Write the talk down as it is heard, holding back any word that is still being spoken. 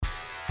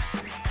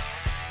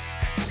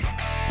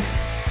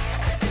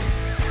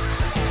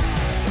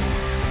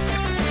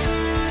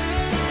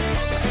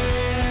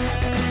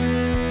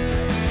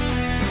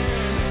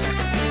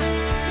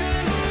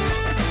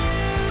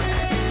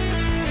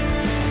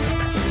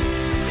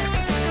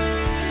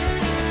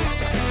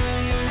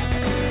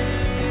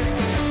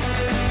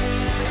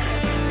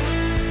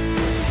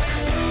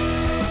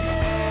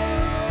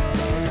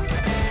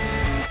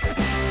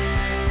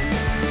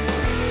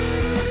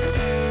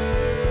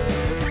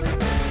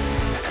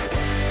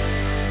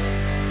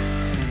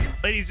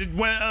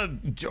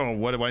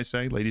What do I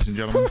say, ladies and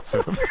gentlemen?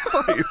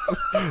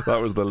 That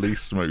was the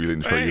least smooth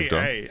intro you've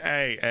done.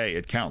 Hey,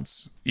 it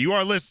counts. You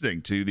are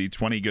listening to the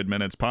 20 Good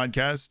Minutes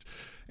podcast,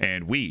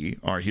 and we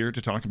are here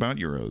to talk about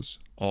Euros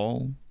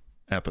all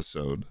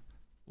episode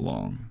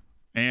long.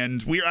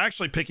 And we are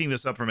actually picking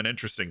this up from an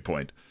interesting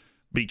point,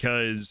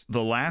 because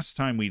the last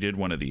time we did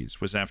one of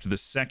these was after the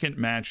second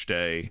match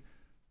day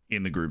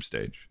in the group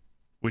stage,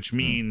 which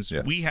means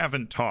yes. we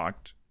haven't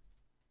talked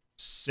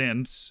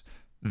since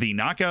the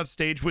knockout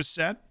stage was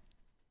set,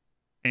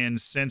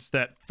 and since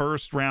that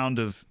first round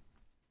of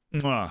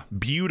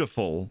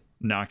beautiful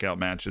knockout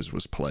matches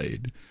was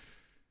played.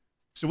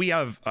 So we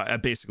have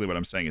basically what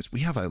I'm saying is we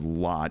have a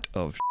lot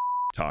of to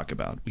talk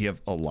about. We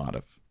have a lot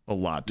to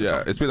talk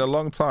about. It's been a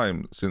long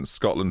time since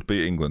Scotland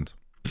beat England.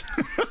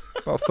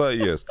 About 30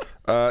 years.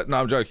 No,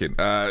 I'm joking.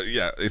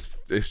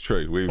 It's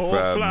true. We've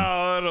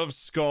flower of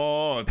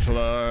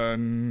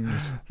Scotland.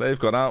 They've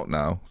gone out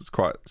now. It's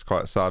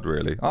quite sad,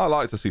 really. I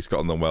like to see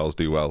Scotland and Wales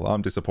do well.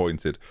 I'm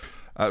disappointed.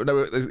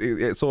 No,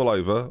 it's all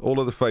over. All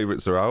of the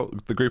favourites are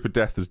out. The group of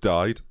death has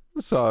died.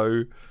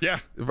 So yeah,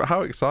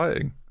 how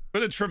exciting!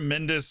 What a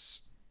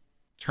tremendous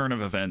turn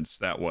of events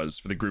that was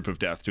for the group of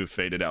death to have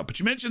faded out. But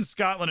you mentioned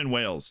Scotland and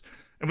Wales.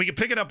 And we can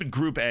pick it up in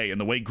Group A and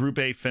the way Group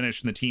A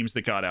finished and the teams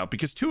that got out,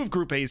 because two of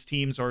Group A's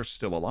teams are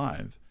still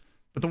alive.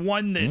 But the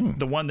one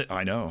that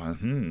I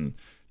know,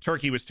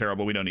 Turkey was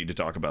terrible. We don't need to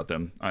talk about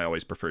them. I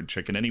always preferred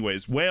chicken.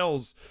 Anyways,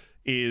 Wales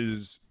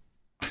is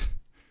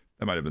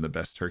that might have been the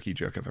best turkey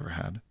joke I've ever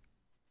had.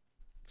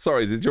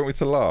 Sorry, did you want me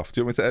to laugh?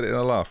 Do you want me to edit in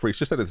a laugh? Reece,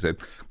 just edit this in.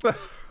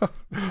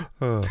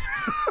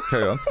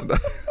 Carry on.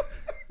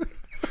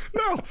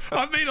 No,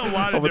 I've made a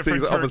lot of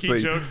different turkey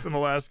jokes in the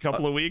last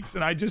couple of weeks,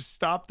 and I just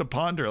stopped to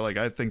ponder. Like,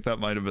 I think that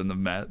might have been the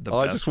best.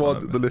 I just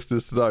want the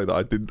listeners to know that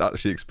I didn't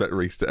actually expect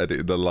Reece to edit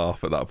in the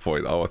laugh at that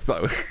point. I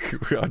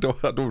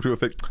don't want to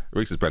think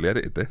Reece has barely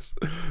edited this.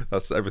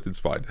 Everything's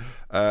fine.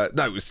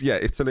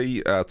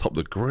 Italy topped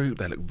the group.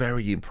 They look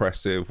very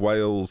impressive.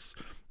 Wales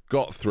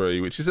got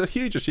through, which is a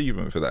huge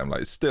achievement for them.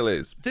 Like, it still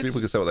is.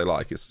 People can say what they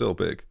like. It's still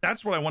big.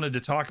 That's what I wanted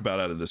to talk about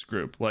out of this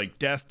group. Like,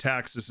 death,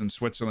 taxes, and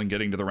Switzerland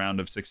getting to the round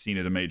of 16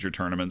 at a major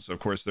tournament. So, of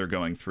course, they're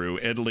going through.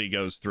 Italy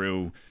goes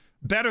through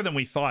better than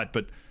we thought.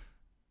 But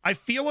I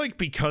feel like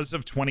because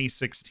of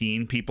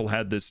 2016, people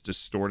had this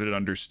distorted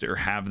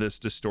understanding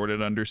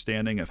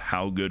of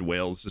how good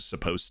Wales is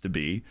supposed to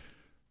be.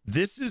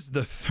 This is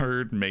the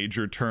third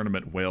major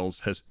tournament Wales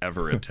has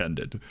ever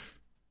attended.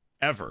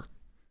 Ever.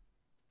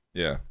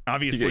 Yeah,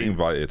 obviously you get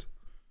invited.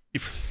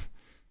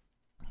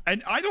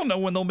 And I don't know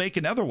when they'll make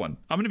another one.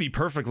 I'm going to be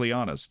perfectly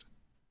honest.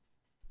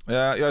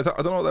 Yeah. I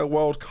don't know what their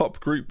World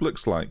Cup group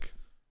looks like,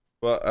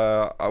 but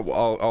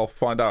I'll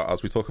find out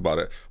as we talk about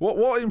it.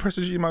 What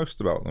impresses you most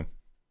about them?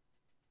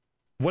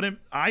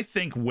 I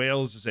think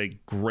Wales is a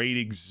great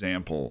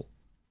example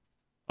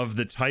of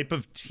the type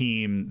of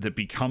team that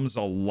becomes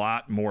a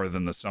lot more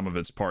than the sum of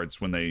its parts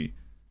when they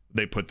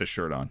put the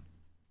shirt on.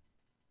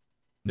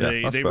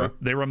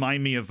 They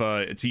remind me of,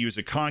 to use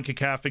a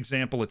CONCACAF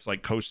example, it's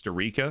like Costa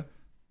Rica,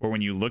 where when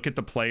you look at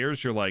the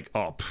players, you're like,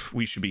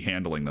 we should be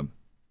handling them.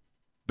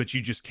 But you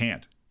just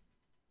can't.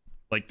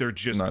 Like, they're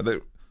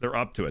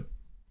up to it.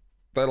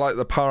 They're like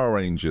the Power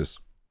Rangers.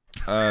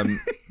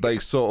 They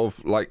sort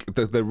of, like,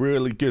 the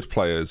really good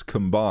players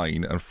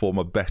combine and form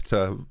a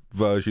better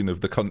version of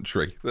the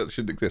country that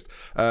should exist.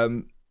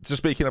 Just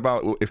speaking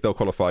about if they'll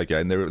qualify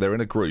again, they're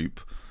in a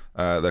group,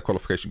 their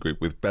qualification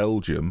group, with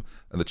Belgium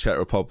and the Czech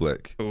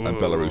Republic and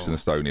Belarus and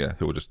Estonia,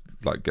 who will just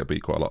get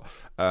beat quite a lot.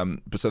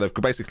 But so they've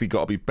basically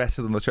got to be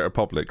better than the Czech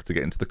Republic to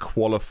get into the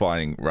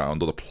qualifying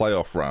round or the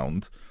playoff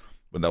round,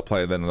 when they'll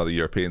play then another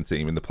European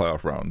team in the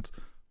playoff round.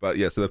 But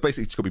yeah, so they've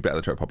basically just got to be better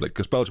than the Czech Republic,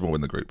 because Belgium will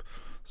win the group.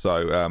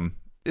 So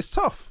it's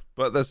tough,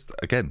 but there's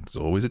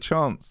always a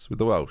chance with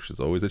the Welsh. There's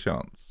always a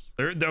chance.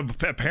 They're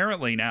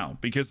apparently now,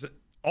 because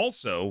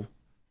also,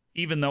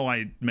 even though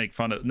I make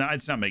fun of,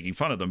 it's not making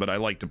fun of them, but I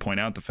like to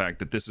point out the fact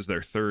that this is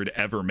their third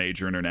ever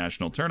major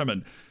international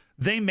tournament.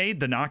 They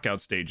made the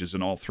knockout stages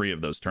in all three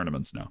of those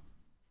tournaments now,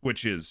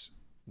 which is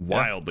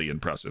wildly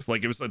impressive.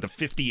 Like, it was like the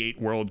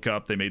 58 World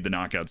Cup. They made the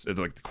knockouts at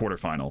like the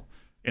quarterfinal,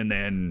 and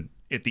then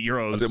at the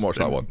Euros, I didn't watch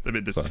that one. They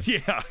made this,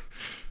 yeah.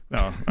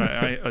 No,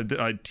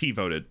 I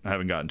T-voted. I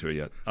haven't gotten to it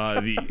yet.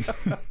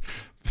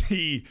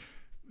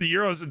 The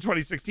Euros in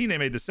 2016, they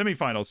made the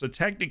semifinals. So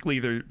technically,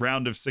 the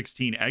round of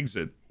 16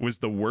 exit was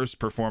the worst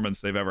performance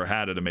they've ever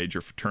had at a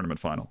major tournament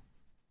final.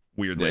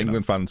 weirdly Yeah,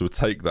 England fans would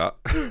take that.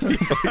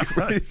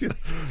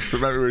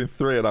 Remember, we were in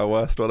 3 and our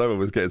worst one ever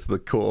was getting to the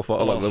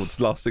quarterfinal, like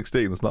the last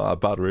 16. It's not that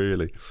bad,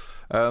 really.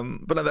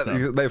 But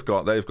no.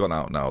 they've gone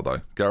out now,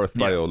 though. Gareth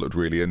Bale looked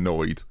really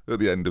annoyed at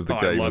the end of the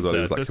game as well.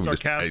 He was like, the "Can we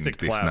just end sarcastic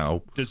this clap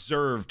now?"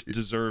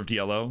 Deserved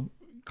yellow.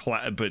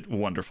 But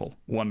wonderful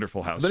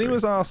house. Then he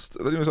was asked,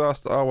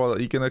 "Oh well, are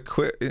you going to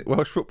quit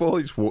Welsh football?"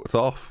 He just walked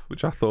off,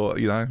 which I thought,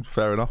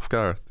 fair enough,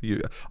 Gareth.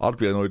 I'd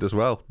be annoyed as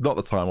well. Not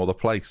the time or the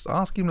place.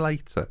 Ask him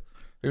later.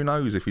 Who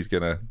knows if he's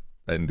going to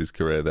end his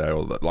career there,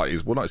 or not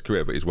his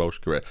career, but his Welsh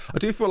career. I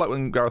do feel like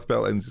when Gareth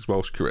Bale ends his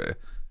Welsh career,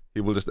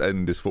 he will just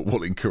end his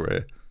footballing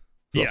career.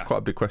 So that's quite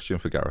a big question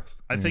for Gareth.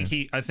 I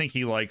think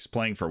he likes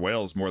playing for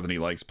Wales more than he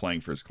likes playing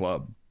for his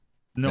club.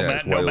 No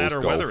matter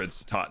whether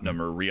it's Tottenham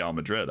or Real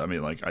Madrid. I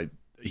mean,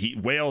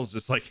 Wales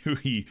is like who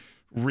he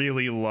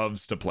really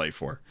loves to play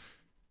for.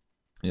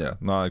 Yeah,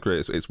 no, I agree.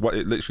 It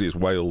literally is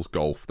Wales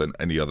golf than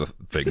any other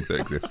thing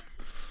that exists.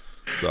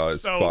 So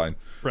it's fine.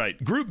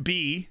 Right. Group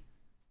B,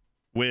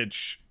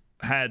 which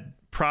had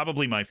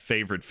probably my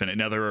favorite finish.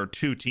 Now, there are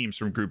 2 teams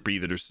from Group B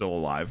that are still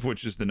alive,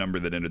 which is the number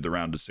that ended the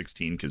round of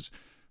 16, because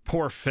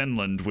poor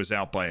Finland was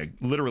out by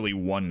literally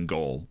 1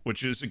 goal,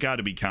 which is got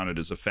to be counted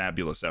as a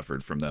fabulous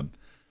effort from them.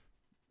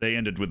 They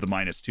ended with the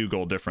 -2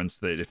 goal difference.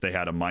 That if they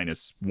had a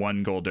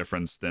 -1 goal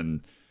difference,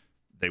 then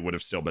they would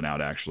have still been out.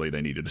 Actually,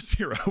 they needed a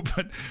 0,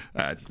 but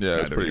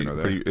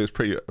it's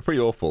pretty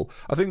awful.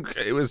 I think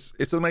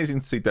it's amazing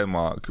to see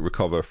Denmark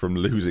recover from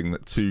losing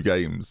 2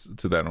 games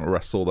to then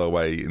wrestle their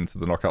way into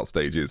the knockout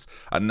stages,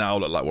 and now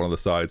look like one of the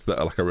sides that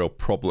are like a real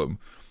problem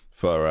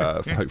for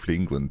hopefully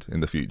England in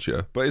the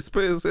future. But it's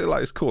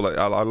cool. Like,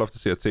 I love to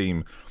see a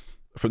team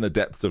from the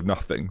depths of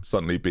nothing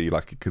suddenly be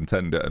like a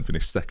contender and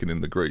finish second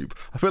in the group.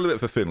 I feel a bit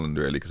for Finland,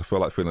 really, because I feel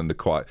like Finland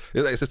are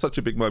it's such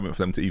a big moment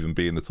for them to even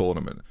be in the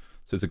tournament.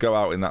 So to go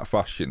out in that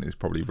fashion is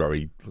probably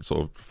very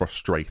sort of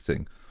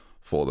frustrating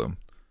for them,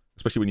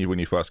 especially when you win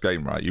your first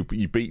game, right? You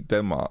beat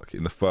Denmark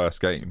in the first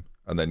game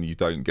and then you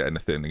don't get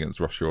anything against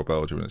Russia or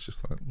Belgium, and it's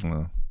just like,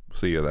 well,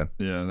 see you then.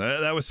 Yeah,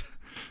 that was...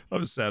 I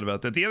was sad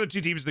about that. The other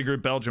 2 teams in the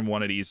group, Belgium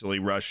won it easily.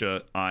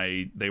 Russia,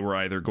 they were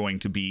either going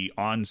to be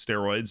on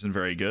steroids and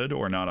very good,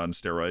 or not on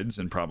steroids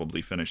and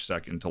probably finish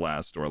second to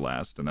last or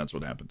last, and that's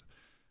what happened.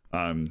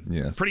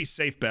 Yes. Pretty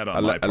safe bet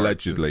on my part.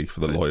 Allegedly,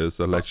 for the lawyers,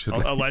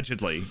 allegedly.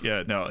 Allegedly,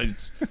 yeah. No,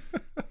 it's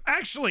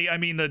actually, I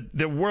mean,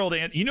 the world,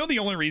 the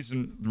only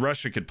reason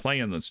Russia could play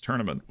in this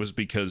tournament was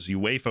because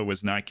UEFA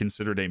was not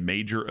considered a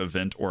major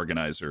event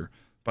organizer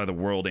by the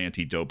World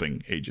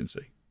Anti-Doping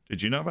Agency.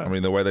 Did you know that? I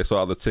mean, the way they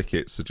sort out the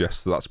tickets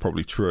suggests that's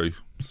probably true.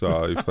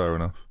 So fair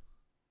enough.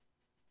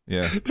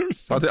 Yeah,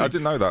 I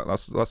didn't know that.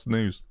 That's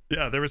news.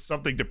 Yeah, there was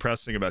something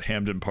depressing about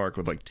Hampden Park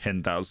with like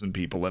 10,000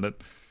 people in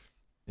it.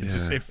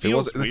 It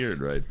feels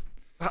weird, right?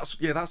 That's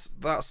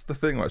the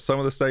thing. Like, some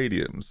of the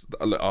stadiums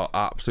are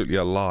absolutely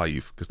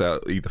alive because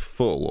they're either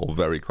full or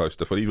very close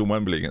to full. Even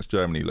Wembley against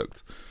Germany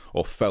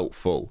felt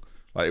full.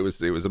 Like, it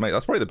was amazing.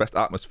 That's probably the best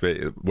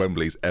atmosphere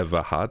Wembley's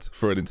ever had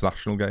for an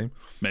international game.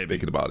 Maybe.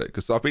 Thinking about it,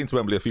 because I've been to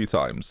Wembley a few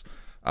times,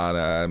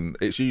 and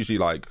it's usually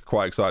like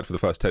quite excited for the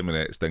first 10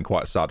 minutes, then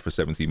quite sad for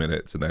 70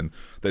 minutes, and then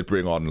they'd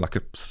bring on like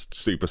a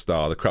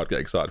superstar. The crowd get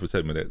excited for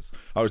 10 minutes.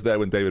 I was there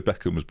when David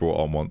Beckham was brought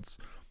on once,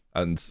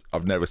 and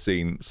I've never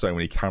seen so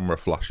many camera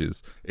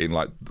flashes in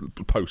like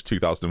post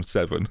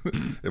 2007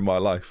 in my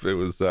life. It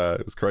was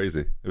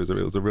crazy. It was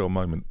a real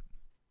moment.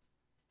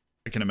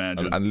 I can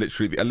imagine. And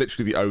literally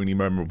the only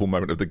memorable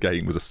moment of the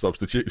game was a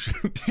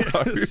substitution.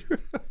 Yes.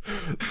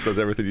 Says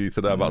everything you need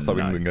to know about some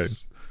England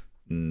games.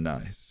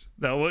 Nice.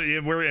 Now,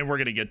 we're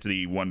going to get to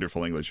the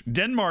wonderful English.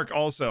 Denmark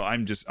also,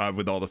 I'm just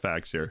with all the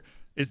facts here,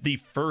 is the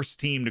first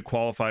team to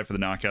qualify for the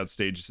knockout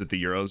stages at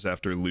the Euros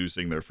after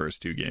losing their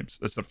first 2 games.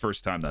 That's the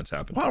first time that's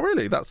happened. Wow,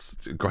 really? That's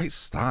a great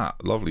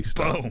start. Lovely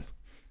start. Boom.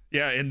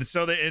 Yeah, and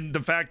so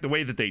the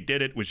way that they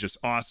did it was just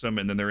awesome,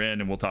 and then they're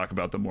in, and we'll talk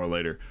about them more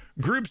later.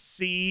 Group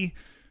C,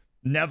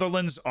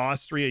 Netherlands,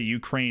 Austria,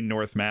 Ukraine,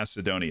 North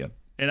Macedonia.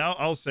 And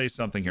I'll say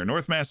something here.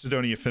 North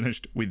Macedonia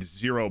finished with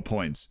 0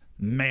 points.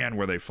 Man,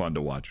 were they fun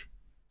to watch.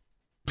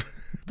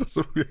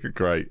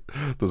 Great.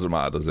 Doesn't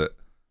matter, does it?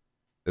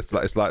 It's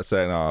like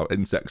saying,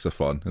 insects are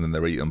fun, and then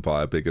they're eaten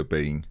by a bigger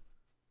being.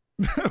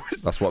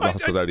 That's what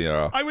Macedonia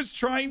are. I was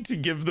trying to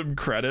give them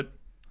credit.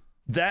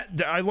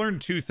 That I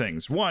learned 2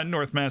 things. 1,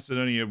 North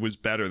Macedonia was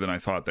better than I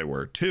thought they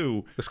were.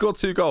 2, they scored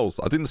 2 goals.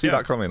 I didn't see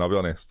that coming, I'll be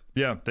honest.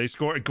 Yeah, they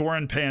scored.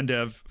 Goran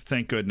Pandev,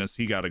 thank goodness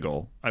he got a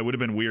goal. I would have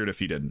been weird if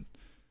he didn't.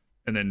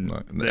 And then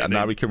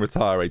now we can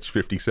retire age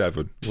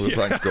 57. Well,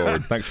 thanks,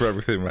 Goran. Thanks for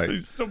everything, mate.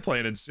 He's still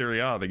playing in Serie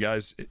A. The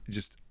guy's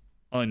just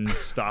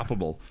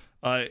unstoppable.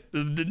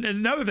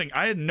 Another thing,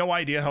 I had no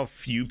idea how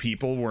few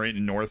people were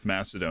in North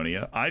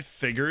Macedonia. I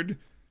figured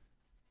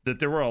that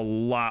there were a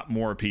lot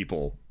more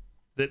people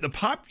You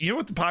know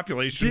what the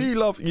population?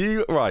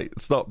 Right,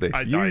 stop this.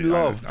 You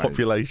love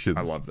populations.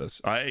 I love this.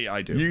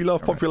 I do. You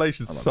love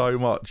populations so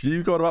much.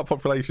 You go on about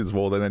populations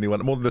more than anyone,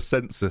 more than the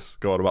census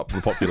go on about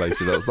the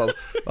population.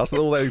 That's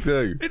all they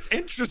do. It's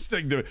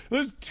interesting.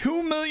 There's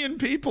 2 million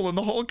people in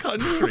the whole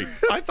country.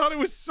 I thought it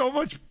was so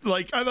much.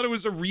 I thought it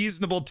was a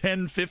reasonable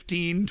 10,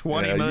 15,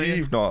 20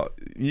 million.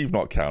 You've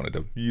not counted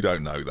them. You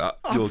don't know that.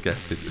 You'll get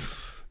it.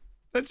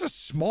 That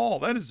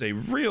is a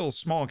real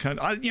small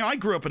country. I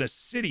grew up in a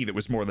city that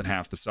was more than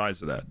half the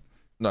size of that.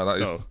 No,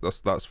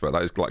 that's fair.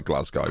 That is like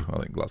Glasgow. I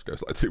think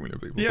Glasgow's like 2 million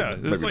people. Yeah,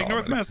 it's like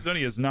North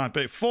Macedonia is not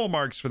big. Full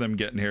marks for them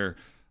getting here.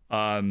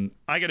 I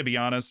got to be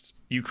honest.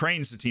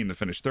 Ukraine's the team that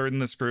finished third in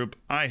this group.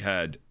 I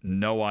had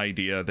no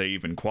idea they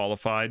even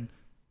qualified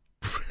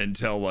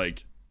until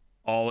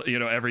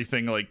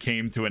everything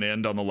came to an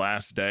end on the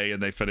last day,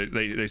 and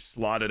they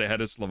slotted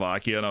ahead of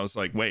Slovakia, and I was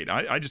like, wait,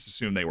 I just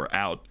assumed they were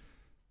out.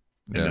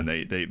 And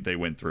then they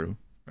went through.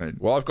 Right.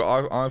 Well,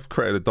 I've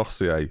created a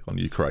dossier on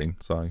Ukraine,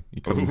 so you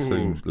can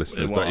soon,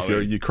 listeners. If you're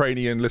a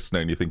Ukrainian listener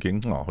and you're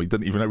thinking, oh, we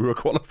didn't even know we were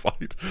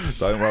qualified,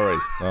 don't worry.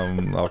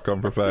 I've come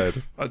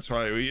prepared. That's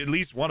right. At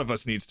least one of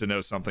us needs to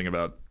know something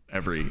about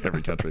every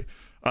country.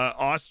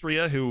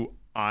 Austria, who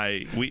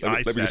let me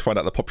just find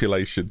out the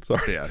population.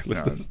 Sorry,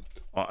 listeners.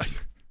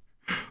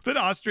 Then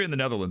Austria and the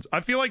Netherlands.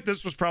 I feel like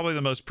this was probably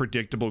the most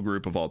predictable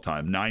group of all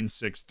time.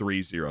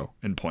 9-6-3-0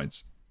 in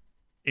points.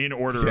 In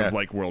order of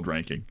world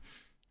ranking.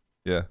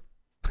 Yeah.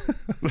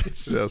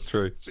 That's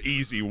true. It's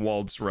easy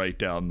waltz right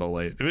down the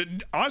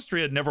lane.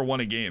 Austria had never won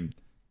a game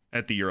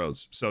at the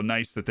Euros, so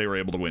nice that they were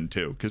able to win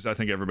too, because I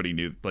think everybody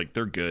knew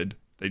they're good.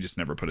 They just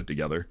never put it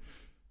together.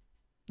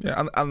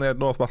 Yeah, and they had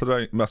North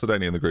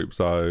Macedonia in the group,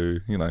 so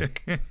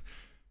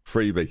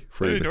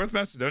freebie. North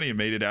Macedonia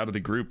made it out of the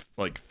group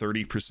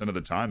 30% of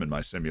the time in my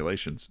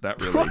simulations.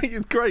 That really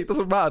it's great.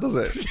 Doesn't matter, does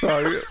it?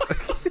 So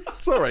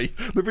sorry,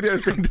 the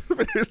video's done.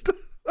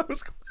 That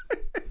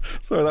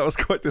was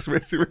quite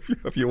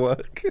dismissive of your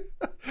work.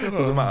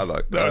 Doesn't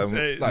matter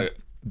though.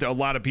 A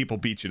lot of people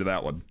beat you to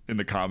that one in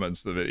the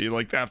comments of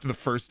it. After the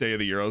first day of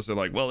the Euros, they're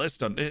like, "Well, this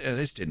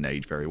didn't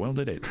age very well,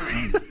 did it?"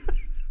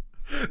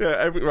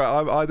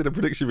 I did a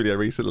prediction video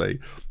recently,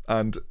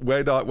 and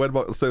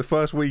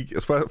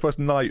the first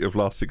night of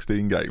last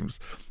 16 games,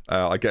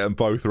 I get them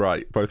both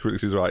right, both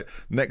predictions right.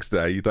 Next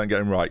day, you don't get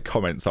them right.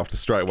 Comments after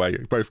straight away,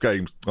 both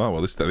games. Oh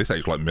well, this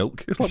aged like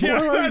milk. It's like,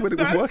 when it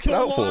was working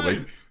out for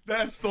me.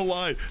 That's the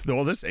line.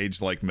 No, this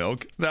aged like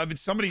milk. I mean,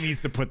 somebody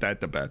needs to put that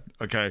to bed.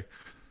 Okay.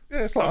 Yeah,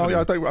 it's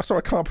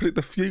I can't predict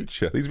the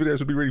future. These videos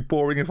would be really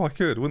boring if I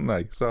could, wouldn't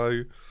they?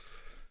 So.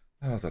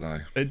 I don't know.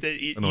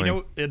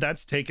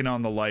 That's taken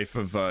on the life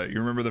of. You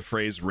remember the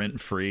phrase "rent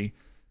free"?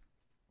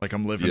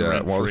 I'm living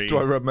rent free. Do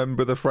I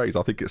remember the phrase?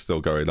 I think it's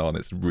still going on.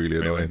 It's really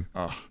annoying.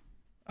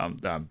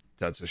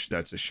 That's a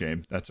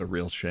shame. That's a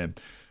real shame.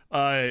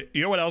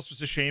 You know what else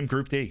was a shame?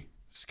 Group D,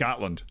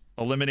 Scotland,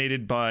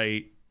 eliminated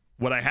by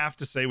what I have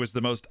to say was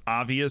the most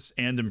obvious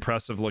and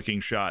impressive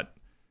looking shot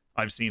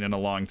I've seen in a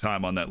long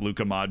time on that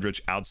Luka Modric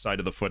outside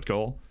of the foot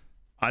goal.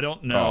 I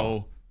don't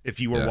know. If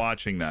you were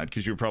watching that,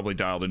 because you were probably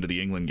dialed into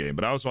the England game.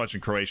 But I was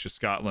watching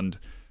Croatia-Scotland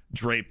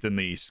draped in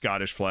the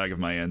Scottish flag of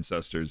my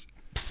ancestors.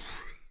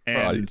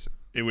 And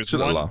it was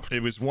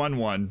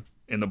 1-1,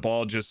 and the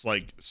ball just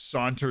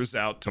saunters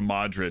out to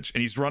Modric,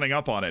 and he's running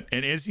up on it.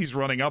 And as he's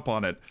running up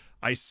on it,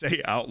 I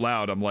say out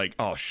loud, I'm like,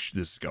 oh, this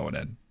is going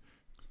in.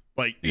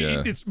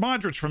 It's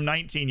Modric from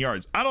 19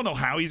 yards. I don't know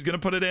how he's going to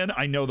put it in.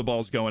 I know the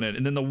ball's going in.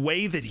 And then the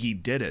way that he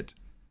did it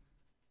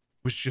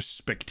was just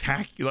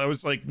spectacular. I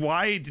was like,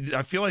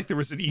 I feel like there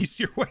was an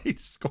easier way to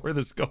score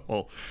this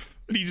goal.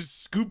 And he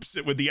just scoops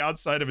it with the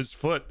outside of his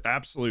foot.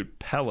 Absolute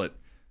pellet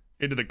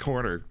into the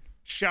corner.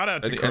 Shout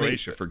out to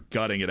Croatia for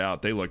gutting it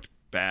out. They looked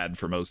bad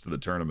for most of the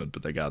tournament,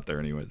 but they got there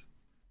anyways.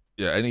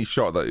 Yeah, any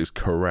shot that is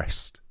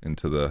caressed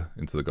into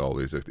the goal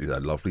is a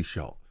lovely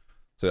shot.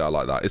 So yeah, I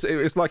like that.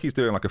 It's like he's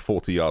doing a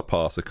 40-yard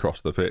pass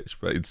across the pitch,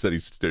 but instead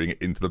he's doing it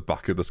into the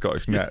back of the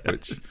Scottish net,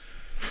 which it's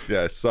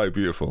so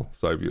beautiful.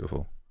 So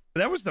beautiful.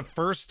 That was the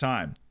first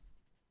time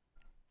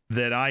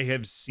that I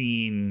have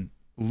seen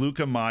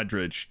Luka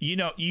Modric.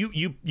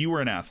 You were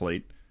an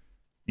athlete.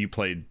 You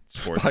played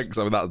sports. Thanks.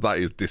 I mean, that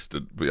is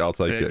distant, but I'll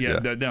take it.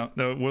 Yeah.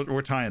 No,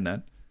 we're tying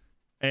that.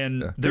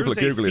 And people are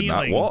Googling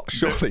that. What?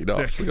 Surely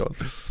not.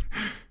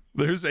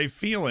 There's a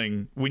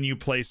feeling when you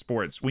play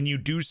sports, when you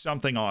do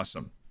something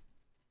awesome,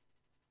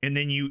 and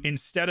then you,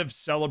 instead of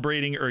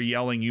celebrating or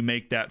yelling, you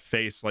make that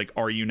face like,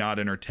 are you not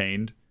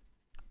entertained?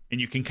 And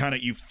you can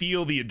you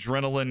feel the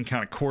adrenaline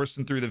kind of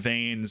coursing through the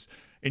veins,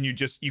 and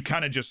you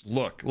kind of just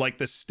look like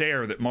the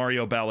stare that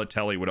Mario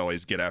Balotelli would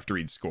always get after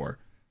he'd score.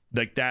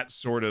 That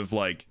sort of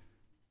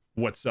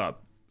what's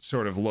up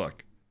sort of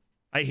look.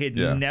 I had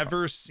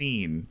never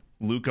seen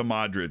Luka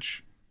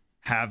Modric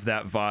have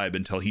that vibe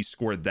until he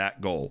scored that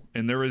goal.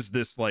 And there is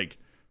this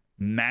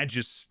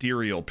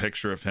magisterial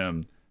picture of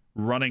him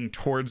running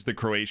towards the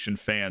Croatian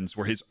fans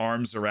where his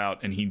arms are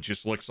out and he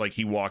just looks like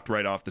he walked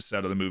right off the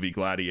set of the movie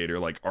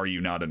Gladiator. Are you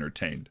not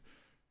entertained?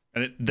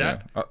 And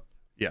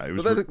Yeah, it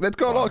was. But they've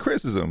got a lot of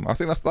criticism. I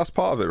think that's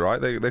part of it,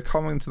 right? They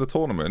come into the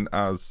tournament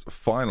as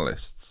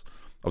finalists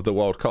of the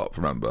World Cup,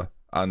 remember?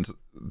 And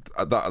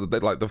that they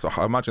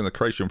I imagine the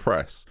Croatian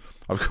press.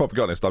 I've got to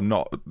be honest, I'm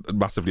not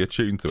massively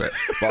attuned to it,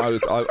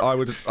 but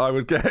I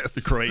would guess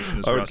the Croatian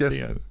is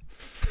rusty.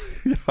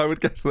 I would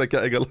guess they're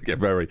getting I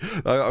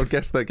would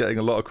guess they're getting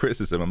a lot of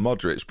criticism, and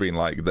Modric being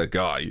like the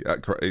guy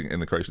in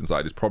the Croatian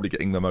side is probably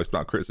getting the most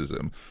amount of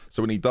criticism.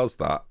 So when he does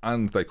that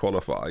and they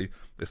qualify,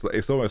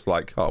 it's almost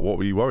like, oh, what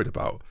were you worried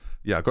about?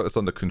 Yeah, I've got this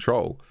under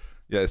control.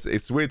 Yeah,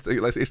 it's weird.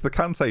 It's the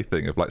Kante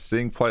thing of like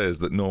seeing players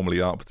that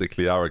normally aren't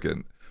particularly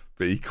arrogant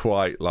be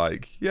quite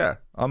like, yeah,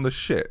 I'm the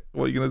shit.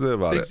 What are you gonna do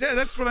about it?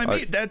 That's what I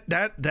mean.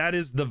 That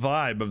is the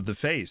vibe of the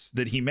face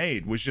that he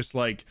made, was just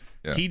like,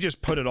 he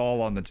just put it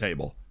all on the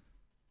table.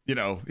 You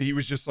know, he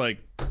was just like,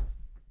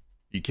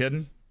 you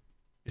kidding?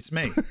 It's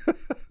me.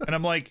 And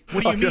I'm like,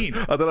 what do you mean?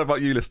 I don't know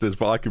about you listeners,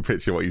 but I can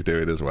picture what he's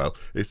doing as well.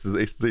 It's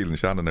Zealand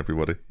Shannon,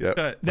 everybody. Yeah,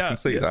 I can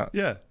see that.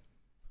 Yeah.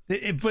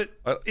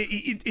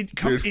 It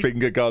comes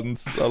finger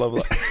guns. I love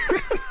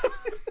that.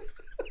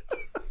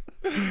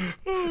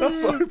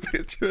 That's what I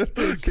pictured.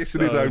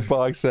 Kissing his own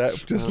bicep,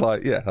 just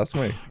like, yeah, that's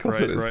me. Of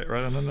course it is.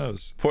 Right on the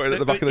nose. Pointing at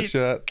the back of the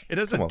shirt. It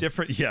has a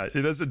different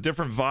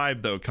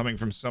vibe though, coming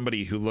from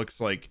somebody who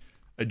looks like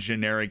a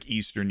generic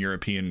Eastern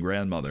European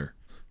grandmother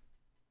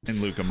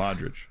in Luka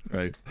Modric,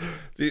 right?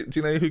 Do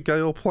you know who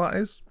Gail Platt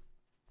is?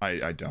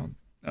 I don't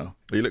know.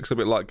 He looks a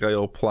bit like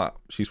Gail Platt.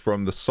 She's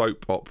from the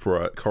soap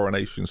opera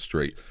Coronation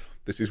Street.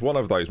 This is one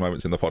of those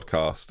moments in the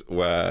podcast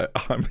where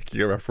I'm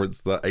making a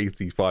reference that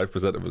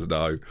 85% of us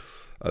know,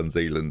 and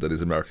Zealand and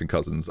his American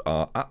cousins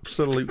are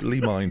absolutely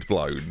mind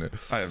blown.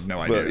 I have no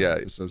idea. But yeah,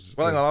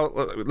 hang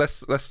on.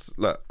 Let's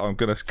I'm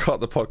going to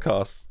cut the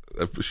podcast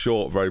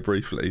short very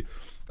briefly.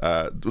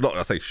 Not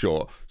I say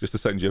short, just to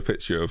send you a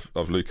picture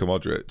of Luka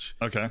Modric.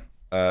 Okay.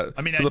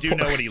 I mean, I do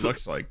know what he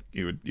looks like.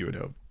 You would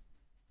hope.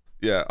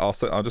 Yeah,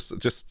 I'll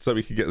just so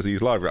we can get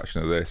Z's live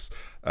reaction to this.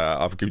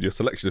 I've given you a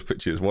selection of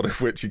pictures, one of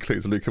which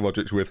includes Luka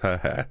Modric with her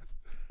hair.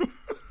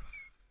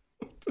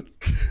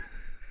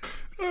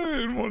 I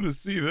didn't want to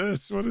see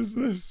this. What is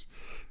this?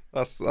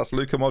 That's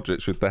Luka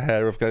Modric with the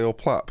hair of Gail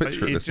Platt.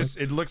 Picture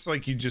it looks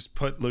like you just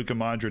put Luka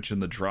Modric in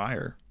the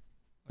dryer.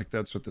 Like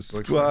that's what this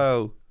looks like.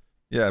 Well,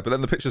 yeah, but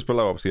then the pictures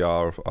below obviously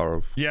are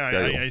of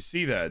yeah, I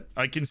see that.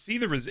 I can see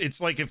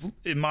it's like if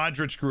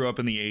Modric grew up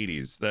in the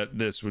 80s, that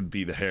this would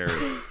be the hair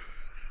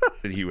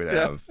that he would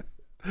have.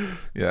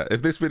 Yeah,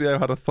 if this video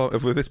had if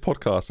this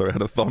podcast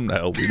had a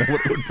thumbnail, we know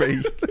what it would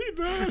be.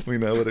 We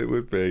know what it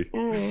would be.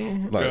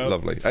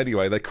 Lovely.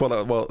 Anyway, they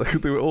qualified. Well,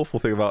 the awful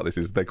thing about this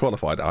is they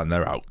qualified and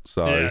they're out.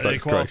 So they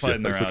qualified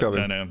and they're out.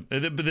 No.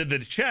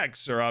 The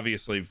Czechs are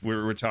obviously.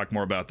 We'll talk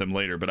more about them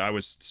later, but I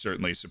was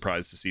certainly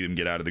surprised to see them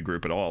get out of the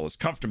group at all as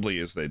comfortably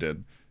as they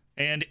did.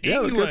 And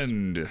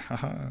England.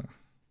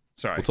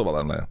 Sorry, we'll talk about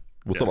that later.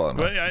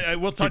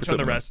 We'll touch on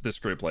the rest of this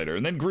group later.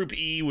 And then Group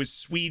E was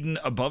Sweden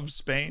above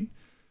Spain.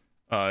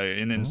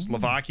 And then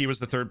Slovakia was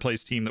the third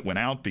place team that went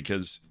out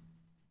because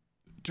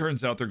it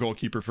turns out their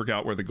goalkeeper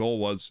forgot where the goal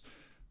was.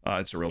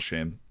 It's a real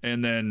shame.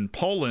 And then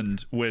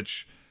Poland,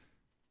 which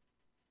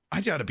I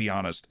got to be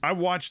honest, I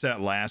watched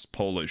that last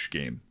Polish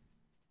game.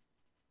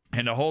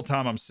 And the whole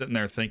time I'm sitting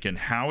there thinking,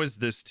 how is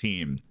this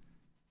team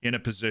in a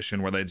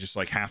position where they just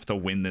like have to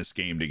win this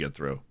game to get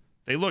through?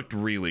 They looked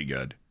really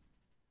good.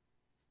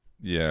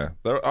 Yeah,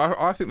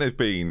 I think they've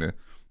been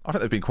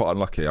quite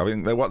unlucky. I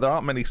mean, there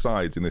aren't many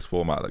sides in this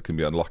format that can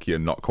be unlucky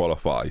and not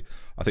qualify.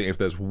 I think if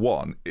there's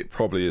one, it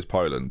probably is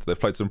Poland. They've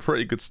played some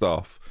pretty good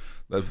stuff.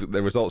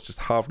 Their results just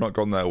have not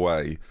gone their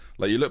way.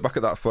 Like, you look back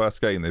at that first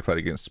game they played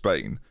against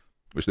Spain,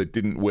 which they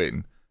didn't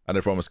win, and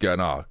everyone was going,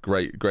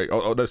 great.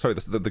 Oh no, sorry,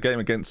 the game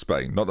against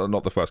Spain, not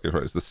the first game,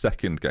 it was the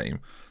second game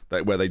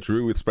where they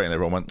drew with Spain.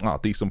 Everyone went,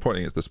 decent point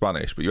against the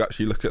Spanish. But you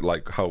actually look at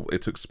like how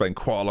it took Spain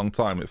quite a long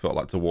time, it felt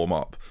like, to warm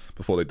up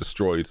before they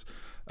destroyed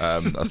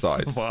a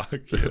side. But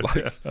like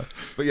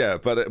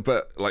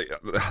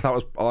that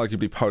was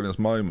arguably Poland's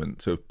moment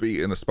to have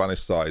beaten a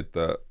Spanish side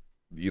that,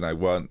 you know,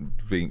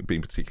 weren't being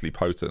particularly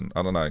potent.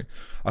 I don't know.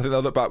 I think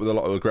they'll look back with a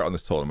lot of regret on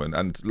this tournament.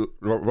 And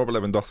Robert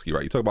Lewandowski,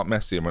 right? You talk about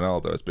Messi and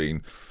Ronaldo as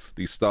being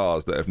these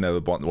stars that have never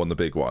won the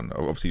big one.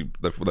 Obviously,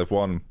 they've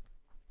won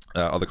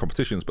other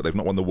competitions, but they've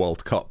not won the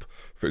World Cup,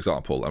 for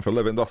example. And for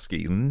Lewandowski,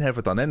 he's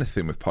never done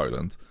anything with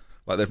Poland.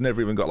 Like, they've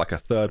never even got like a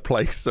third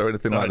place or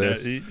anything like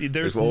this.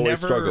 They've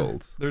always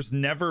struggled. There's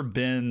never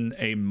been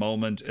a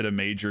moment at a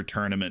major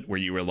tournament where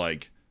you were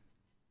like,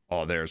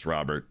 oh, there's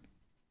Robert.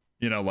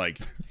 You know, like,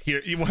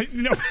 here, you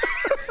know.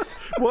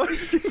 What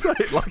did you say?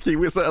 Like he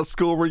was at a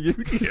school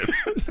reunion?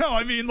 No,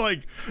 I mean,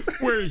 like,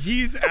 where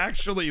he's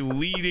actually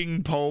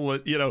leading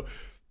Poland, you know.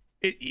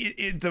 The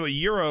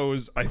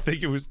Euros, I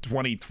think it was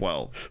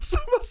 2012.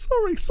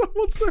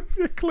 Someone sent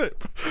me a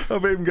clip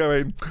of him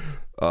going,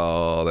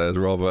 oh, there's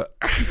Robert.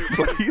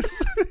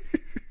 Please.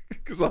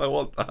 Because I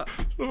want that.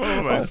 The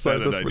moment I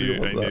said it, I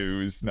knew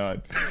it was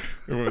not.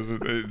 It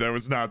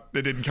was not.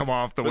 It didn't come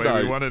off the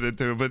way we wanted it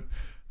to. But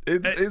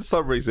In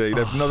summary,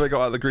 they've never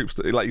got out of the group.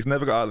 He's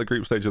never got out of the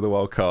group stage of the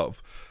World Cup,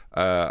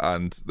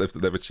 and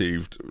they've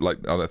achieved I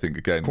don't think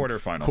again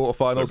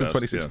quarterfinals in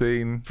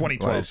 2016,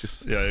 2012.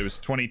 It was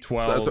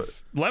 2012. So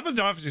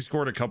Lewandowski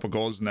scored a couple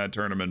goals in that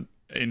tournament,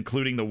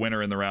 including the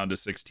winner in the round of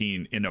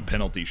 16 in a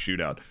penalty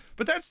shootout.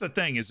 But that's the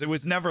thing, is it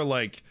was never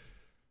like,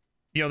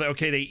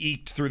 they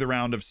eked through the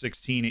round of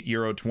 16 at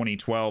Euro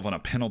 2012 on a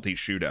penalty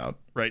shootout,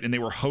 right? And they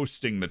were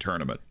hosting the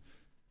tournament.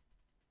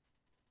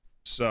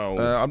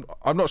 So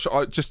I'm not sure.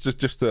 I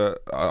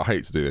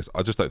hate to do this.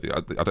 I don't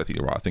think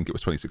you're right. I think it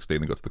was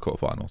 2016 they got to the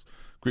quarterfinals,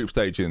 group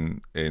stage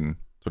in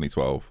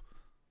 2012,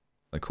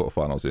 and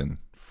quarterfinals in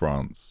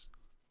France.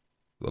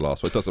 The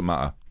last one. It doesn't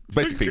matter.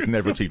 Basically, he's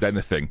never achieved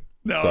anything.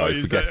 No,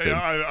 so forget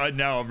him.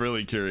 Now I'm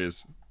really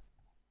curious.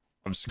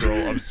 I'm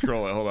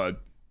scrolling. Hold on.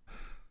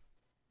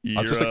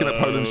 I'm just looking at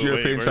Poland's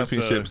European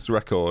Championships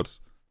records,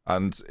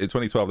 and in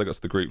 2012 they got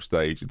to the group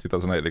stage. In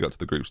 2008 they got to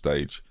the group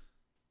stage,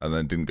 and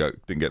then didn't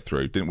get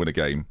through, didn't win a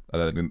game,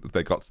 and then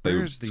they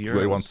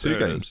won 2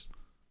 games.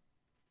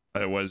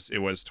 It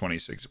was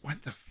 26.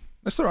 What the?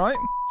 It's all right.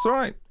 It's all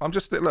right. I'm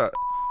just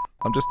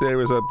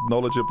here as a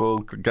knowledgeable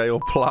Gael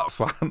Platt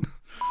fan.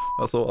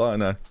 That's all I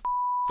know.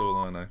 That's all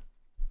I know.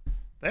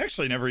 They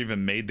actually never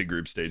even made the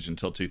group stage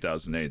until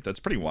 2008. That's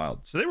pretty wild.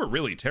 So they were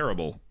really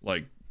terrible.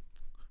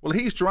 Well,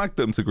 he's dragged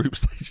them to group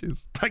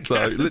stages.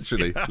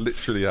 Literally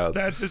has.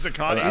 That's his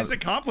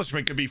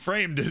accomplishment could be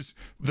framed as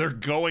they're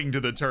going to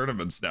the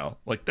tournaments now.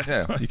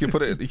 You can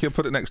put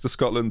it next to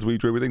Scotland's "We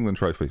Drew with England"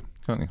 trophy,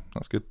 can't you?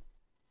 That's good.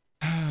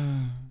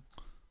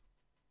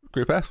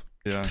 Group F.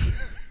 Yeah.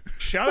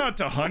 Shout out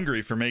to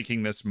Hungary for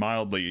making this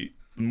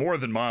more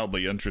than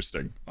mildly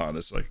interesting,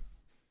 honestly.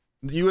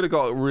 You would have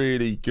got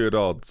really good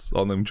odds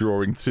on them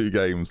drawing 2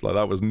 games.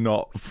 That was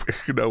not.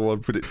 No one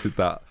predicted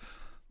that.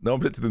 No one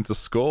predicted them to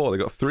score. They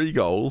got 3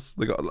 goals.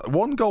 They got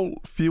 1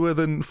 goal fewer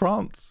than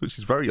France, which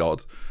is very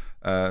odd.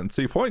 And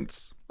 2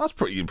 points. That's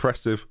pretty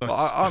impressive.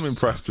 I'm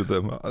impressed with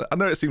them. I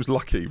know it seems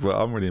lucky, but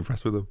I'm really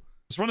impressed with them.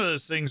 It's one of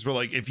those things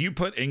where, if you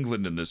put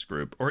England in this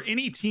group, or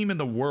any team in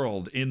the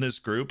world in this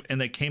group, and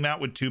they came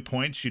out with 2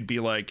 points, you'd be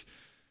like,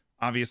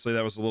 obviously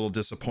that was a little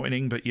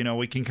disappointing, but,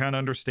 we can kind of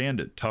understand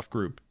it. Tough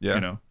group,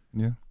 Yeah.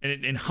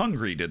 And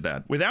Hungary did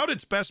that without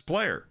its best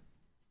player.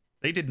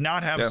 They did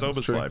not have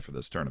Szoboszlai for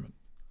this tournament.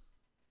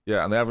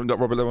 Yeah, and they haven't got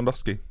Robert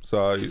Lewandowski,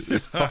 so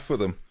it's tough for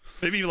them.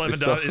 Maybe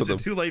Lewandowski. Is it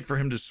too late for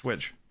him to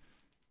switch?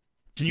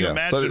 Can you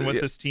imagine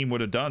what this team would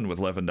have done with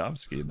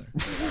Lewandowski in there?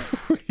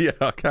 Yeah,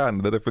 I can.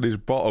 They'd have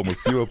finished bottom with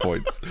fewer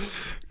points.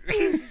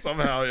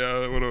 Somehow,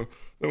 that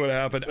would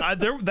have happened.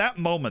 That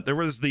moment, there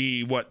was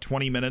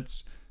 20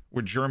 minutes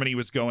where Germany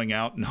was going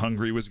out and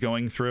Hungary was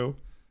going through.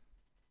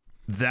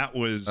 That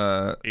was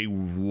a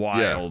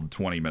wild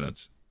 20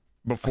 minutes.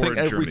 Before I think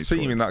every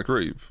team in that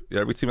group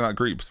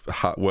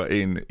were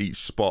in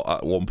each spot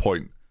at one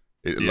point,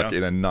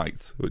 in a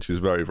night, which is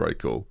very, very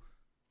cool.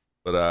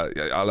 But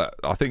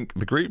I think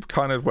the group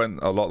kind of went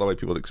a lot the way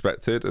people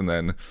expected, and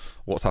then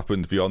what's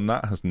happened beyond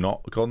that has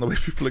not gone the way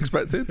people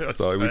expected.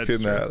 So we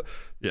can,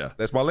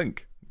 there's my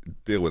link.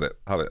 Deal with it.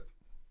 Have it.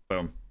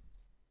 Boom.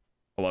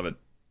 I love it.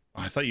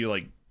 I thought you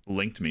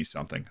linked me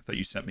something. I thought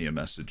you sent me a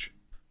message.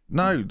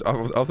 No, I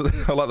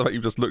like the way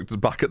you just looked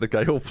back at the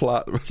Gael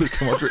Platt Luka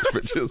Modric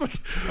pictures.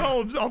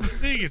 I'm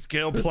seeing it's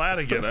Gael Platt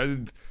again.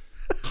 I'm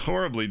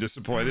horribly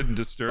disappointed and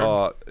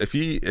disturbed. If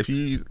you're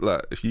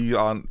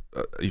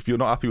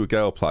not happy with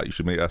Gael Platt, you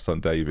should meet our son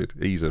David.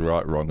 He's a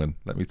right wrong un,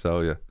 let me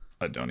tell you.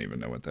 I don't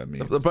even know what that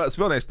means. But to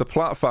be honest, the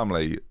Platt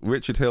family,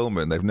 Richard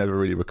Hillman, they've never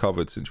really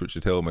recovered since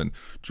Richard Hillman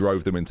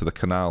drove them into the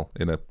canal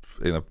in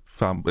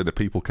a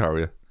people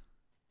carrier.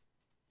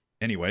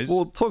 Anyways,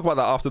 we'll talk about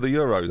that after the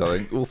Euros. I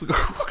think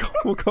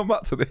we'll come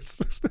back to this.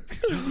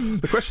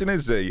 The question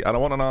is, Z, and I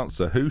want an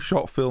answer. Who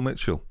shot Phil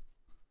Mitchell?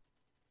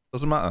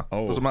 Doesn't matter.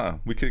 Doesn't matter.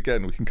 We can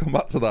come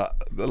back to that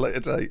at a later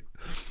date.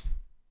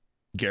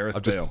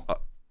 Gareth Bale.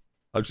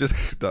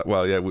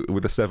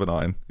 With a 7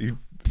 iron, he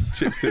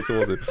chipped it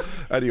towards him.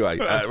 Anyway,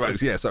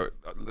 so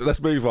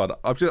let's move on.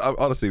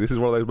 Honestly, this is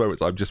one of those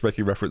moments I'm just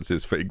making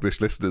references for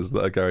English listeners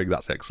that are going,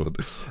 that's excellent.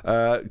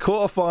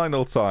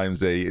 Quarterfinal time,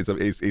 Z,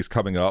 is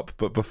coming up,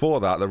 but before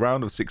that, the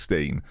round of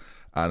 16,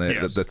 and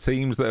the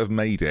teams that have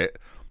made it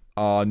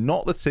are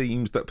not the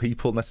teams that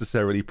people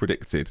necessarily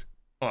predicted,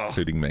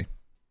 including me.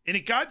 And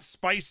it got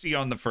spicy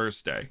on the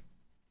first day.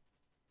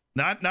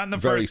 Not in the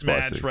first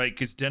match, right?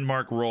 Because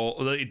Denmark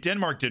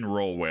didn't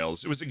roll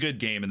Wales. It was a good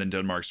game, and then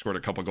Denmark scored a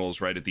couple goals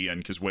right at the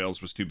end because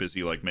Wales was too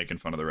busy making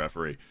fun of the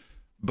referee.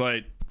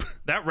 But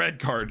that red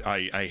card,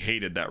 I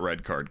hated that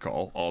red card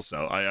call.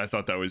 Also, I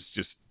thought that was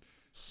just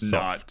soft.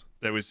 Not.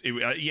 That was it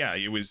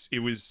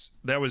was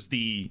that was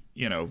the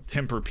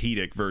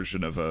Tempur-Pedic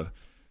version of a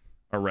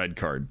red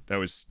card. That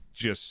was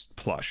just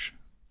plush.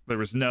 There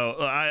was no.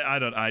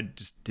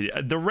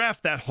 The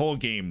ref that whole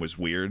game was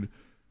weird.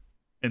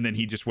 And then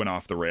he just went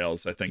off the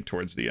rails, I think,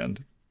 towards the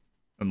end.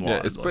 And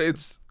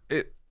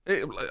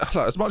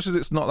As much as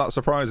it's not that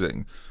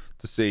surprising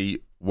to see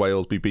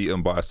Wales be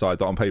beaten by a side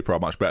that on paper are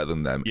much better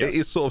than them, yes. It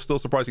is sort of still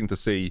surprising to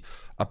see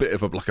a bit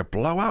of a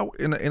blowout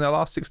in a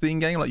last 16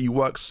 game. Like, you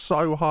work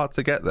so hard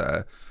to get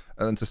there,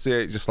 and then to see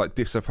it just like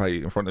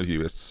dissipate in front of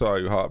you is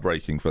so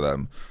heartbreaking for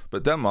them.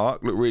 But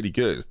Denmark look really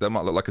good.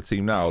 Denmark look like a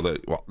team now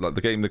that like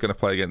the game they're going to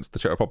play against the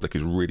Czech Republic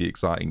is really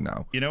exciting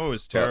now. You know what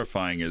was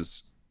terrifying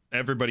is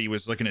everybody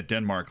was looking at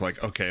Denmark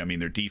like, okay, I mean,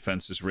 their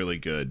defense is really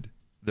good.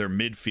 Their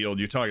midfield,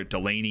 you're talking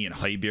Delaney and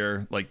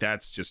Højbjerg, like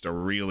that's just a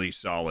really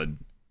solid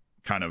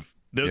kind of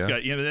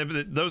guys. You know,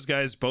 those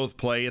guys both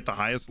play at the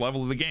highest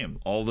level of the game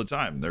all the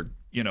time. They're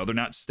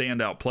not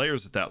standout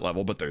players at that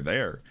level, but they're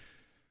there.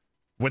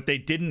 What they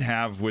didn't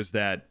have was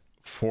that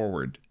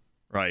forward,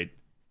 right?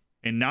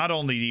 And not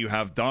only do you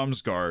have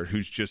Damsgaard,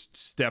 who's just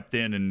stepped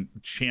in and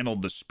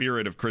channeled the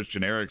spirit of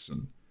Christian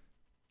Eriksen,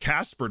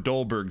 Kasper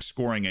Dolberg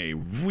scoring a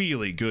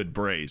really good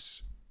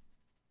brace,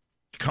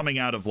 coming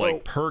out of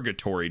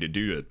purgatory to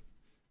do it.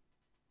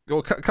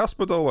 Well,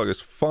 Kasper Dolberg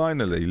has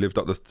finally lived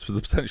up to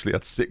the potential he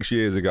had 6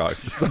 years ago.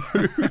 So,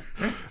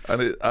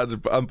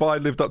 and by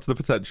lived up to the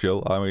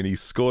potential, I mean, he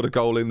scored a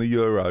goal in the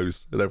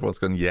Euros, and everyone's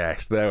gone,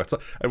 yes, there.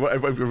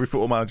 Every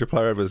football manager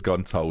player ever has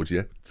gone, told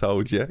you.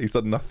 He's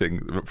done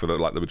nothing for the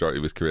majority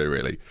of his career,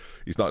 really.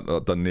 He's not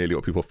done nearly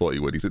what people thought he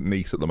would. He's at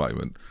Nice at the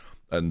moment,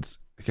 and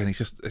again, he's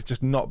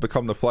just not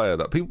become the player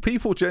that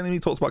people genuinely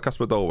talks about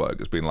Kasper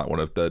Dolberg as being like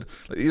one of the,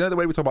 the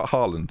way we talk about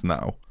Haaland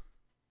now.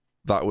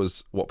 That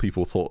was what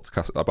people talked to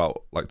Kasper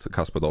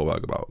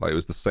Dolberg about. Like, it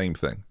was the same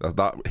thing.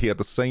 That he had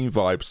the same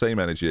vibe, same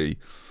energy,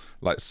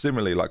 like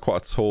similarly, like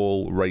quite a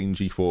tall,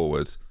 rangy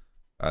forward.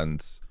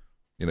 And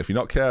if you're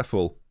not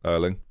careful,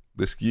 Erling,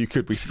 you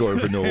could be scoring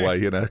for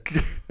Norway in a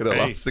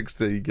last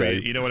 16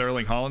 game. You know what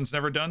Erling Haaland's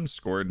never done?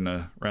 Scored in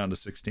a round of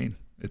 16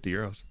 at the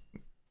Euros.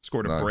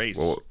 Scored a brace.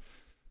 Well,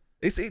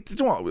 you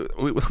know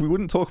what? We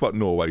wouldn't talk about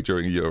Norway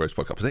during a Euros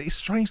podcast, but it's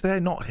strange they're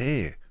not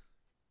here.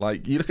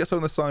 Like, you look at some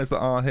of the sides that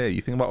are here, you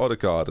think about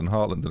Odegaard and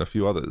Haaland and a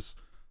few others.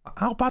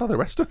 How bad are the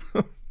rest of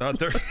them?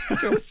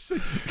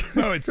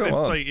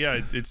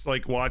 It's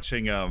like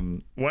watching.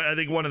 I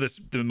think one of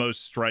the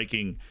most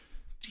striking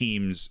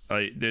teams.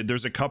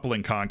 There's a couple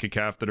in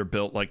CONCACAF that are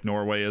built like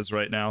Norway is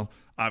right now.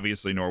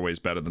 Obviously, Norway's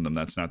better than them.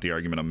 That's not the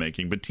argument I'm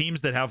making. But teams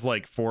that have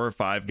like 4 or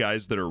 5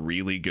 guys that are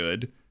really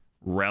good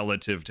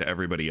relative to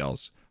everybody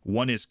else.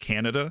 One is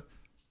Canada.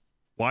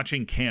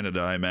 Watching Canada,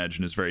 I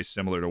imagine, is very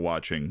similar to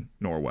watching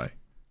Norway.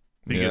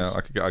 Because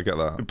I get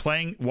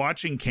that.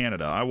 Watching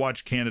Canada, I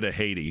watched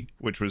Canada-Haiti,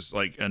 which was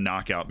like a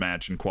knockout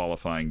match in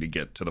qualifying to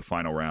get to the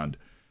final round.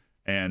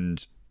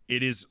 And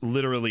it is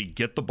literally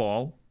get the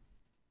ball.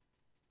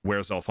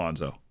 Where's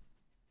Alfonso?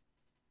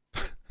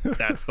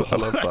 That's the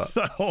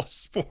whole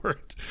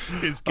sport.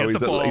 Is get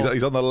the ball.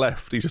 He's on the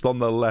left. He's just on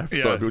the left.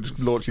 Yeah. So we're just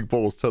launching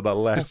balls to the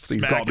left.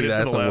 He's got to be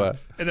there somewhere.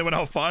 Left. And then when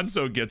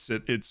Alfonso gets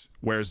it, it's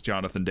where's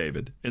Jonathan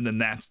David? And then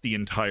that's the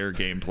entire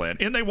game plan.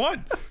 And they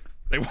won.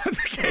 They won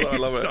the game. I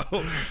love it.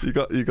 So,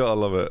 you gotta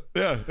love it.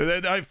 Yeah,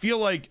 and I feel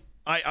like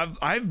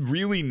I've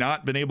really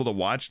not been able to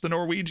watch the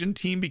Norwegian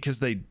team because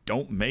they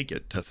don't make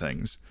it to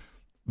things,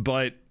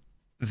 but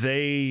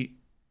I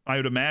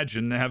would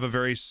imagine, have a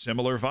very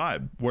similar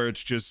vibe where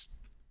it's just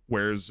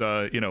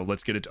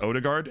let's get it to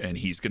Odegaard and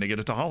he's going to get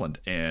it to Haaland,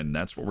 and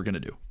that's what we're going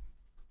to do.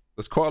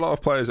 There's quite a lot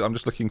of players. I'm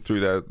just looking through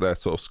their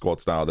sort of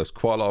squads now. There's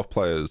quite a lot of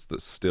players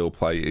that still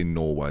play in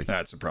Norway.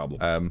 That's a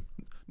problem.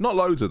 Not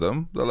loads of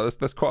them.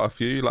 There's quite a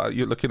few. Like,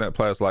 you're looking at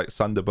players like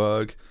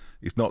Sanderberg.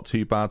 He's not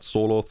too bad.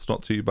 Sorloth's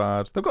not too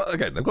bad. They've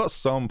got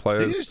some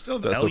players. They still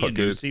have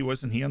Elyounoussi.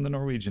 Wasn't he on the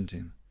Norwegian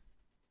team?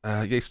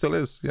 Yeah, he still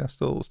is. Yeah,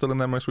 still in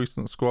their most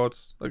recent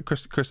squads. Like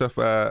Christoph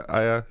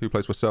Ayer, who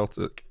plays for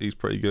Celtic, he's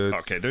pretty good.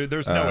 Okay,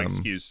 there's no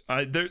excuse.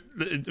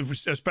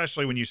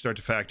 Especially when you start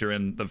to factor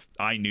in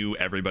I knew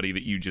everybody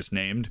that you just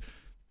named.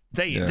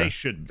 They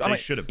should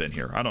have been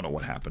here. I don't know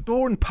what happened.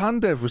 Goran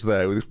Pandev was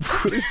there with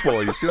his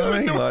boys. You know what I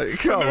mean? Like,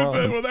 come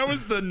on. Well, that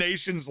was the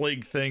Nations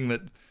League thing.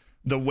 That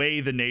the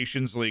way the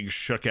Nations League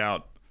shook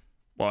out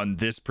on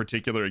this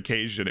particular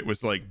occasion, it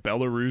was like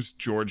Belarus,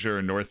 Georgia,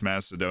 and North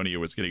Macedonia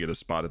was going to get a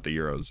spot at the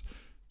Euros.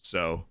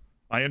 So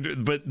I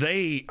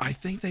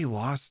think they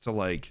lost to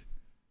like.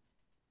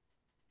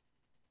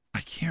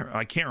 I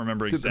can't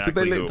remember exactly.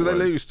 Did they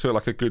lose to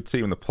like a good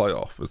team in the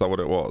playoff? Is that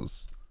what it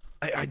was?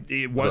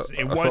 It wasn't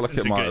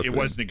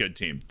a good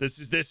team. This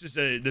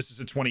is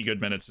a 20 good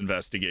minutes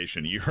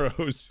investigation.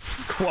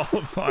 Euros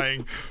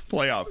qualifying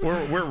playoff.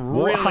 We're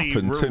right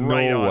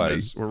on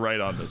this. We're right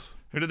on this.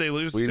 Who did they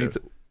lose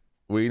to?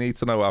 We need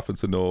to know what happened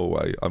to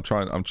Norway. I'm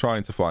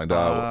trying to find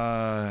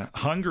out.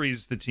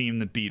 Hungary's the team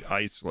that beat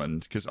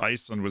Iceland because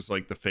Iceland was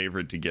like the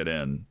favorite to get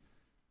in.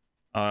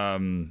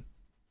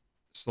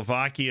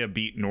 Slovakia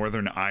beat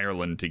Northern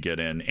Ireland to get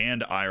in,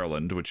 and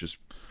Ireland, which is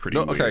pretty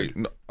weird. Okay,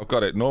 I've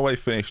got it. Norway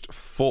finished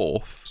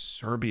 4th.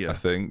 Serbia, I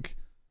think,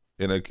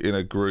 in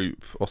a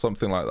group or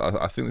something like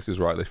that. I think this is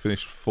right. They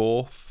finished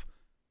 4th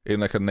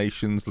in like a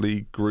Nations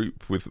League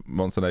group with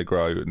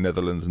Montenegro,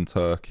 Netherlands, and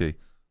Turkey.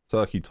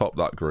 Turkey topped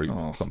that group,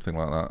 something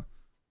like that.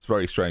 It's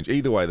very strange.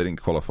 Either way, they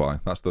didn't qualify.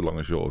 That's the long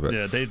and short of it.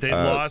 Yeah, they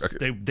lost.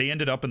 Okay. They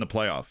ended up in the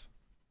playoff.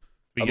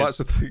 I'd like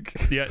to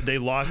think. Yeah, they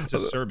lost to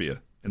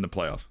Serbia in the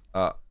playoff.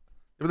 But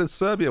then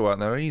Serbia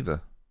weren't there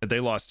either. They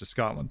lost to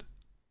Scotland.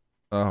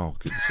 Oh,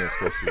 goodness, of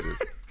course it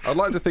is. I'd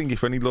like to think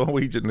if any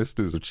Norwegian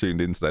listeners have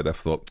tuned in today, they've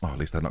thought, at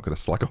least they're not going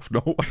to slag off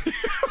Norway.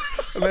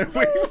 And then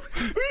we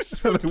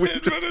spent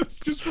 10 minutes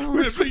just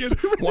ripping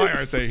it. Why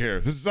aren't they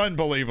here? This is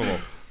unbelievable.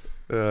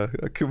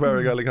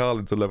 Comparing Erling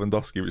Haaland to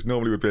Lewandowski, which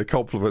normally would be a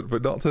compliment,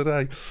 but not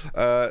today.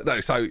 No,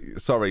 so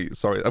sorry.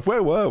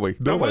 Where were we?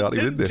 Norway aren't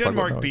even in this.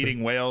 Denmark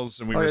beating Wales,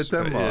 and we were.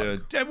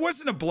 Denmark. It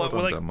wasn't a blow.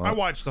 Like Denmark. I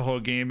watched the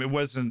whole game. It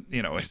wasn't,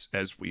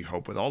 as we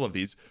hope with all of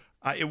these.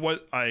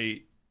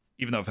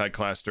 Even though I've had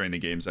class during the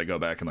games, I go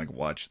back and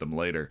watch them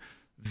later.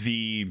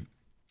 The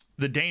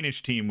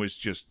Danish team was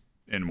just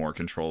in more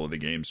control of the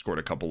game. Scored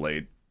a couple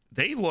late.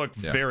 They looked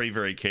very,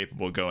 very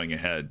capable going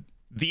ahead.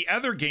 The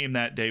other game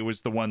that day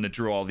was the one that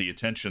drew all the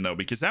attention, though,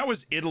 because that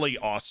was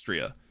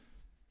Italy-Austria.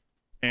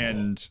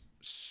 And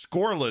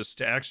scoreless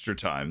to extra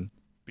time,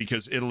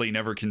 because Italy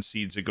never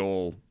concedes a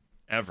goal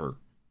ever.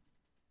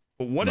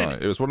 But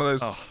it was one of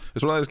those.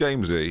 It's one of those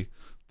games,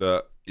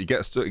 that it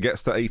gets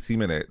to 80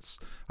 minutes,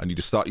 and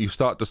you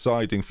start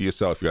deciding for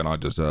yourself. You're going, I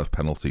deserve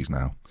penalties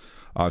now.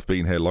 I've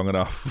been here long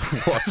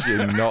enough watching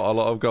not a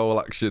lot of goal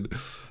action.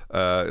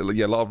 A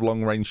lot of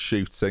long range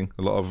shooting,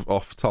 a lot of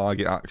off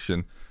target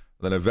action.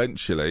 Then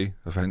eventually,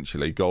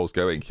 goals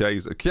go in.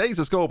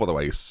 Chiesa's goal, by the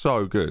way, is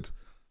so good.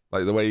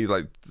 Like the way he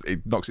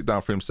knocks it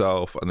down for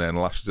himself and then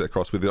lashes it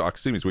across with I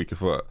assume his weaker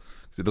foot,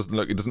 because it doesn't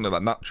look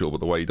that natural,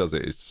 but the way he does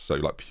it is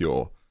so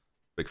pure.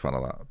 Big fan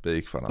of that.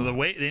 The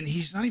way, and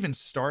he's not even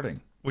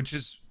starting, which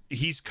is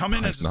he's come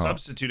in as a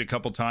substitute a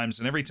couple times,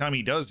 and every time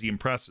he does, he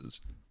impresses.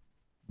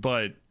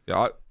 But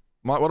one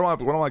of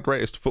my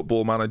greatest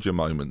football manager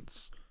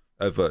moments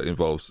ever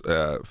involves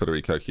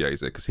Federico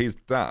Chiesa, because his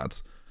dad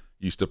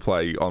used to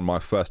play on my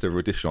first ever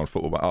edition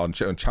on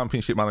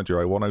Championship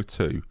Manager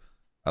 0102,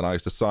 and I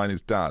used to sign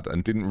his dad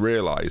and didn't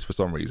realise for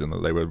some reason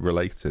that they were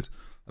related.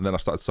 And then I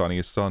started signing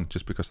his son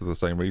just because of the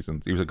same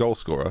reasons. He was a goal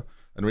scorer.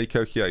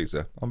 Enrico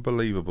Chiesa.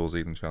 Unbelievable,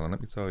 Zeden Challen, let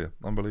me tell you.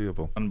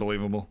 Unbelievable.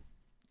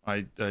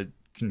 I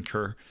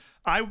concur.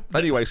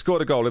 Anyway,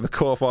 scored a goal in the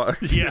quarterfinals.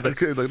 Yes.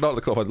 Not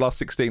the quarterfinals, last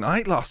 16. I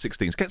hate last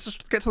 16. Get to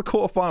the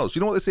quarterfinals. Do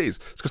you know what this is?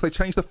 It's because they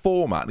changed the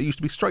format. It used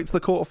to be straight to the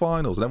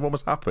quarterfinals, and everyone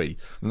was happy.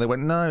 And they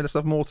went, no, let's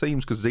have more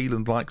teams, because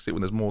Zealand likes it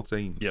when there's more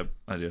teams. Yep,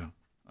 I do.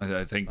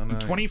 I think a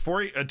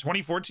 24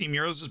 team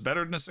Euros is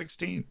better than a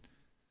 16.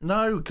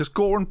 No, because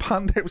Goran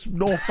Pandev was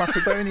North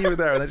Macedonia were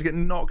there, and they just get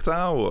knocked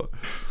out.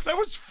 That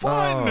was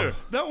fun.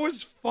 It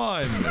was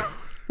fun.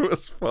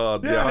 Yes.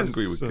 Yeah,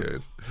 Hungary was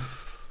good.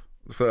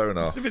 Fair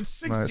enough. If it's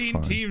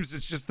 16 teams,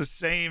 it's just the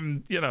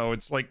same.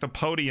 It's like the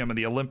podium of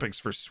the Olympics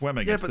for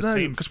swimming. Yeah, it's the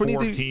same four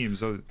teams.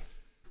 But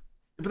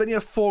then you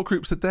have 4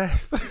 groups of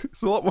death.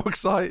 It's a lot more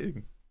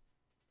exciting.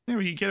 Yeah,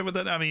 you get it with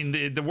that. I mean,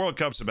 the World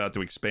Cup's about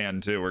to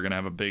expand too. We're going to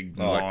have a big,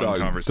 long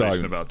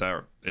conversation about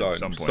that at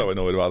some point. I'm so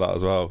annoyed about that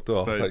as well.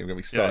 Don't even get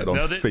me started on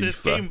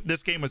FIFA.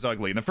 This game was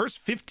ugly. In the first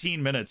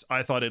 15 minutes,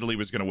 I thought Italy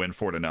was going to win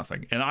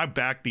 4-0, and I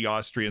backed the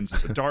Austrians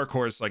as a dark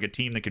horse, like a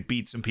team that could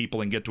beat some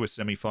people and get to a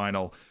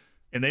semifinal.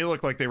 And they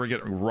looked like they were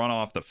getting run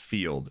off the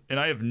field. And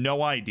I have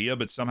no idea,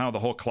 but somehow the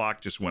whole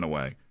clock just went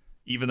away.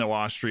 Even though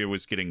Austria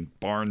was getting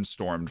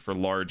barnstormed for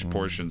large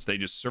portions, they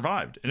just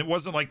survived. And it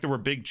wasn't like there were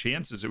big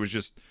chances. It was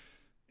just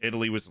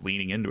Italy was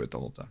leaning into it the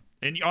whole time.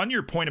 And on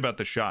your point about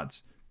the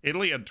shots,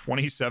 Italy had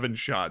 27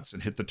 shots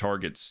and hit the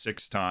target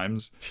 6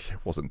 times. It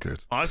wasn't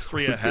good.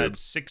 Austria had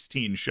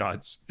 16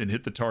 shots and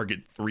hit the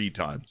target 3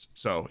 times.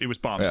 So it was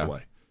bombs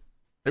away.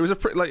 It was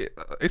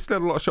it still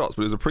had a lot of shots,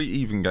 but it was a pretty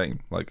even game.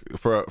 Like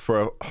for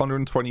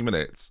 120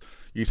 minutes,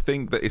 you'd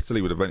think that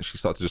Italy would eventually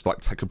start to just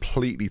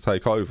completely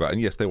take over.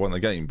 And yes, they won the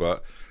game,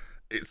 but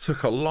it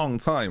took a long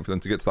time for them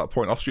to get to that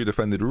point. Austria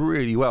defended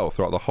really well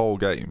throughout the whole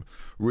game,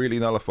 really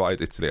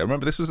nullified Italy. I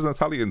remember this was an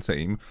Italian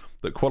team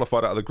that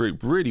qualified out of the group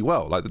really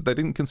well. Like they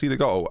didn't concede a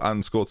goal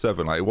and scored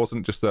 7. Like it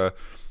wasn't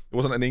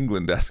an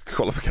England-esque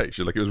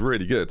qualification. Like it was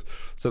really good.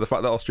 So the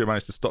fact that Austria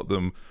managed to stop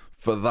them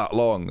for that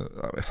long,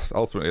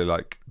 ultimately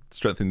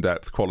strength in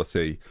depth,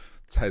 quality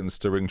tends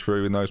to ring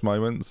true in those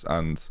moments,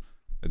 and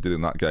it did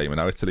in that game. And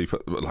now Italy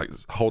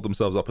hold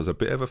themselves up as a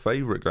bit of a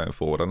favourite going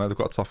forward. I know they've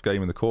got a tough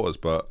game in the quarters,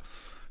 but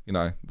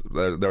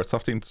they're a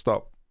tough team to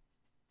stop.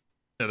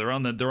 Yeah, they're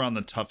on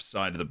the tough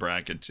side of the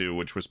bracket too,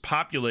 which was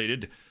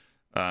populated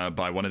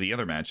by one of the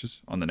other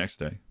matches on the next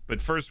day.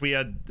 But first, we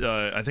had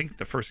I think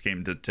the first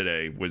game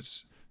today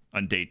was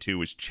on day 2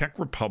 was Czech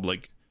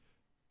Republic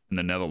and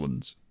the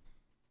Netherlands.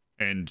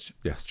 And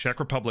yes, Czech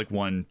Republic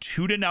won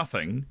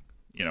 2-0.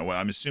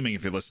 I'm assuming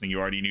if you're listening, you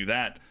already knew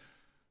that.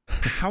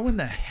 How in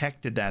the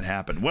heck did that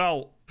happen?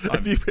 Well,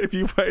 if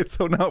you waited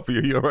till now for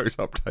your Euros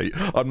update,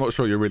 I'm not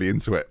sure you're really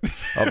into it.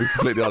 I'll be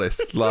completely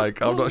honest.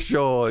 I'm not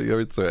sure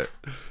you're into it.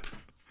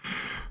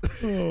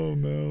 Oh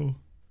no.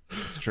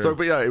 It's true. So,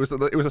 but yeah, it was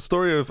a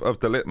story of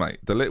De Ligt, mate.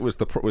 De Ligt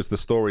was the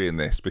story in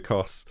this,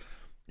 because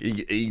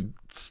he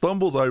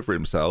stumbles over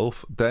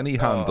himself, then he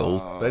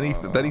handles,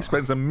 then he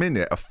spends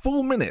a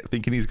full minute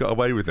thinking he's got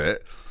away with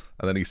it,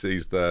 and then he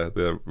sees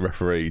the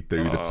referee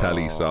do the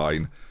telly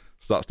sign,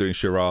 starts doing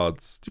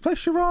charades. Do you play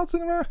charades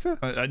in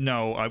America?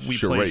 No, we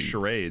play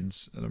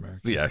charades in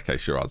America. Yeah, okay,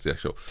 charades, yeah,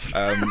 sure.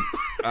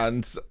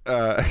 And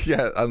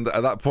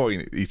at that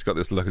point, he's got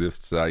this look as if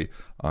to say,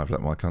 I've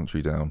let my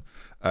country down.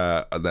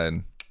 And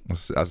then,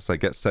 as I say,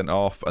 gets sent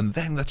off. And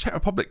then the Czech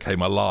Republic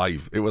came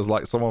alive. It was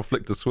like someone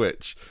flicked a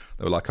switch.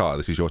 They were like,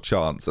 this is your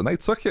chance. And they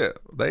took it.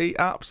 They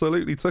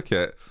absolutely took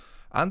it.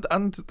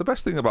 And the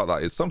best thing about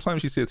that is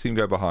sometimes you see a team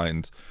go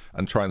behind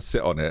and try and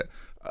sit on it.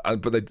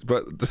 But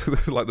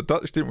like the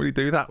Dutch didn't really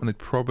do that when they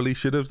probably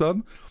should have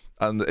done.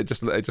 And it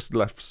just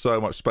left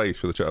so much space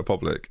for the Czech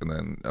Republic. And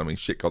then, I mean,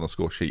 Schick on the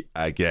score sheet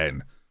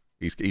again.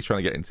 He's trying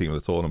to get in team of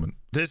the tournament.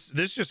 This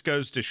just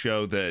goes to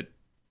show that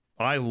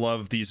I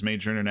love these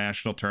major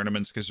international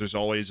tournaments because there's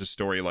always a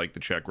story like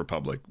the Czech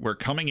Republic, where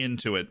coming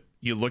into it,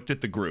 you looked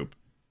at the group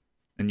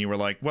and you were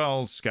like,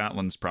 well,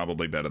 Scotland's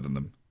probably better than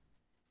them.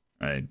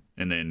 Right.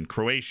 And then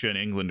Croatia and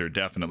England are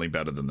definitely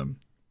better than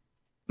them.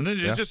 And then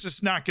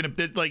it's not going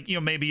to, like, you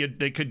know, maybe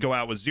they could go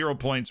out with 0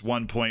 points,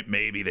 1 point.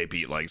 Maybe they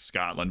beat like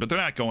Scotland, but they're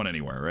not going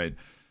anywhere. Right.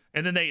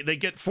 And then they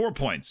get 4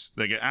 points.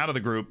 They get out of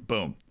the group.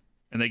 Boom.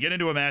 And they get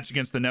into a match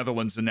against the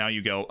Netherlands. And now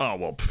you go, oh,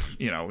 well,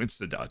 you know, it's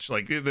the Dutch.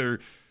 Like they're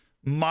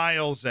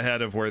miles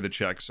ahead of where the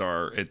Czechs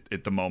are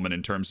at the moment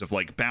in terms of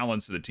like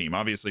balance of the team.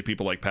 Obviously,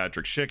 people like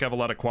Patrick Schick have a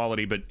lot of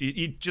quality, but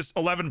you just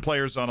 11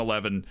 players on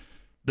 11.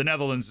 The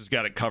Netherlands has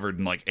got it covered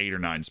in like 8 or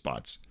 9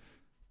 spots.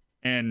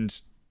 And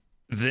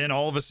then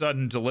all of a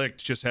sudden, De Ligt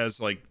just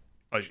has like,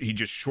 he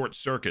just short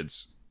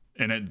circuits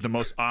and the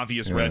most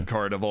obvious red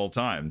card of all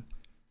time.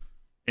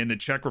 In the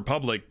Czech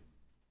Republic,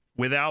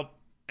 without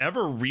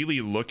ever really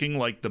looking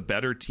like the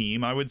better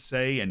team, I would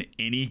say, in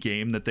any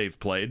game that they've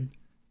played,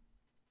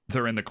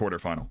 they're in the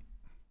quarterfinal.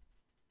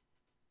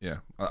 Yeah,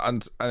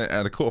 and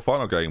a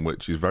quarterfinal game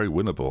which is very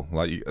winnable.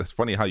 Like, it's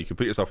funny how you can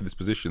put yourself in this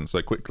position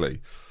so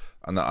quickly,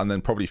 and then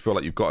probably feel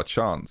like you've got a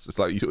chance. It's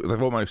like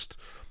they've almost.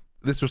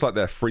 This was like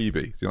their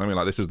freebie. You know what I mean?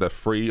 Like, this was their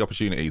free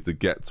opportunity to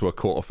get to a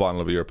quarterfinal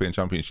of the European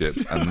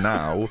Championships, and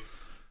now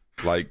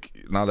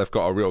they've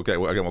got a real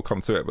game. Again, we'll come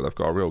to it, but they've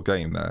got a real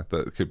game there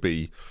that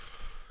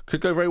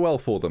could go very well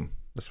for them.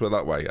 Let's put it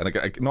that way. And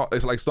again, it's not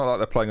like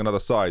they're playing another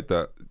side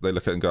that they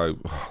look at and go,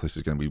 this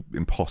is going to be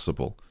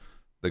impossible.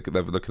 They're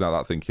looking at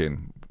that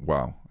thinking,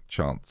 wow,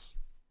 chance.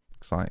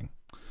 Exciting.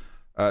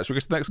 Should we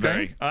get to the next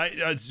game?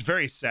 It's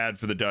very sad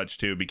for the Dutch,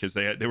 too, because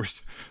they were...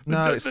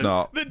 It's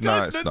not.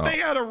 They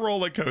had a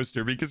roller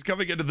coaster because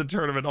coming into the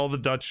tournament, all the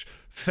Dutch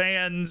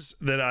fans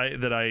that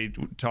I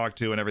talked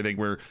to and everything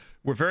were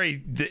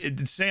very...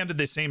 It sounded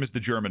the same as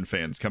the German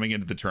fans coming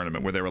into the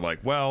tournament, where they were like,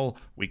 well,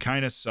 we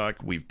kind of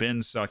suck. We've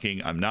been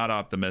sucking. I'm not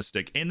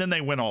optimistic. And then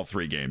they win all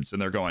 3 games,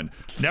 and they're going,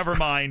 never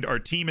mind. Our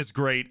team is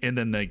great. And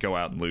then they go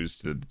out and lose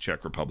to the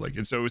Czech Republic.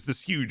 And so it was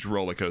this huge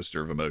roller coaster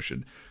of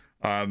emotion.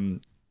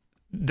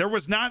 There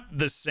was not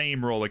the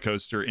same roller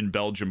coaster in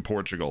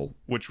Belgium-Portugal,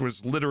 which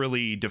was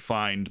literally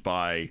defined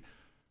by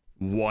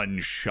one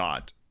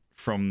shot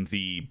from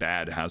the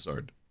bad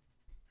Hazard,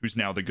 who's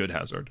now the good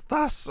Hazard.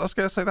 I was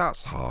going to say,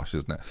 that's harsh,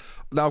 isn't it?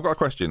 Now, I've got a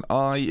question.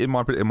 In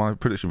my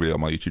prediction video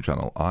on my YouTube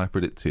channel, I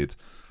predicted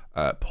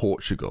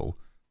Portugal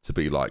to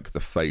be like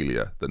the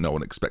failure that no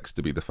one expects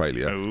to be the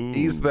failure. Ooh.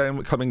 Is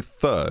them coming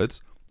third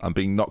and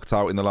being knocked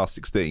out in the last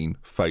 16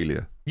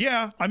 failure?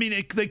 Yeah, I mean,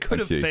 they could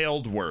have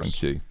failed worse.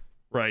 Thank you.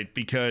 Right,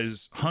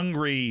 because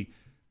Hungary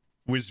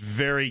was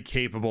very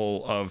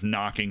capable of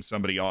knocking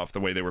somebody off the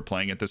way they were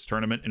playing at this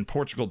tournament, and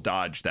Portugal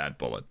dodged that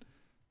bullet.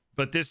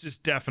 But this is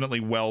definitely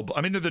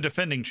I mean, they're the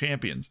defending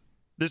champions.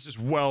 This is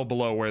well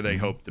below where they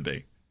hoped to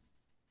be.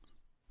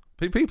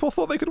 People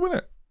thought they could win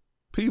it.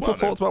 People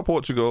talked about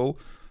Portugal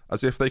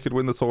as if they could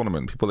win the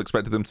tournament. People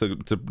expected them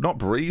to not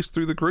breeze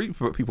through the group,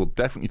 but people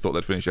definitely thought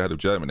they'd finish ahead of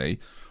Germany,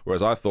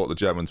 whereas I thought the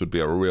Germans would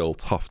be a real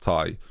tough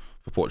tie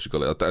for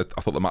Portugal. I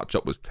thought the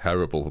matchup was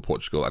terrible for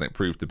Portugal, and it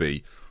proved to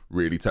be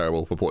really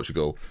terrible for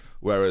Portugal.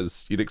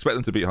 Whereas you'd expect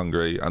them to beat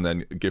Hungary and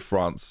then give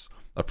France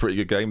a pretty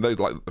good game. They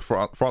like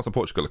France and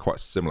Portugal are quite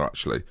similar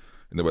actually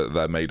in the way that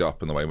they're made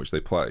up and the way in which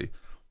they play.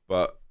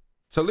 But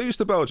to lose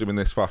to Belgium in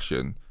this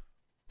fashion,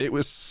 it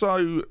was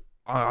so.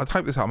 I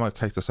hope I'm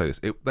okay to say this.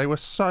 They were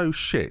so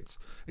shit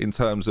in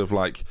terms of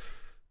like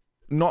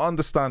not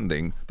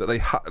understanding that they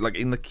like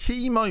in the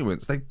key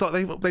moments they've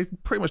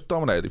pretty much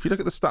dominated. If you look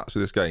at the stats for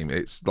this game,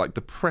 it's like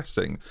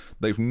depressing.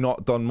 They've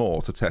not done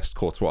more to test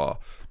Courtois,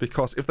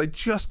 because if they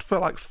just for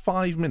like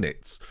 5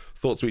 minutes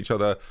thought to each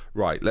other,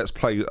 right, let's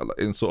play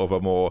in sort of a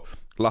more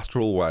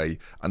lateral way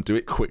and do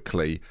it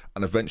quickly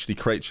and eventually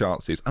create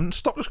chances and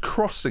stop just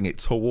crossing it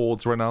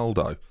towards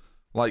Ronaldo.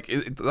 Like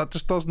that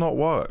just does not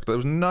work. There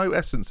was no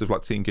essence of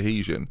like team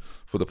cohesion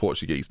for the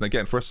Portuguese. And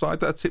again, for a side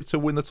that are tipped to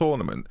win the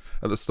tournament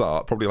at the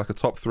start, probably like a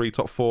top 3,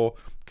 top 4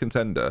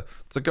 contender,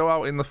 to go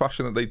out in the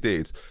fashion that they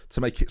did,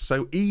 to make it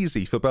so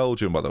easy for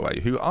Belgium, by the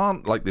way, who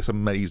aren't like this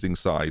amazing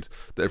side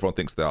that everyone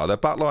thinks they are. Their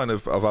backline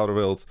of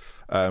Alderweireld,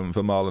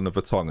 Vermaelen and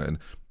Vertonghen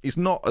is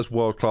not as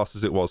world class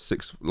as it was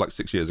 6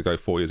 years ago,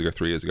 4 years ago,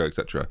 3 years ago,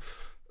 etc.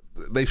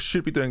 They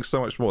should be doing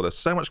so much more. There's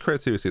so much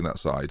creativity in that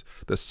side.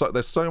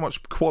 There's so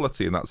much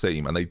quality in that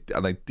team, and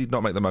they did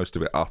not make the most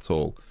of it at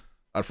all.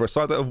 And for a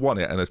side that have won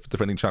it and are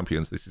defending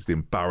champions, this is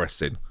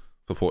embarrassing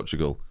for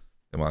Portugal,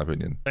 in my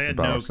opinion.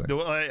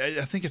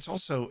 I think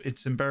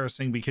it's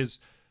embarrassing because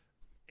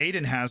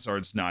Eden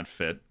Hazard's not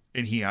fit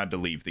and he had to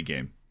leave the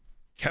game.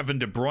 Kevin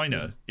De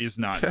Bruyne is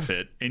not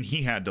fit and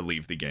he had to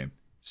leave the game.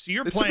 So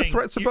you're playing. Took the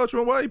threats of Belgium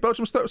away.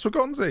 Belgium steps for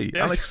Gonzi,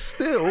 and they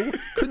still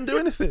couldn't do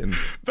anything.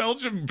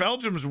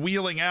 Belgium's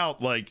wheeling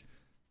out like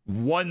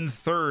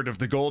 1/3 of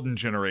the golden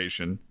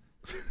generation,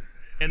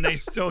 and they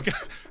still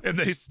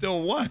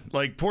won.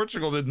 Like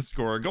Portugal didn't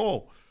score a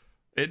goal,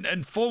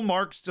 and full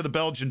marks to the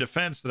Belgian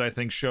defense that I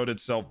think showed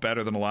itself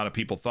better than a lot of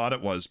people thought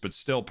it was. But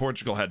still,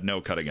 Portugal had no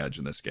cutting edge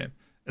in this game,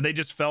 and they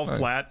just fell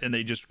flat, and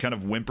they just kind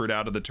of whimpered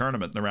out of the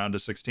tournament in the round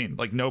of 16.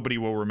 Like nobody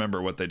will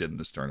remember what they did in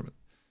this tournament.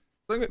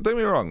 Don't get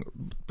me wrong,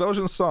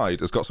 Belgium's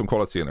side has got some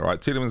quality in it, right?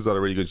 Tielemans has had a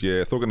really good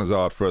year. Thorgan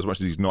Hazard, for as much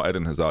as he's not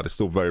Eden Hazard, is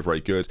still very,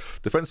 very good.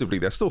 Defensively,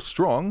 they're still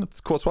strong.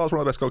 Courtois is one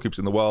of the best goalkeepers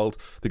in the world.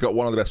 They've got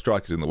one of the best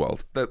strikers in the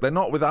world. They're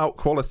not without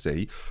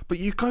quality, but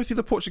you go through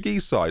the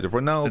Portuguese side of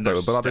Ronaldo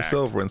and Bernardo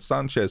Silva and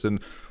Sanchez and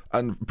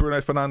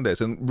Bruno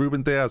Fernandes and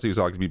Ruben Diaz, who's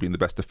arguably been the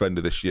best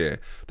defender this year.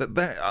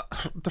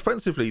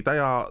 Defensively, they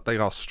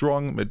are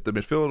strong. The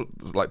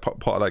midfield, like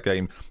part of that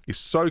game, is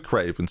so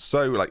creative and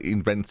so like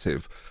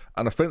inventive.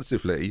 And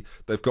offensively,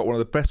 they've got one of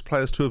the best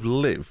players to have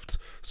lived,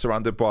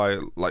 surrounded by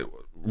like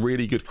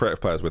really good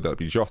creative players, whether it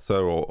be Jota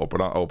or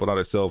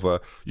Bernardo Silva.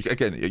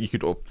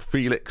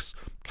 Felix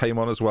came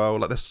on as well.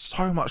 Like there's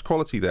so much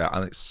quality there,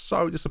 and it's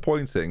so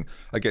disappointing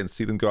again to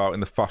see them go out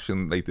in the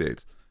fashion they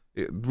did.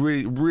 It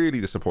really,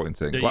 really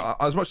disappointing. Yeah, like,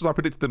 as much as I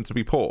predicted them to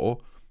be poor,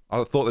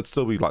 I thought they'd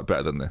still be like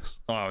better than this.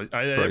 Oh,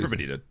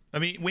 everybody did. I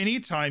mean,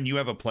 anytime you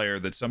have a player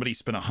that somebody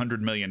spent $100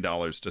 million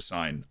to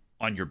sign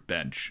on your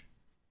bench,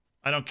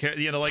 I don't care.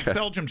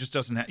 Belgium just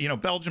doesn't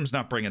have. Belgium's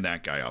not bringing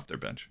that guy off their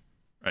bench,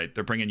 right?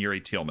 They're bringing Yuri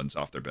Tielemans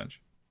off their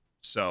bench.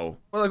 So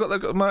they've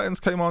got Mertens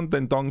came on,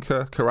 then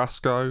Donker,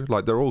 Carrasco.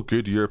 Like they're all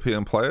good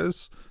European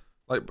players.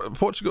 Like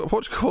Portugal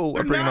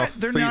are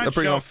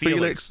bringing off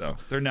Felix. Though.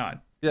 They're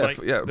not. Yeah,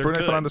 Bruno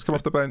Fernandes come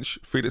off the bench.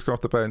 Felix come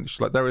off the bench.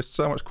 Like there is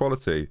so much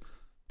quality.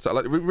 So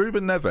like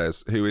Ruben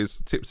Neves, who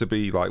is tipped to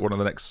be like one of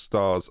the next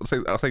stars.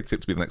 I'll say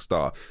tipped to be the next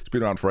star. He's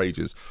been around for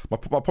ages. My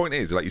point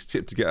is like he's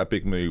tipped to get a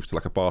big move to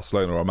like a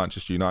Barcelona or a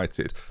Manchester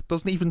United.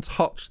 Doesn't even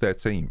touch their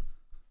team.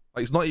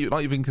 Like it's not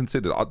even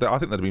considered. I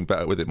think they'd have been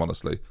better with him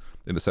honestly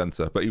in the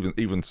centre. But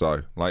even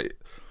so, like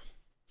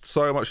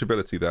so much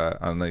ability there,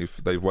 and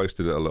they've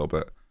wasted it a little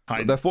bit.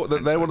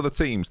 They're one of the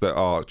teams that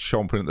are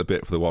chomping at the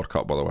bit for the World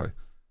Cup. By the way,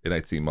 in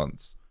 18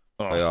 months,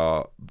 they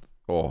are.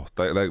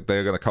 They're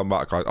going to come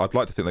back. I'd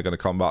like to think they're going to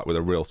come back with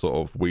a real sort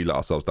of we let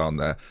ourselves down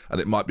there, and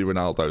it might be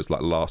Ronaldo's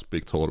like last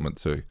big tournament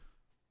too.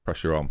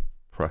 Pressure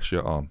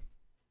on.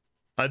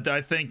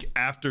 I think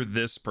after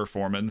this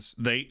performance,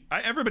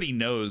 everybody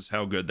knows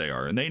how good they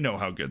are, and they know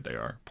how good they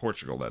are.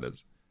 Portugal, that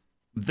is.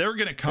 They're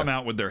going to come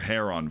out with their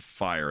hair on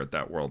fire at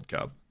that World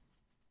Cup.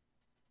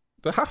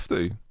 They have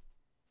to.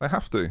 Like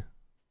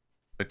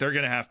they're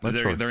going to have to.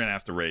 They're going to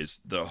have to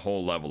raise the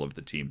whole level of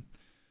the team.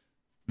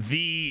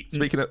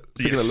 Speaking of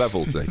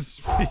levels,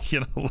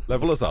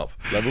 level us up.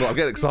 I'm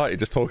getting excited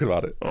just talking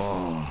about it.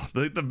 Oh,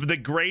 the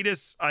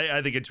greatest.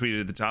 I think I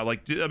tweeted at the time.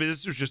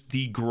 This was just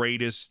the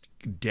greatest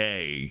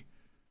day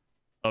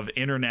of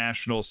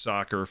international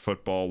soccer,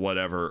 football,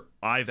 whatever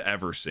I've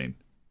ever seen.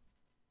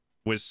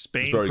 Was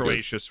Spain,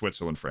 Croatia,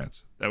 Switzerland,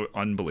 France. That was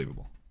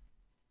unbelievable.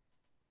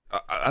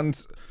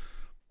 And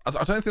I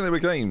don't think there were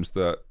games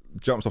that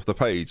jumps off the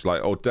page,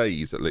 like, or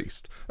days at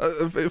least.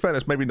 In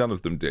fairness, maybe none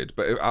of them did,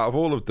 but out of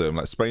all of them,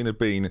 like Spain had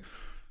been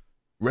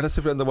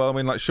relatively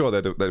underwhelming. Like, sure,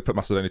 they'd put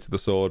Macedonia to the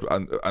sword,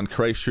 and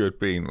Croatia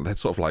they'd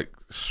sort of like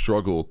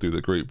struggled through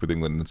the group with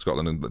England and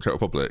Scotland and the Czech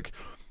Republic,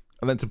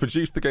 and then to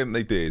produce the game that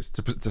they did,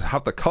 to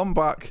have the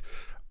comeback,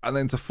 and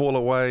then to fall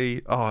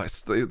away.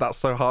 That's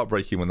so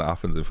heartbreaking when that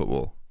happens in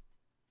football.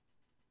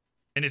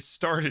 And it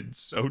started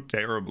so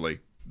terribly.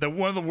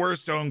 One of the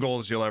worst own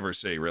goals you'll ever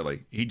see,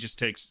 really. He just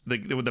takes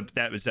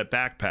that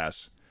back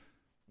pass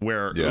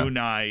where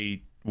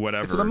Unai,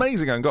 whatever. It's an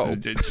amazing own goal.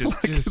 It's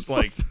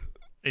just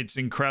it's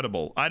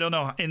incredible. I don't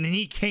know. And then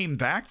he came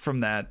back from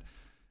that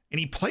and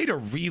he played a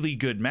really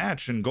good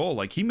match and goal.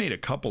 Like he made a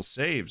couple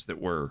saves there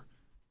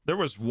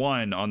was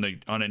one on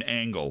an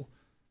angle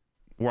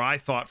where I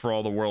thought for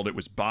all the world it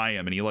was by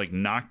him, and he like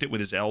knocked it with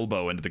his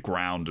elbow into the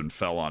ground and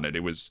fell on it.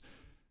 It was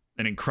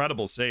an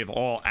incredible save,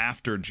 all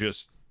after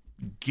just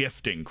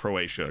gifting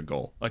Croatia a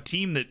goal. A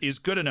team that is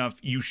good enough,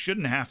 you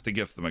shouldn't have to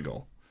gift them a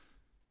goal.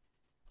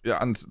 Yeah,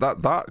 and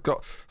that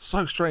got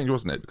so strange,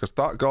 wasn't it? Because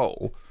that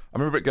goal, I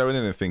remember it going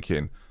in and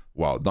thinking,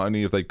 wow, not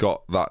only have they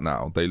got that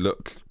now, they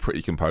look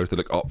pretty composed. They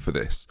look up for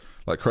this.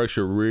 Like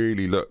Croatia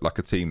really looked like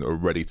a team that were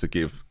ready to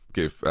give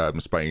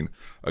Spain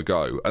a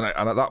go. And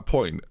at that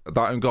point,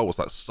 that own goal was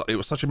it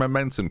was such a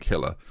momentum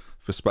killer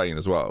for Spain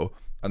as well.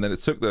 And then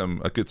it took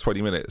them a good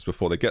 20 minutes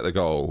before they get the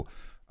goal,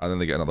 and then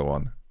they get another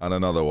one and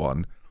another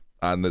one.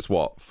 And there's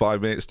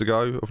 5 minutes to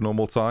go of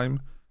normal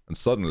time, and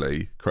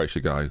suddenly Croatia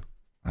go,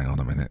 hang on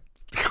a minute,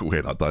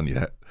 we're not done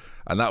yet.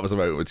 And that was a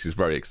moment which is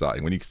very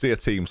exciting when you see a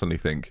team suddenly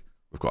think,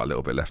 we've got a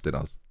little bit left in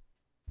us.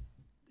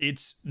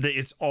 It's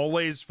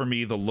always for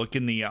me the look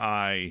in the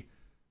eye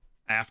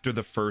after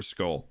the first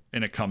goal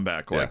in a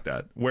comeback like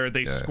that, where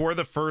they score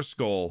the first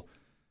goal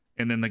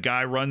and then the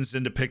guy runs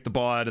in to pick the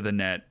ball out of the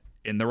net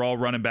and they're all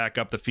running back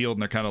up the field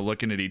and they're kind of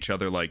looking at each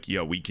other like,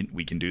 yo, we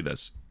can do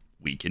this.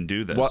 We can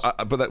do this.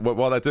 But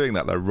while they're doing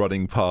that, they're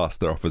running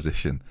past their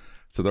opposition.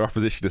 So their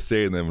opposition is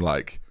seeing them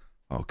like,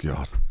 oh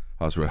God,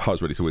 I was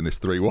ready to win this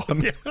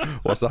 3-1. Yeah.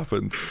 What's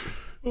happened?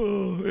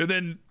 And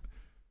then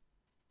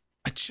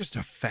it's just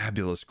a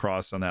fabulous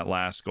cross on that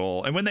last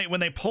goal. And when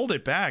they pulled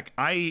it back,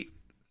 I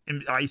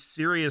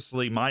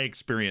seriously, my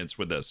experience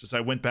with this is I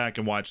went back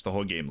and watched the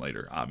whole game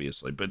later,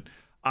 obviously, but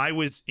I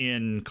was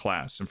in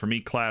class. And for me,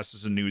 class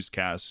is a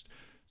newscast.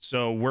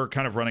 So we're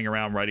kind of running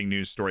around writing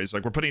news stories.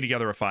 Like we're putting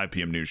together a 5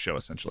 p.m. news show,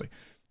 essentially.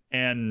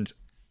 And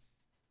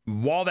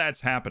while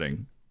that's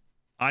happening,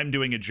 I'm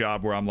doing a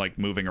job where I'm like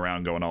moving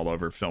around, going all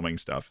over, filming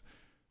stuff.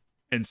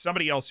 And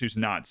somebody else who's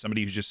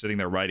just sitting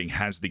there writing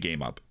has the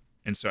game up.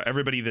 And so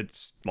everybody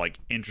that's like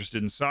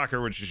interested in soccer,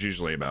 which is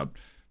usually about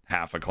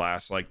half a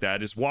class like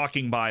that, is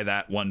walking by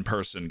that one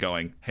person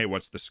going, hey,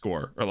 what's the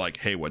score? Or like,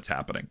 hey, what's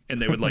happening?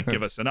 And they would like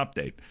give us an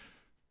update.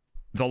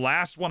 The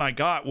last one I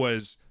got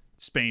was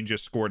Spain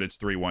just scored, it's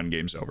 3-1,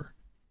 game's over.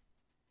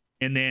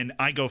 And then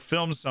I go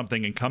film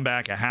something and come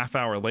back a half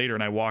hour later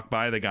and I walk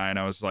by the guy and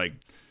I was like,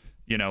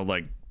 you know,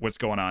 like, what's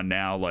going on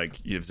now?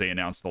 Like, if they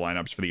announced the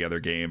lineups for the other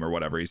game or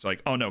whatever. He's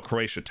like, oh no,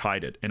 Croatia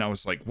tied it. And I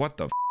was like, what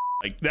the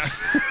like that?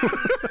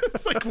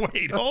 It's like,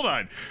 wait, hold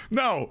on.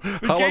 No.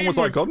 How long was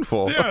I gone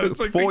for? Yeah, it's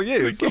like 4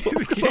 years.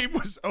 The game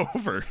was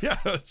over. Yeah,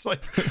 it's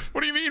like,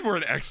 what do you mean we're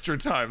in extra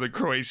time? Like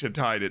Croatia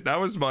tied it. That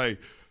was my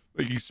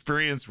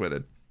experience with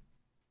it.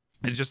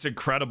 It's just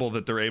incredible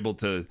that they're able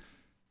to,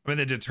 I mean,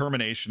 the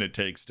determination it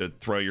takes to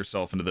throw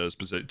yourself into those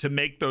positions, to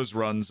make those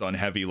runs on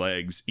heavy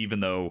legs,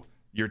 even though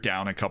you're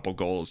down a couple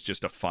goals,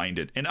 just to find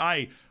it. And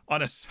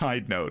on a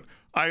side note,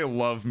 I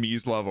love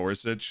Mislav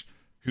Orsic,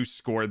 who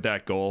scored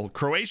that goal.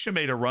 Croatia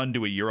made a run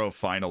to a Euro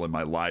final in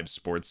my live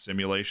sports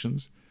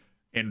simulations.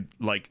 And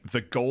like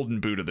the golden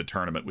boot of the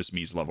tournament was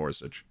Mislav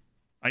Orsic.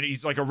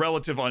 He's like a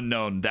relative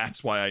unknown.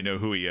 That's why I know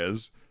who he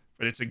is.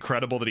 But it's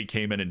incredible that he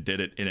came in and did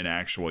it in an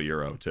actual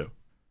Euro too.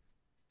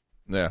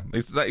 Yeah,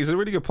 he's a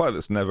really good player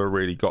that's never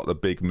really got the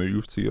big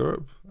move to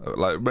Europe.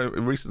 Like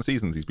in recent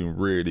seasons, he's been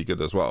really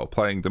good as well,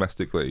 playing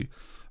domestically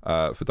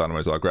for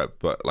Dynamo Zagreb.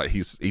 But like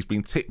he's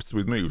been tipped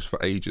with moves for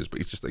ages. But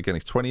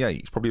he's 28.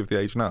 He's probably of the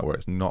age now where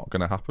it's not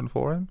going to happen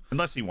for him,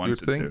 unless he wants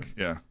it to.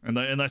 Yeah,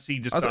 unless he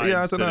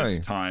decides that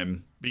it's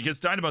time. Because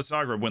Dynamo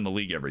Zagreb win the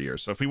league every year,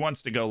 so if he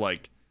wants to go,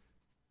 like,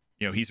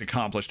 you know, he's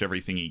accomplished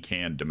everything he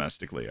can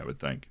domestically, I would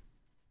think.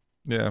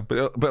 Yeah, but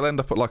it'll end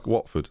up at like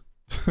Watford.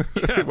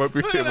 Yeah. It won't be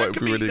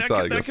really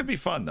exciting. That could be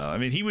fun though. I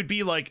mean, he would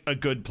be like a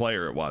good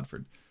player at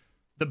Watford.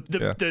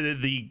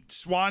 The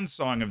swan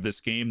song of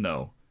this game,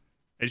 though,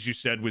 as you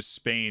said, was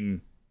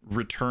Spain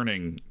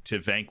returning to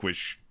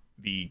vanquish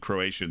the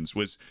Croatians,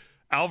 was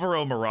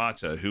Alvaro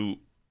Morata, who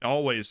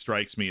always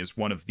strikes me as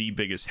one of the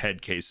biggest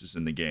head cases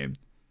in the game.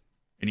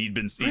 And he'd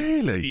been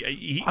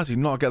really. I did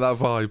not get that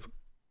vibe.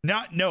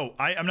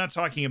 I'm not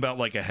talking about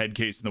like a head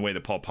case in the way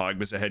that Paul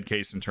Pogba's a head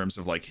case in terms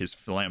of like his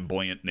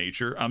flamboyant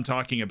nature. I'm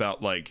talking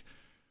about like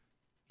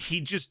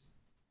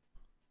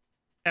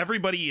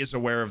everybody is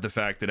aware of the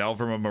fact that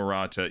Alvaro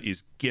Morata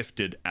is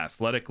gifted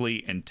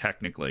athletically and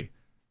technically,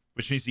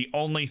 which means the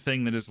only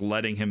thing that is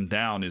letting him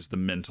down is the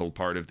mental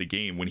part of the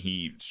game when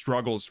he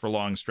struggles for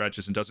long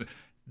stretches and doesn't.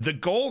 The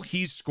goal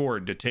he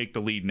scored to take the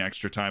lead in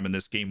extra time in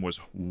this game was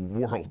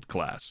world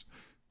class.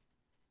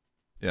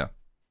 Yeah.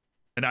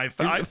 And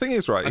the thing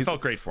is, right, I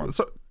felt great for him.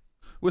 So,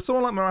 with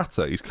someone like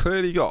Morata, he's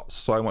clearly got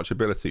so much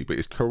ability, but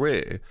his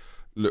career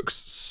looks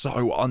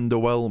so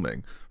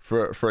underwhelming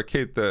for a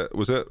kid that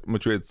was at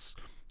Madrid's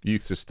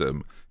youth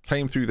system,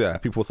 came through there.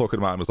 People were talking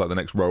about him as like the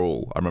next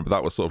Raul. I remember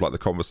that was sort of like the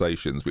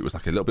conversations, but it was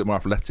like a little bit more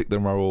athletic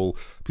than Raul.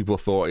 People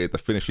thought he had the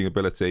finishing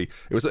ability.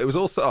 It was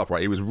all set up,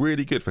 right? He was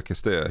really good for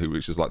Castilla,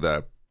 which is like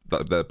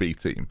their B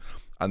team.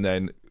 And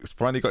then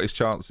finally got his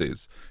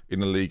chances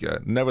in the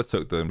Liga, never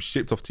took them,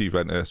 shipped off to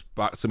Juventus,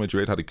 back to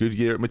Madrid, had a good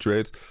year at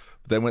Madrid,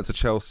 then went to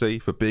Chelsea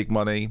for big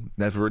money,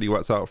 never really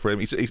worked out for him.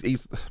 He's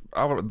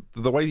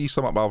the way you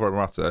sum up Alvaro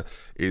Morata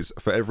is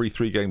for every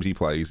 3 games he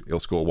plays, he'll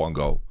score 1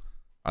 goal.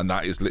 And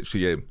that is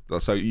literally him.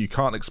 So you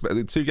can't expect,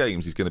 in 2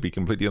 games, he's going to be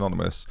completely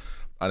anonymous,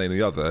 and in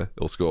the other,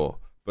 he'll score.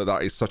 But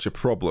that is such a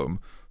problem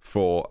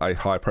for a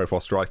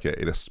high-profile striker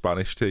in a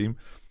Spanish team.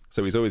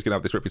 So he's always going to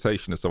have this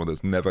reputation as someone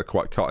that's never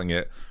quite cutting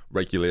it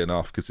regularly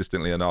enough,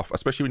 consistently enough,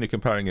 especially when you're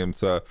comparing him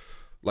to,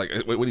 like,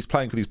 when he's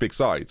playing for these big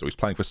sides or he's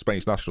playing for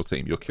Spain's national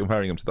team, you're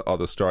comparing him to the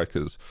other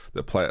strikers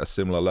that play at a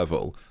similar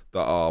level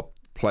that are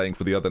playing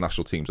for the other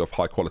national teams of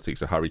high quality,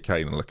 so Harry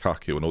Kane and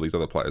Lukaku and all these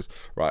other players,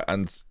 right?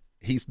 And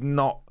he's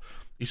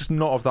just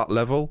not of that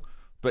level,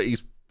 but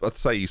I'd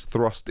say he's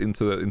thrust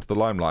into the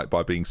limelight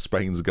by being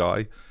Spain's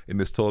guy in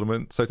this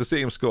tournament. So to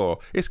see him score,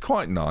 it's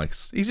quite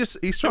nice. He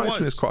strikes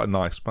me as quite a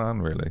nice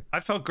man, really. I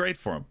felt great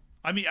for him.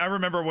 I mean, I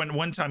remember when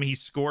one time he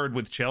scored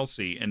with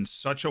Chelsea and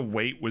such a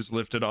weight was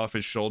lifted off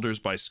his shoulders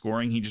by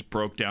scoring, he just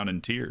broke down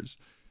in tears.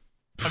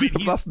 I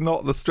mean, that's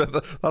not the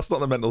strength. That's not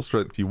the mental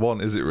strength you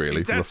want, is it?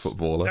 Really, from a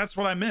footballer. That's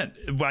what I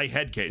meant by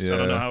head case. Yeah. I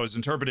don't know how it was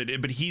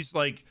interpreted, but he's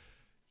like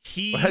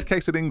head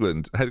case in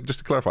England. Just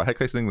to clarify, head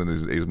case in England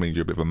means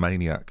you're a bit of a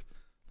maniac.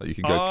 Like you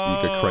can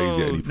go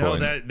crazy at any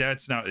point. No,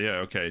 that's not.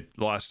 Yeah, okay.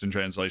 Lost in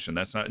translation.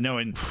 That's not. No,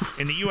 in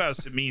the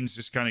U.S. it means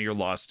just kind of you're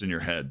lost in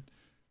your head.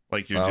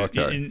 Like you're.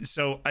 Okay. And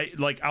so I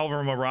like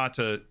Alvaro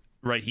Morata.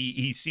 Right,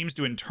 he seems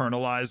to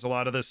internalize a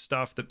lot of this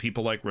stuff that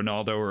people like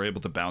Ronaldo are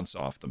able to bounce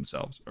off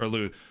themselves. Or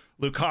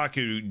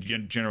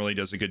Lukaku generally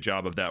does a good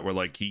job of that, where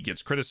like he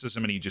gets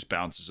criticism and he just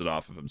bounces it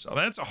off of himself.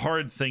 And that's a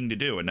hard thing to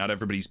do, and not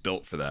everybody's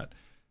built for that.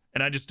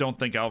 And I just don't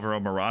think Alvaro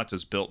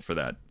Morata's built for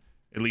that,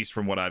 at least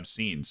from what I've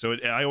seen. So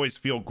I always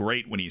feel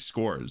great when he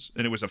scores,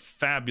 and it was a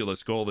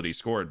fabulous goal that he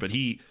scored. But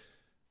he,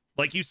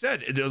 like you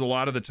said, a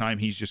lot of the time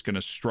he's just going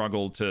to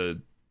struggle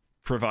to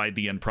provide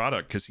the end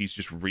product because he's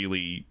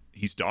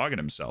dogging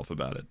himself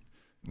about it.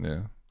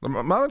 Yeah, the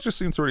manager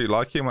seems to really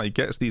like him. Like, he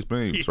gets these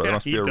moves, right? There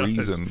must be a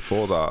reason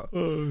for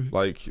that.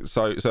 Like,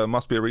 so there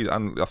must be a reason,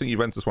 and I think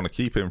Juventus want to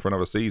keep him for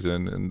another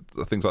season and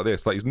things like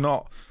this. Like, he's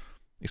not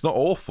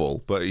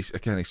awful, but he's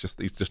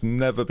just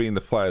never been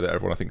the player that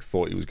everyone I think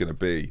thought he was going to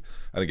be.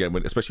 And again,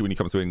 especially when you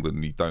come to England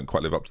and you don't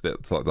quite live up to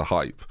the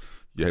hype,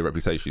 your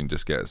reputation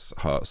just gets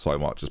hurt so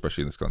much,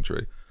 especially in this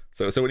country.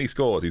 So when he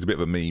scores, he's a bit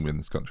of a meme in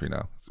this country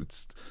now.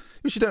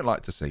 Which you don't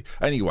like to see.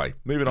 Anyway,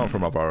 moving on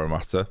from Alvaro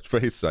Morata, for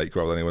his sake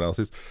rather than anyone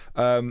else's.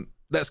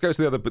 Let's go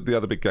to the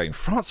other big game.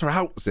 France are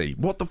out, Z.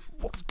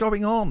 What's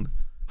going on?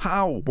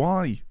 How?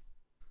 Why?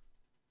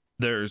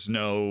 There's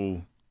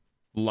no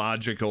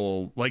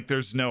logical,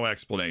 there's no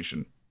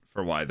explanation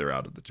for why they're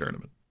out of the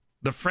tournament.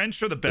 The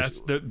French are the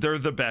best. They're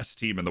the best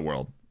team in the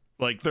world.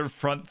 Like, their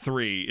front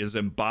three is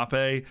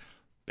Mbappe,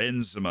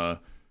 Benzema,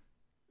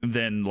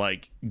 then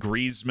like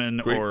Griezmann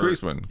or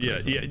Griezmann.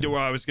 Yeah.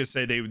 Well, I was gonna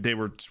say they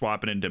were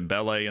swapping in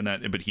Dembele and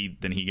that, but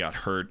he got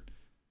hurt.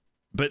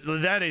 But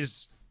that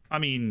is, I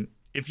mean,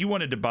 if you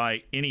wanted to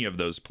buy any of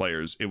those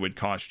players, it would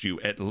cost you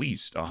at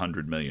least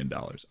 $100 million,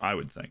 I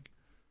would think.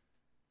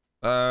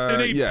 In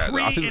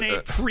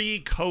a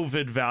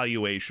pre-COVID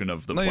valuation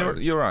of the players.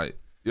 You're right.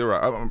 You're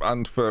right.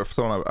 And for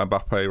someone like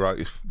Mbappe,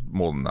 right,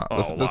 more than that.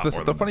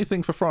 The funny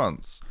thing for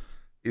France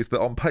is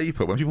that on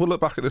paper, when people look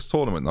back at this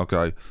tournament, they'll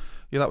go,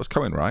 yeah, that was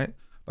coming, right?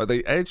 Like,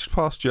 they edged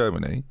past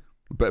Germany,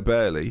 but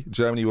barely.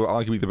 Germany were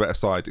arguably the better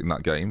side in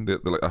that game.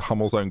 A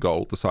Hummel's own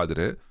goal decided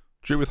it.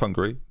 Drew with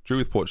Hungary, drew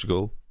with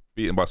Portugal,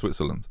 beaten by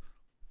Switzerland.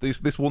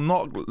 People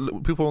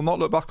will not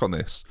look back on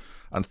this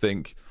and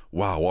think,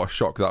 wow, what a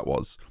shock that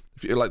was.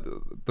 If you like,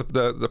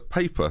 the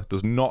paper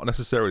does not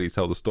necessarily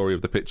tell the story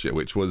of the picture,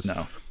 which was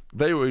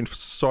they were in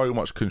so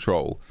much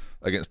control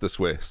against the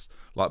Swiss.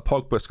 Like,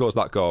 Pogba scores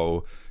that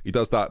goal, he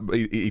does that,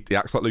 he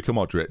acts like Luka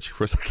Modric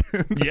for a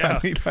second. Yeah,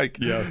 he's like,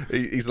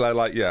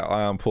 yeah,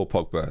 I am Paul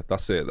Pogba.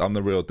 That's it. I'm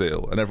the real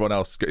deal. And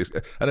everyone's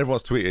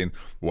tweeting,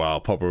 wow,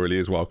 Pogba really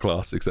is world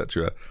class,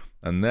 etc.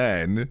 And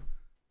then,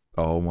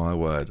 oh my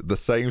word, the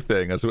same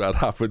thing as what had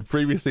happened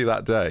previously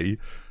that day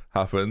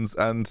happens,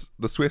 and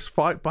the Swiss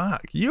fight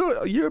back.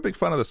 You're a big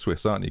fan of the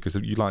Swiss, aren't you? Because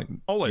you like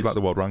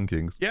the world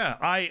rankings. Yeah,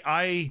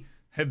 I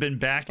have been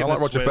back in the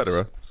Swiss. I like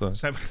Roger Federer.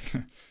 So.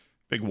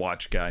 Big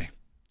watch guy,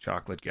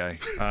 chocolate guy.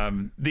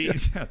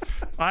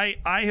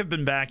 I have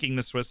been backing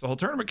the Swiss the whole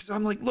tournament because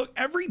I'm like, look,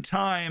 every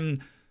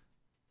time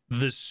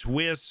the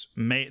Swiss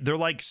they're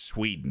like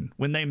Sweden.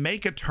 When they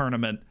make a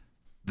tournament,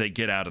 they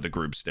get out of the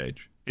group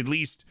stage. At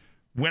least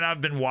when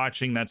I've been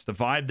watching, that's the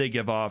vibe they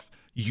give off.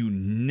 You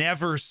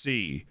never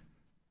see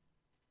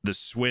the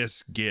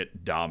Swiss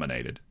get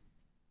dominated,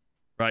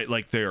 right?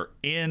 Like, they're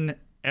in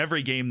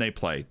every game they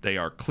play. They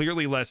are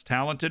clearly less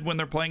talented when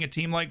they're playing a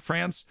team like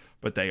France,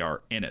 but they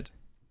are in it.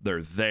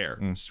 They're there.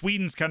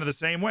 Sweden's kind of the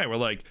same way. We're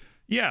like,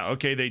 yeah,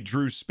 okay, they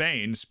drew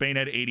Spain. Spain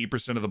had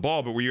 80% of the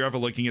ball, but were you ever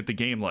looking at the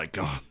game like,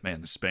 oh man,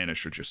 the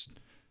Spanish are just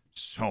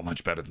so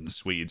much better than the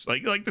Swedes?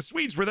 Like the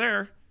Swedes were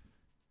there.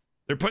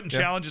 They're putting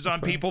challenges on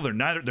people. They're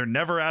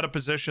never out of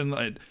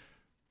position.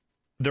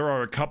 There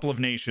are a couple of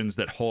nations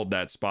that hold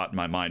that spot in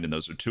my mind, and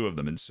those are two of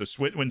them. And so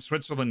when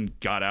Switzerland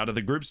got out of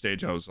the group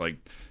stage, I was like,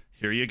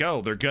 here you go.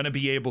 They're going to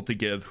be able to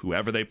give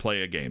whoever they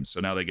play a game. So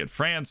now they get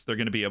France. They're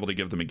going to be able to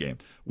give them a game.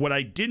 What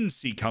I didn't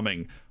see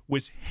coming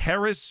was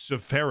Haris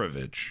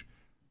Seferovic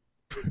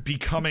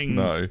becoming...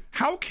 No.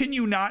 How can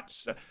you not...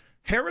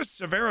 Haris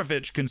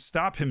Seferovic can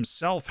stop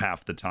himself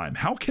half the time.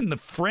 How can the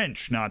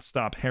French not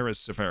stop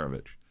Haris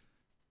Seferovic?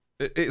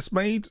 It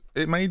made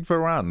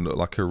Varane look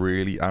like a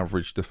really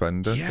average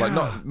defender. Yeah.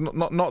 Like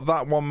not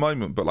that one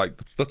moment, but like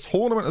the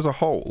tournament as a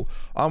whole.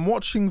 I'm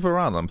watching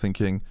Varane. I'm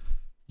thinking,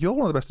 you're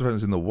one of the best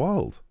defenders in the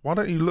world. Why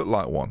don't you look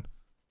like one?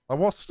 Like,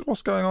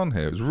 what's going on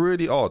here? It was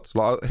really odd.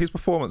 Like his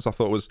performance, I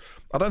thought was.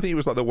 I don't think he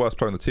was like the worst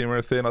player on the team or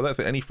anything. I don't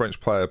think any French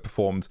player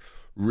performed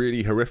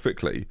really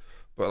horrifically.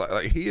 But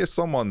like he is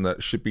someone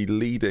that should be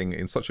leading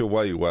in such a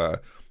way where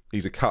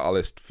he's a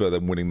catalyst for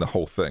them winning the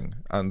whole thing,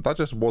 and that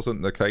just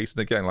wasn't the case. And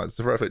again, like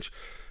Seferovic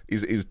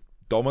is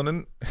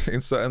dominant in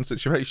certain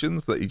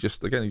situations that he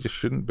just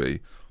shouldn't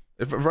be.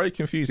 It's very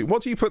confusing.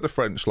 What do you put the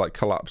French like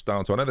collapse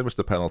down to? I know they missed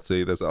a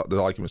penalty. There's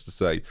arguments to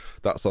say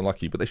that's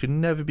unlucky, but they should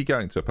never be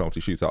going to a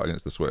penalty shootout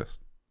against the Swiss.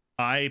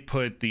 I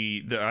put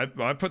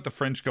I put the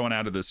French going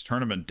out of this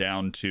tournament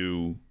down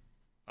to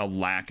a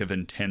lack of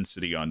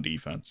intensity on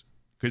defense,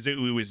 because it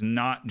was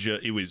not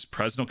just it was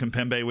Presnel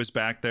Kimpembe was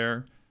back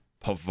there.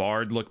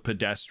 Pavard looked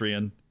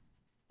pedestrian.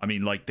 I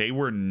mean, like, they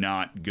were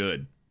not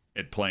good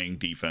at playing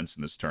defense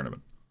in this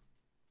tournament.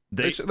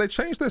 They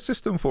changed their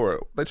system for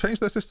it. They changed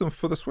their system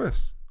for the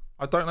Swiss.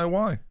 I don't know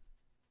why.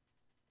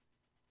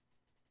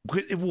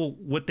 Well,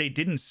 what they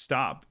didn't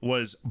stop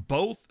was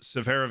both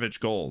Seferovic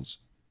goals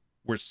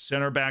were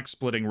center back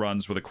splitting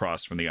runs with a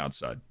cross from the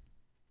outside.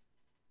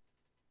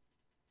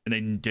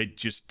 And they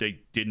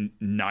didn't,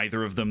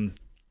 neither of them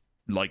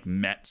like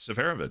met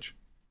Seferovic.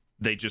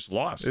 They just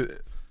lost.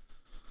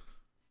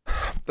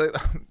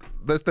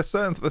 There's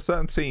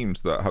certain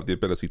teams that have the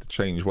ability to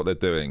change what they're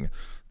doing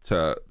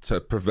to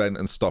prevent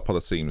and stop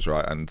other teams,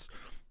 right? And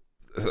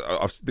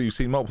you've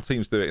seen multiple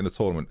teams do it in the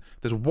tournament.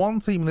 There's one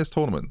team in this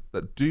tournament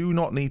that do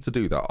not need to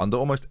do that under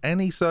almost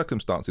any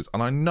circumstances.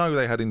 And I know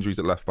they had injuries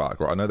at left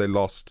back, right? I know they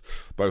lost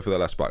both of their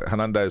left back.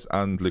 Hernandez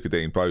and Lucas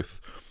Digne both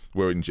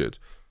were injured,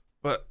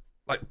 but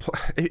like,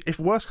 if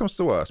worse comes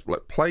to worse,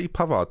 like, play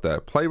Pavard there,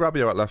 play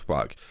Rabiot at left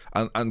back,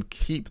 and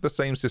keep the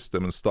same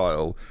system and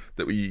style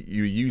that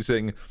you were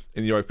using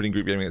in the opening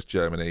group game against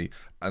Germany,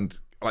 and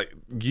like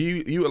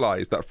you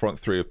utilize that front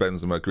three of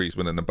Benzema,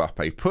 Griezmann, and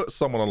Mbappe. Put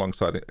someone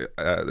alongside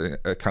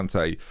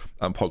Kante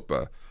and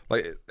Pogba.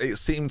 Like, it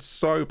seemed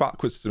so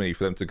backwards to me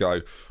for them to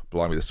go,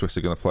 blimey, the Swiss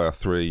are going to play a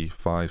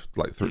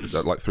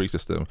 3-5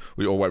 system,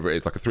 or whatever it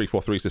is, like a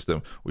 3-4-3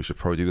 system. We should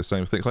probably do the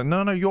same thing. It's like,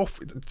 no, you're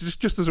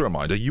just as a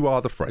reminder, you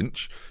are the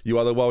French, you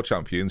are the world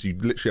champions, you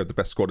literally have the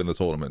best squad in the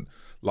tournament.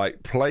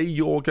 Like, play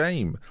your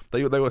game.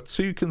 They were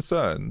too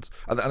concerned,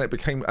 and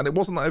it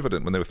wasn't that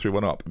evident when they were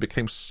 3-1 up. It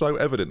became so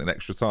evident in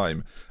extra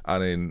time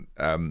and in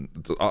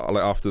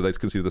after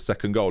they'd conceded the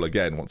second goal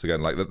again. Once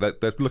again, like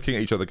they're looking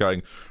at each other,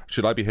 going,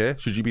 "Should I be here?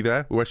 Should you be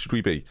there? Where should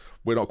we be?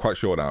 We're not quite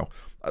sure now."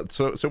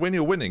 So when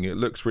you're winning, it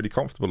looks really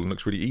comfortable and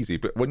looks really easy.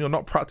 But when you're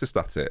not practiced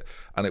at it,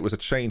 and it was a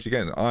change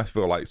again, I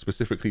feel like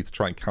specifically to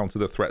try and counter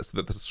the threats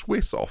that the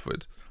Swiss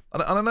offered.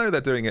 And I know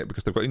they're doing it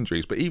because they've got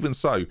injuries, but even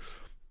so,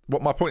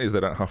 what my point is, they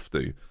don't have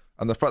to.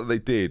 And the fact that they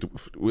did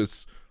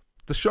was,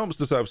 the Champs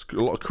deserves a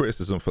lot of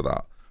criticism for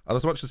that. And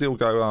as much as he'll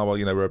go, oh, well,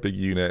 you know, we're a big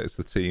unit, it's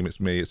the team, it's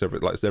me, it's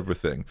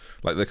everything.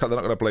 Like, they're not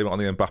going to blame it on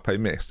the Mbappe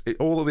miss.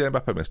 All of the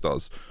Mbappe miss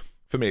does,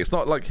 for me, it's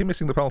not like him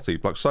missing the penalty.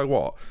 Like, so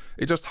what?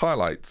 It just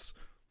highlights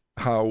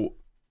how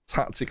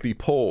tactically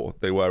poor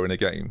they were in a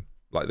game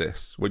like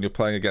this. When you're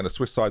playing again a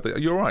Swiss side,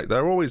 you're right,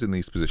 they're always in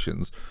these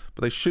positions,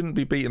 but they shouldn't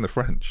be beating the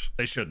French.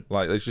 They shouldn't.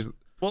 Like, they just...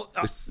 Well,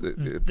 it's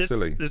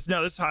silly. This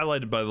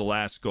highlighted by the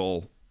last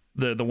goal,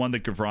 the one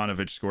that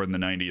Gavranovic scored in the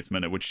 90th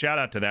minute. Which, shout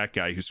out to that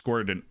guy who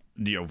scored an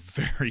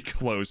very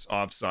close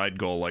offside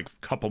goal like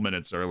a couple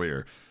minutes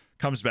earlier.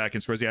 Comes back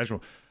and scores the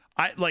actual.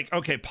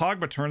 Okay,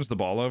 Pogba turns the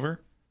ball over,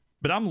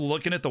 but I'm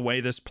looking at the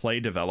way this play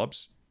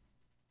develops,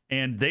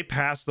 and they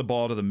pass the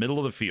ball to the middle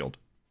of the field,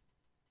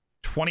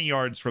 20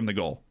 yards from the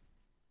goal,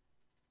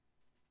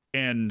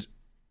 and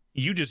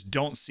you just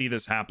don't see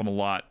this happen a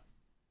lot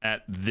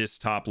at this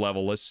top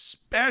level,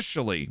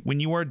 especially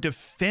when you are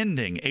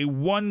defending a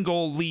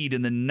 1-goal lead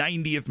in the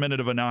 90th minute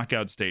of a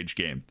knockout stage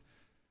game.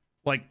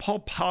 Like,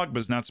 Paul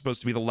Pogba's not supposed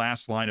to be the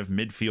last line of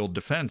midfield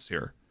defense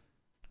here.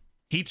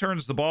 He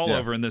turns the ball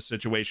over in this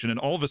situation, and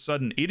all of a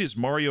sudden, it is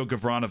Mario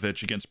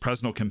Gavranovic against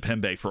Presnel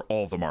Kimpembe for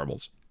all the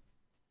marbles.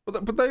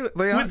 But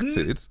they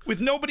acted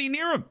with nobody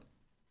near him.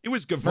 It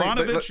was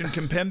Gavranovic and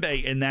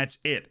Kimpembe, and that's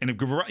it. And if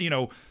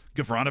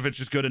Gavranovic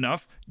is good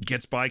enough,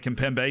 gets by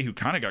Kimpembe, who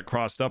kind of got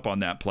crossed up on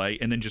that play,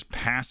 and then just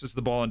passes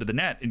the ball into the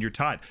net, and you're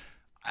tied.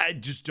 I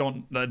just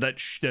don't. That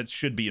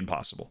should be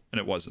impossible, and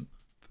it wasn't.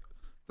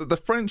 The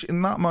French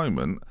in that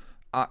moment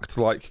act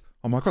like,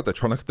 oh my god, they're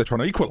trying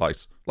to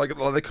equalise. Like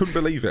they couldn't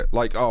believe it.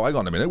 Like, oh, hang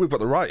on a minute, we've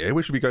got the right here.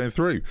 We should be going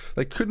through.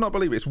 They could not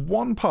believe it. It's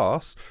one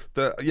pass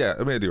that,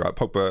 immediately right.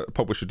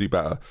 Pogba should do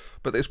better,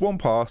 but it's one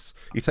pass.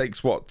 He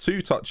takes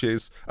 2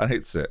 touches and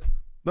hits it.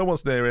 No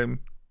one's near him.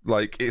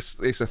 Like, it's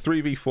a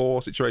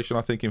 3v4 situation,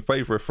 I think, in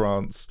favour of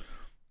France,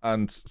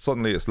 and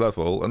suddenly it's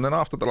level. And then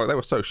after that, like, they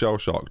were so shell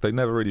shocked, they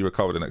never really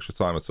recovered in extra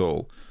time at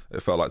all.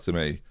 It felt like to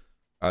me,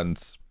 and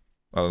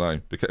I don't know,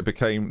 it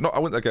became not. I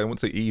wouldn't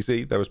say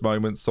easy. There was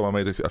moments, someone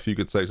made a few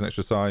good saves in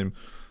extra time,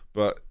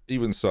 but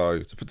even so,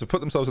 to put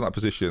themselves in that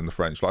position, the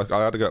French, like,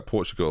 I had to go at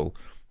Portugal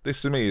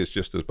This to me is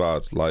just as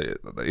bad. Like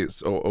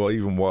it's or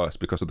even worse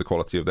because of the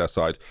quality of their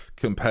side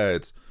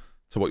compared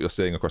to what you're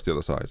seeing across the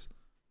other side.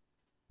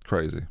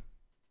 Crazy.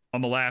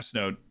 On the last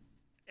note,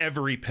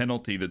 every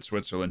penalty that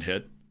Switzerland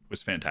hit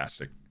was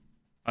fantastic.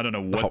 I don't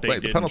know what they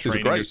did in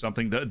training or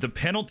something. The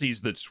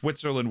penalties that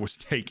Switzerland was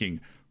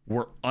taking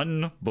were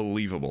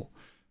unbelievable.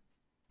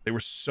 They were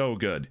so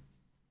good.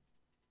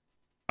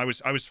 I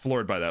was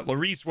floored by that.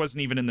 Lloris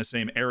wasn't even in the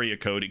same area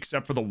code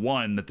except for the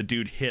one that the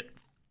dude hit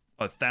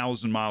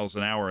 1,000 miles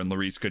an hour and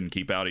Lloris couldn't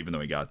keep out even though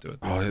he got to it.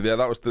 Oh yeah,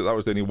 that was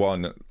the only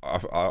one.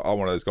 I'm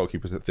one of those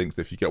goalkeepers that thinks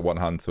if you get one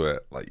hand to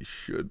it, like you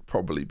should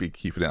probably be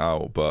keeping it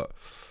out. But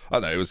I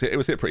don't know, it was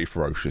hit pretty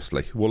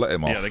ferociously. We'll let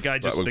him off. Yeah, the guy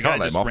just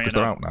ran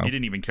up. He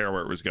didn't even care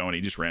where it was going.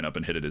 He just ran up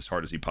and hit it as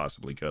hard as he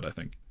possibly could, I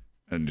think,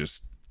 and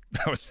just.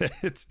 That was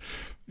it.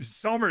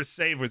 Sommer's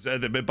save was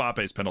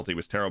Mbappe's penalty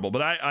was terrible,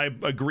 but I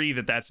agree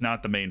that that's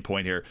not the main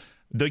point here.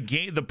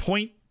 The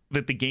point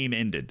that the game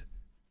ended.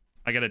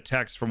 I got a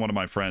text from one of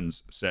my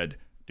friends said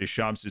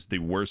Deschamps is the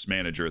worst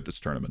manager at this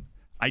tournament.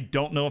 I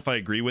don't know if I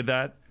agree with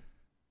that,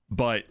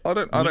 but I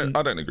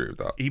don't agree with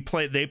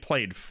that. They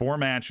played 4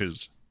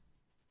 matches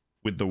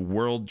with the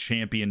world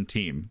champion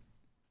team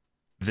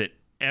that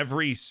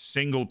every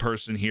single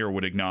person here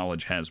would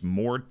acknowledge has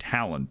more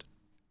talent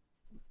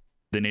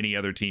than any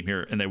other team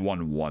here, and they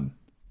won 1.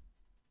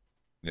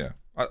 Yeah,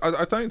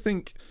 I don't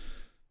think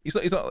he's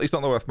not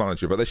the worst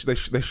manager, but they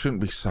shouldn't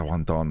be so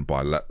undone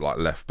by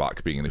left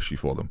back being an issue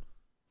for them.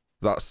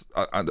 That's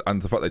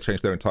and the fact they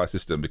changed their entire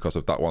system because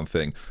of that one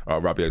thing.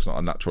 Rabiot's not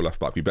a natural left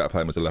back. We better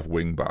play him as a left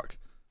wing back.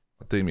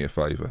 Do me a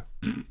favour.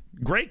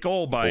 Great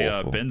goal by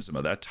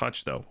Benzema. That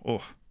touch though,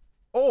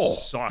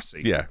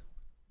 saucy.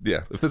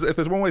 Yeah, if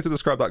there's one way to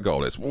describe that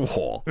goal, it's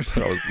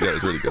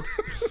it's really good.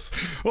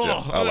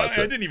 I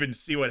didn't even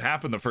see what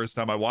happened the first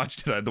time I watched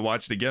it. I had to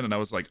watch it again, and I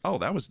was like, "Oh,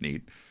 that was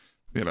neat."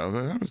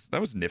 That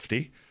was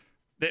nifty.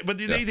 They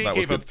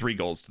gave up 3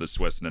 goals to the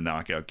Swiss in a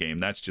knockout game.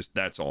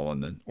 That's all in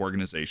the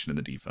organization and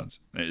the defense.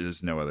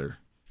 There's no other.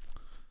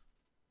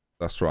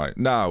 That's right.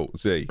 Now,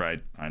 Z.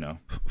 Right, I know.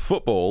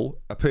 Football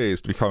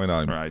appears to be coming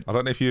home. Right. I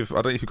don't know if you've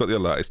got the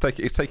alert.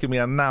 It's taken me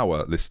an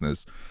hour,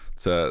 listeners,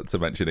 to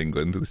mention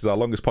England. This is our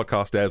longest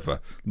podcast ever.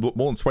 More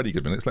than 20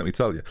 good minutes, let me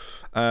tell you.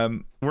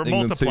 We're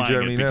England multiplying 2,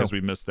 Germany it because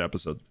we missed the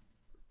episode.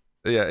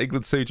 Yeah,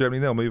 England 2, Germany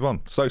 0. Move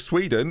on. So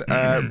Sweden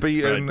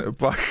beaten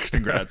by.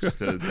 Congrats.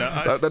 Let's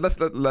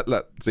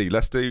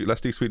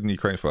do Sweden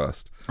Ukraine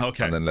first.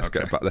 Okay. And then let's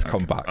get back. Let's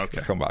come back. Okay.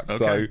 Let's come back.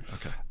 Okay.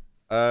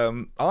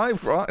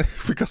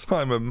 Because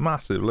I'm a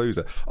massive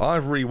loser,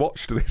 I've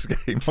rewatched this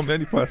game. I'm the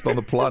only person on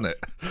the planet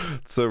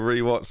to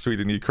rewatch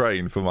Sweden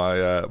Ukraine for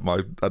my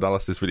my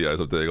analysis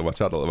videos I'm doing on my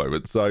channel at the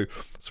moment. So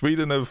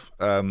Sweden have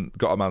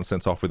got a man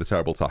sent off with a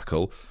terrible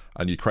tackle,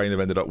 and Ukraine have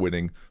ended up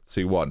winning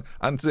 2-1.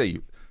 And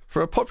Z,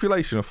 for a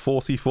population of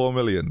 44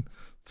 million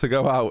to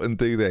go out and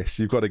do this,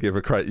 you've got to give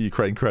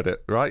Ukraine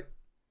credit, right?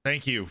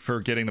 Thank you for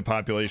getting the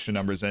population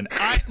numbers in.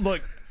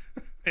 Look.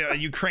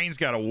 Ukraine's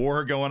got a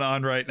war going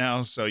on right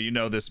now, so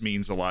this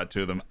means a lot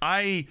to them.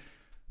 I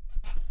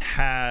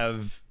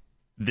have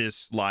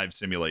this live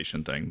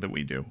simulation thing that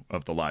we do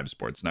of the live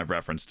sports, and I've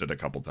referenced it a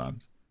couple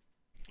times.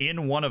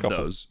 In one of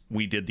those,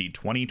 we did the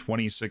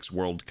 2026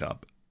 World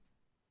Cup,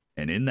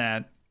 and in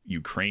that,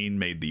 Ukraine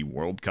made the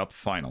World Cup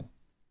final.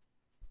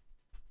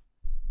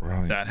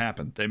 Right. That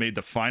happened. They made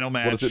the final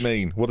match. What does it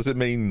mean? What does it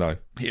mean, though?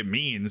 It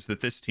means that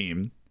this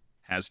team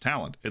has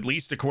talent. At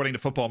least according to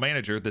Football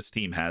Manager, this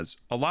team has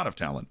a lot of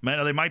talent.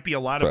 Man, there might be a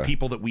lot of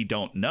people that we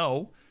don't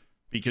know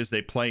because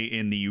they play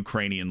in the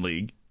Ukrainian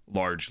league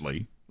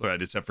largely,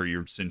 right? Except for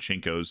your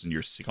Sinchenkos and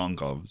your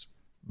Sikonkovs.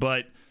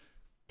 But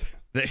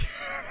they,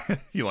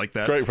 you like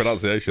that? Great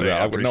pronunciation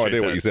there. I've got no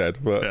idea what you said,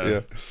 but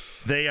yeah.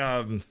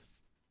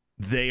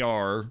 They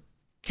are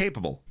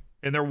capable.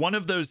 And they're one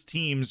of those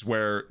teams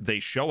where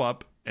they show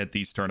up at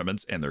these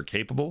tournaments and they're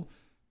capable,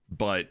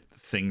 but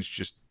things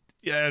just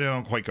they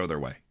don't quite go their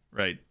way.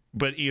 Right.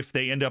 But if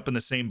they end up in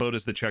the same boat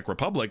as the Czech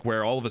Republic,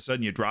 where all of a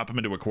sudden you drop them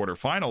into a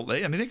quarterfinal,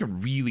 they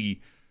can really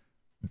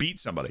beat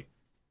somebody.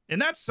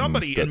 And that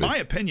somebody, in my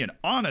opinion,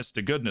 honest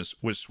to goodness,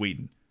 was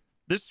Sweden.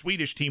 This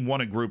Swedish team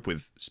won a group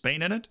with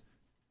Spain in it.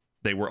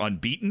 They were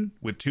unbeaten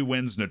with 2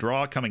 wins and a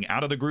draw coming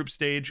out of the group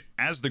stage.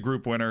 As the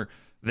group winner,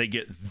 they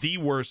get the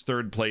worst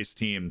third place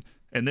team.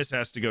 And this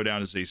has to go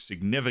down as a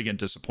significant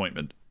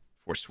disappointment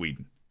for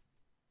Sweden.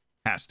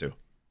 Has to.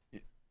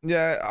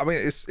 Yeah, I mean,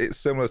 it's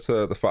similar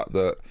to the fact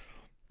that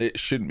it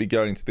shouldn't be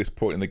going to this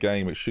point in the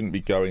game. It shouldn't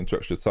be going to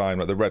extra time.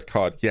 Like the red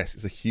card, yes,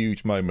 it's a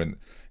huge moment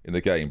in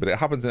the game, but it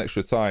happens in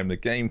extra time. The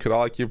game could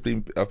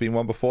arguably have been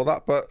won before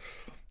that, but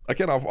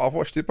again, I've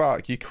watched it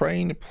back.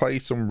 Ukraine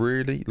played some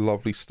really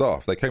lovely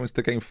stuff. They came into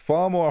the game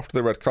far more after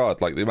the red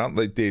card, like the amount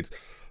they did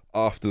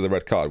after the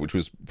red card, which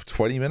was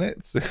 20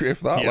 minutes,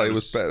 if that. Yeah, it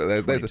was better.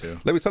 Let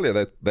me tell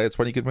you, they had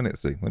 20 good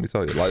minutes. Let me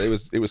tell you,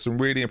 it was some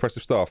really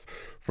impressive stuff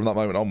from that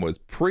moment onwards.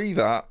 Pre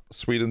that,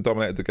 Sweden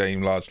dominated the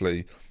game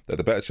largely. They had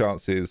the better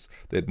chances.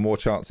 They had more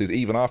chances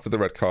even after the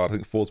red card. I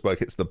think Forsberg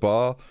hits the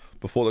bar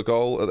before the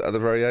goal at the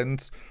very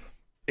end.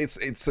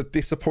 it's a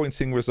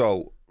disappointing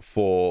result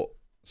for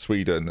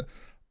Sweden.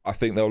 I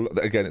think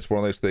it's one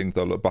of those things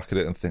they'll look back at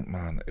it and think,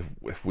 man,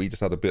 if we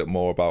just had a bit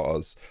more about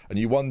us. And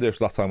you wonder if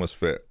Zlatan was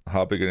fit,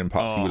 how big an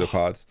impact he would have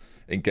had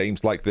in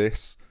games like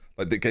this.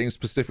 Like the games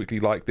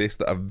specifically like this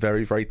that are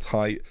very, very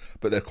tight,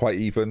 but they're quite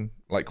even,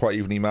 like quite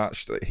evenly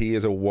matched.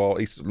 He's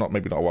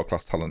maybe not a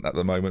world-class talent at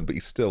the moment, but he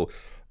still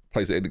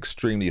plays at an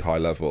extremely high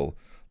level.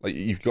 Like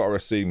you've got to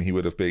assume he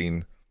would have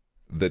been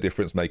the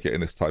difference maker in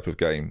this type of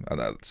game,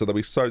 and so they'll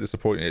be so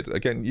disappointed.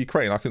 Again,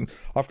 Ukraine,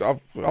 I've got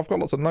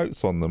lots of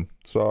notes on them,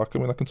 so I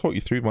can talk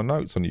you through my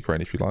notes on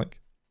Ukraine if you like.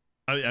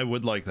 I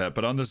would like that,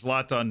 but on the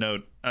Zlatan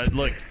note,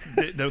 look,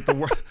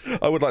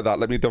 I would like that.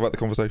 Let me divert the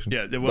conversation.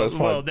 Yeah,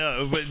 well,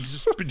 no, but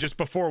just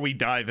before we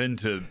dive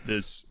into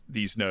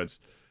these notes,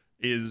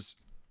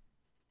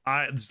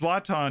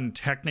 Zlatan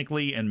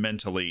technically and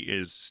mentally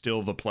is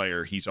still the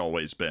player he's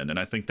always been, and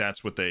I think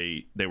that's what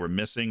they were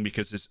missing,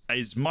 because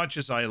as much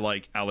as I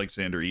like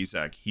Alexander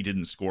Isak, he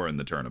didn't score in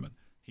the tournament.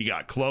 He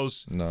got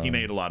close, He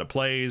made a lot of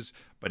plays,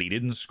 but he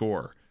didn't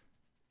score.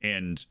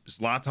 And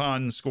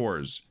Zlatan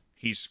scores.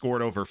 He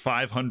scored over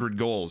 500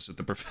 goals at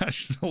the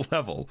professional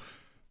level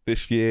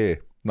this year.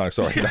 No,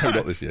 sorry, no,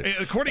 not this year.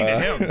 According to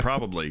him,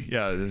 probably.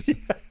 Yeah,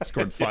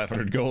 scored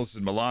 500 goals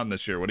in Milan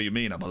this year. What do you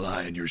mean? I'm a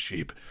lion, you're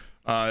sheep.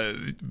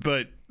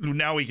 But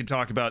now we can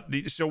talk about.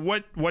 So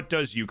what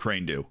does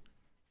Ukraine do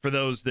for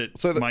those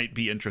that might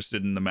be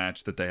interested in the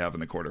match that they have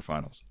in the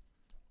quarterfinals?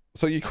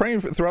 So Ukraine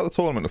throughout the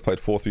tournament have played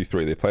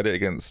 4-3-3. They played it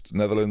against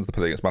Netherlands, they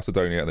played it against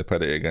Macedonia, and they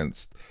played it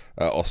against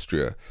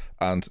Austria.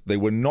 And they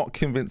were not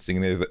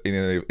convincing in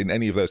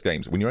any of those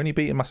games. When you're only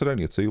beating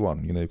Macedonia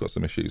 2-1, you've got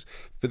some issues.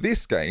 For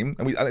this game,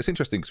 and it's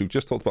interesting because we've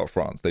just talked about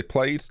France. They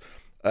played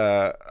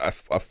a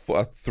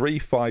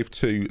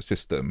 3-5-2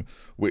 system,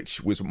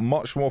 which was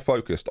much more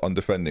focused on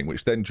defending,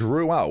 which then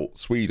drew out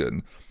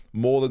Sweden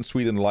more than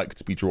Sweden liked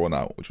to be drawn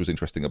out, which was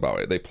interesting about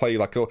it. They play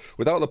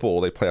without the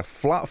ball, they play a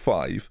flat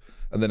 5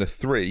 and then a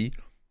 3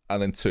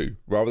 and then 2.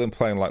 Rather than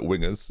playing like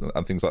wingers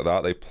and things like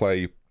that, they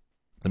play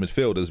the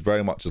midfielders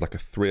very much as like a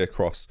 3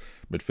 across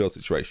midfield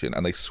situation,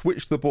 and they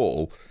switch the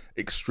ball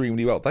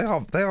extremely well. They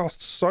are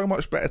so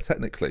much better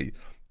technically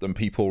than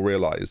people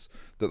realise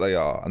that they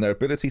are, and their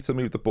ability to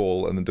move the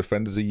ball and then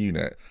defend as a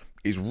unit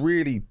is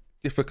really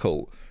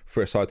difficult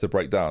for a side to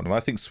break down. And I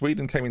think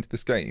Sweden came into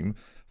this game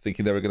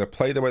thinking they were going to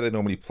play the way they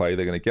normally play.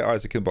 They're going to get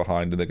Isaac in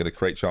behind and they're going to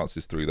create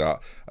chances through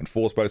that, and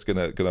Forsberg's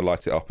going to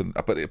light it up.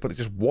 But it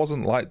just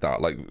wasn't like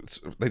that. Like,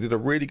 they did a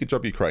really good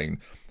job, Ukraine,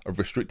 of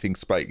restricting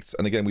space.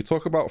 And again, we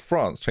talk about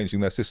France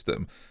changing their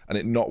system and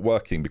it not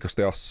working because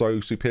they are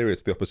so superior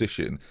to the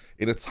opposition.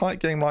 In a tight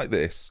game like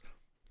this,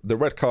 the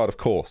red card, of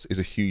course, is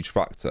a huge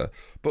factor,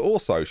 but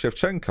also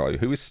Shevchenko,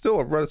 who is still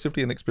a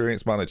relatively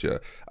inexperienced manager,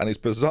 and is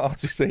bizarre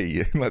to see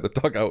in like the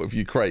dugout of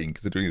Ukraine,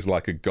 considering he's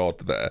like a god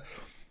there,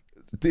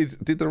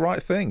 did the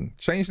right thing,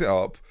 changed it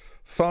up,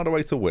 found a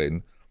way to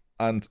win,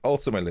 and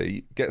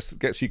ultimately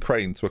gets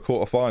Ukraine to a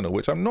quarter-final,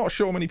 which I'm not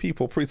sure many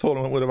people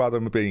pre-tournament would have had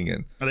them being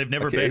in. And they've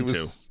never been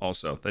to,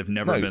 also. They've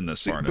never been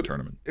this far in a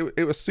tournament.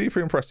 It was super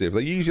impressive.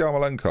 They use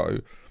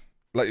Yarmolenko.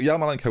 Like,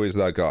 Yarmolenko is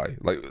their guy.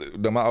 Like,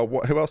 no matter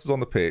who else is on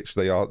the pitch,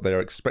 they are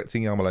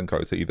expecting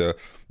Yarmolenko to either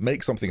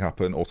make something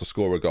happen or to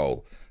score a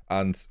goal.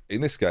 And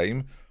in this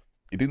game,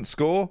 he didn't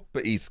score,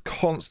 but he's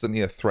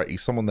constantly a threat.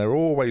 He's someone they're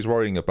always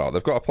worrying about.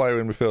 They've got a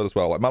player in midfield as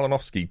well. Like,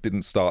 Malinovsky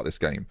didn't start this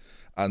game.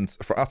 And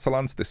for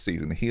Atalanta this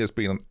season, he has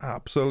been an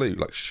absolute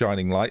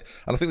shining light.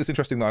 And I think it's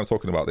interesting that I'm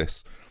talking about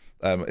this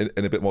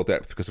in a bit more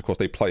depth, because of course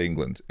they play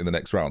England in the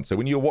next round. So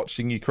when you're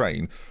watching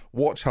Ukraine,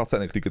 watch how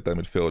technically good their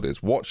midfield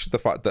is. Watch the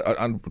fact that,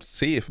 and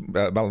see if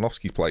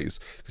Malinovsky plays,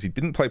 because he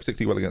didn't play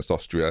particularly well against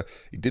Austria.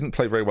 He didn't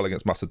play very well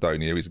against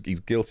Macedonia. He's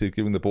guilty of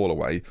giving the ball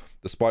away,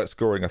 despite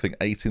scoring, I think,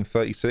 8 in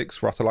 36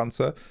 for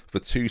Atalanta for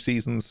 2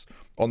 seasons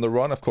on the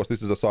run. Of course,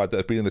 this is a side that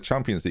have been in the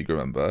Champions League,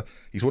 remember.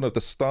 He's one of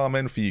the star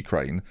men for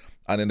Ukraine.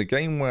 And in a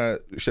game where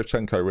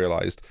Shevchenko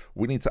realised,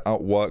 we need to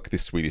outwork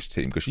this Swedish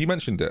team, because you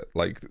mentioned it,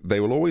 like, they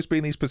will always be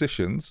in these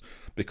positions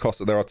because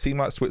there are a team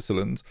like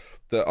Switzerland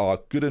that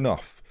are good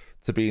enough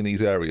to be in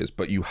these areas,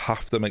 but you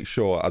have to make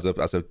sure as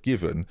a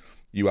given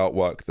you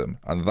outwork them.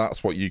 And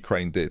that's what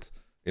Ukraine did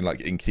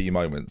in key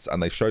moments,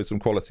 and they showed some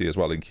quality as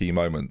well in key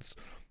moments,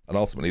 and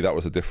ultimately that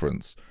was a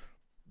difference.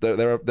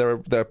 They're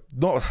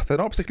not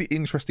a particularly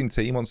interesting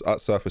team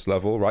at surface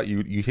level, right?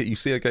 You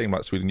see a game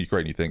like Sweden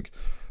Ukraine, you think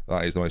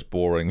that is the most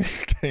boring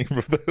game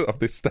of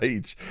this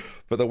stage.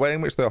 But the way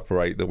in which they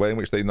operate, the way in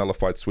which they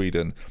nullified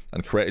Sweden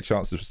and created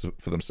chances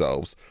for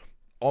themselves,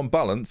 on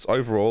balance,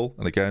 overall,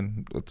 and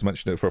again, to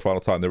mention it for a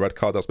final time, the red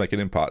card does make an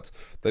impact.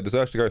 They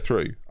deserve to go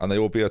through, and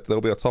they'll be a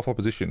tough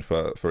opposition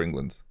for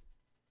England.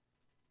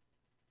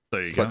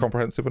 There you go. Is that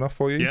comprehensive enough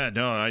for you? Yeah,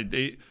 no,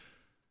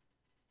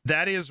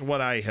 that is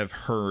what I have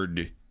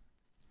heard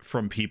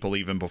from people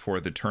even before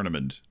the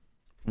tournament.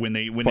 When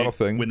they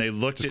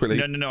looked at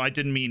no, I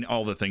didn't mean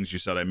all the things you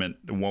said. I meant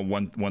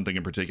one thing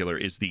in particular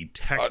is the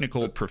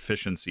technical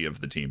proficiency of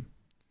the team.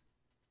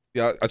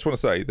 Yeah, I just want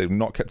to say they've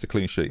not kept a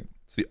clean sheet.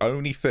 It's the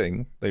only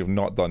thing they've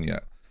not done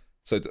yet.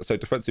 So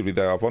defensively,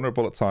 they are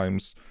vulnerable at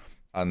times.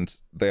 and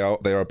they are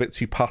a bit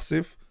too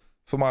passive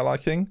for my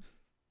liking.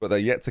 But they're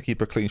yet to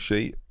keep a clean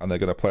sheet, and they're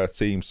going to play a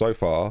team so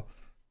far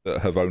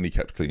that have only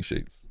kept clean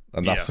sheets,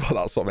 and that's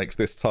what makes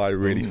this tie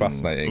really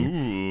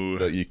fascinating.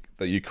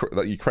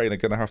 That Ukraine are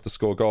going to have to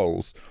score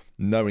goals,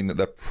 knowing that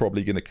they're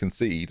probably going to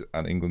concede,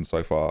 and England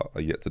so far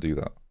are yet to do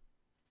that.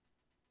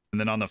 And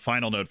then on the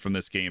final note from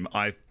this game,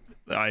 I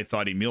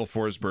thought Emil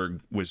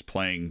Forsberg was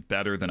playing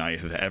better than I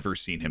have ever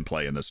seen him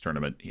play in this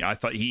tournament. I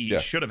thought he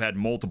should have had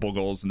multiple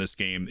goals in this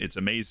game. It's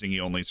amazing he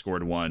only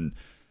scored one.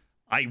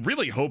 I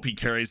really hope he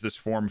carries this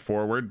form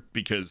forward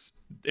because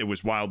it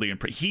was wildly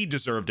he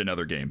deserved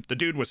another game. The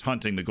dude was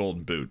hunting the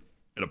golden boot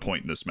at a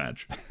point in this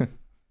match.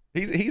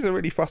 He's a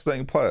really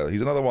fascinating player.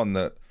 He's another one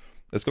that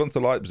has gone to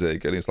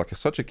Leipzig, and he's like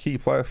such a key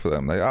player for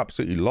them. They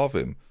absolutely love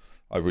him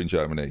over in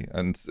Germany.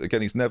 And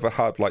again, he's never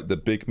had like the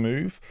big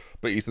move,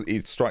 but he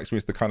strikes me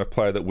as the kind of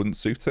player that wouldn't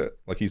suit it.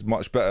 Like, he's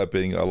much better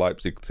being a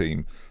Leipzig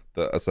team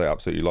that, as I say,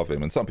 absolutely love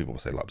him. And some people will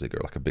say Leipzig are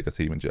like a bigger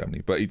team in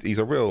Germany, but he's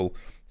a real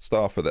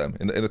star for them.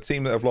 In a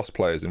team that have lost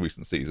players in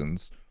recent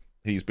seasons,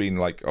 he's been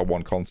like a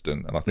one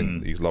constant, and I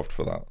think he's loved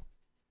for that.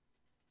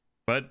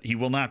 But he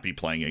will not be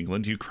playing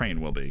England.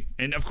 Ukraine will be.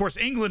 And of course,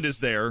 England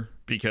is there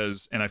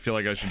because, and I feel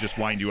like I should just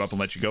wind you up and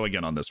let you go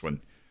again on this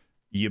one.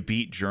 You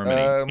beat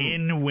Germany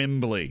in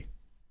Wembley.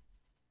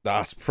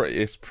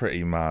 It's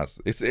pretty mad.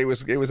 It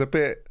was a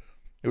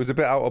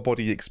bit out of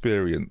body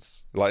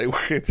experience. Like,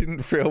 it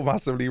didn't feel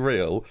massively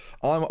real.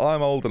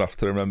 I'm old enough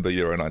to remember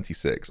Euro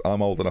 '96.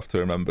 I'm old enough to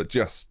remember I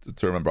was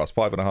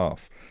 5.5.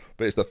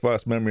 But it's the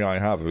first memory I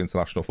have of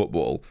international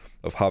football,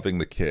 of having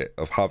the kit,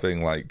 of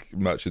having like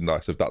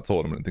merchandise of that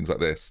tournament and things like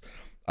this.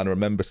 And I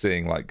remember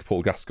seeing like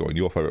Paul Gascoigne,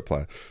 your favourite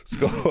player,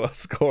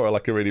 score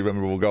like a really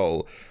memorable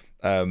goal.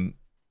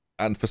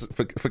 And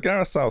for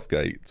Gareth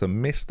Southgate to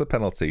miss the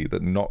penalty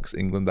that knocks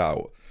England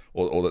out,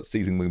 or that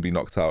sees England be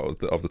knocked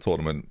out of the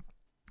tournament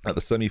at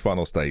the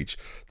semi-final stage,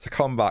 to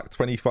come back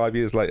 25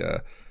 years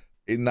later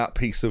in that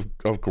piece of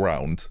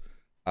ground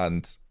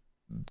and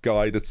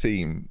guide a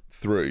team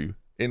through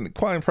in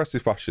quite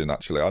impressive fashion,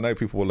 actually. I know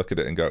people will look at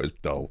it and go, it was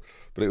dull,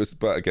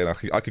 but again,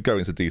 I could go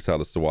into detail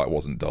as to why it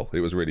wasn't dull.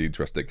 It was really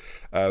interesting.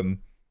 It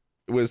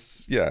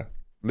was,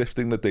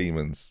 lifting the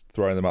demons,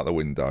 throwing them out the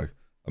window,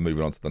 and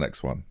moving on to the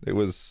next one. It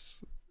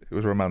was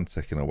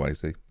romantic in a way,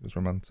 It was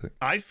romantic.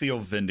 I feel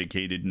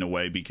vindicated in a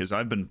way because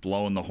I've been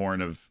blowing the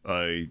horn of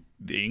the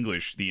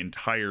English the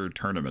entire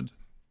tournament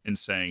and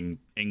saying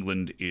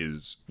England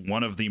is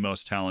one of the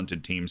most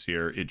talented teams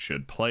here. It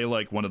should play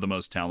like one of the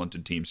most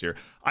talented teams here.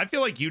 I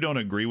feel like you don't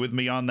agree with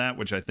me on that,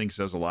 which I think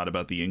says a lot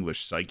about the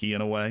English psyche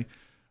in a way.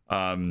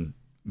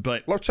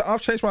 But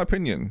I've changed my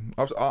opinion.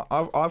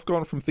 I've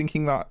gone from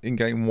thinking that in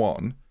game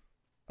one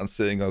and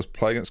seeing us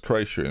play against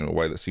Croatia in a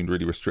way that seemed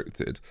really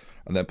restricted,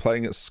 and then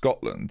playing against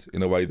Scotland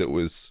in a way that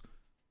was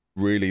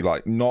really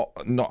like not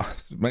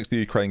makes the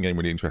Ukraine game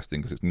really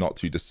interesting because it's not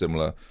too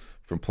dissimilar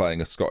from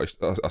playing a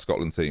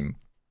Scotland team.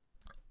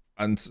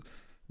 And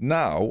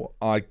now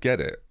I get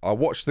it. I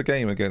watched the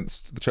game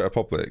against the Czech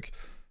Republic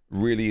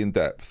really in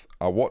depth.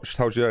 I watched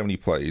how Germany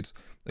played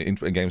in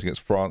games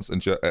against France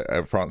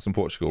and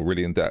Portugal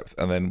really in depth.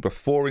 And then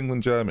before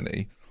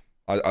England-Germany,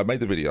 I made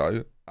the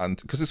video, and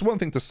because it's one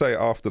thing to say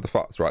after the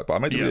fact, right? But I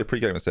made the video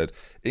pre-game and said,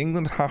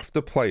 England have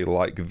to play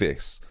like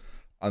this,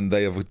 and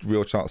they have a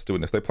real chance to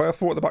win. If they play a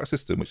 4 at the back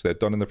system, which they've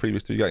done in the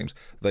previous 2 games,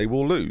 they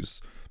will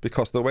lose,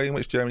 because the way in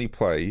which Germany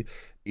play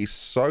is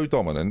so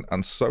dominant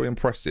and so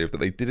impressive that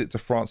they did it to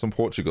France and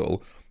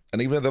Portugal.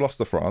 And even though they lost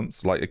to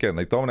France, like, again,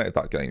 they dominated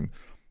that game.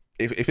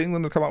 If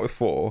England had come out with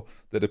 4,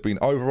 they'd have been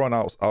overrun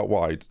out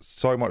wide,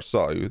 so much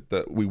so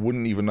that we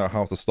wouldn't even know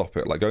how to stop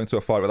it. Like, going to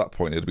a 5 at that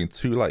point, it'd have been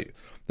too late.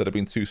 They'd have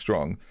been too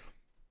strong.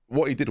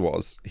 What he did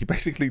was, he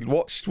basically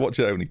watched what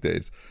Germany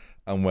did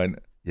and went,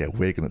 yeah,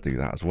 we're going to do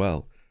that as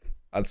well.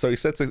 And so he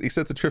said to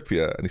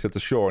Trippier and he said to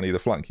Shaw on either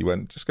flank, he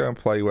went, just go and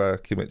play where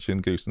Kimmich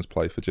and Goossens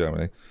play for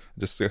Germany.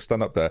 Just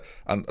stand up there.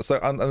 And so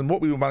and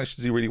what we managed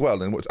to do really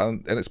well,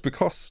 and it's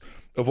because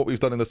of what we've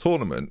done in the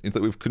tournament, is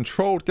that we've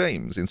controlled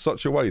games in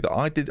such a way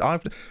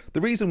that the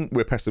reason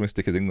we're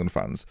pessimistic as England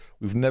fans,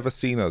 we've never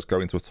seen us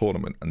go into a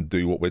tournament and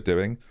do what we're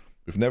doing.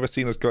 We've never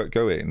seen us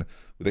go in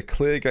with a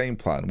clear game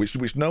plan,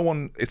 which no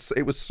one,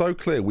 it was so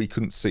clear we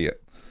couldn't see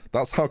it.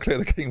 That's how clear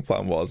the game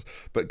plan was.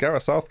 But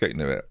Gareth Southgate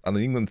knew it, and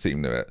the England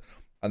team knew it.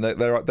 And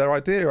their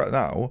idea right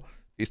now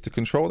is to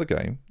control the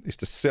game, is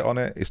to sit on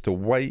it, is to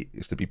wait,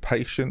 is to be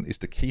patient, is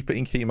to keep it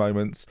in key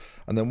moments.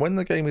 And then when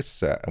the game is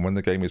set and when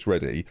the game is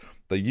ready,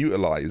 they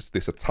utilise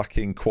this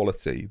attacking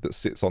quality that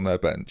sits on their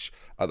bench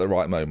at the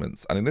right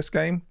moments. And in this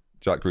game,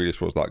 Jack Grealish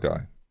was that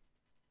guy.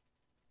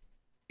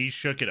 He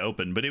shook it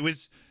open, but it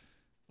was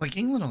like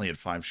England only had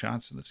 5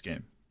 shots in this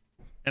game.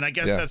 And I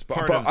guess that's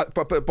part of...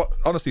 But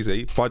honestly,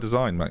 Z, by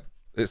design, mate.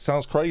 It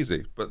sounds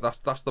crazy, but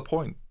that's the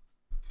point.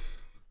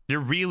 You're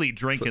really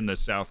drinking the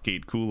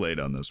Southgate Kool-Aid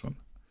on this one,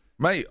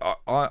 mate.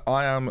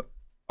 I'm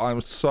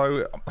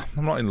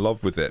not in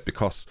love with it,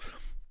 because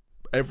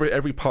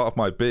every part of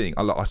my being,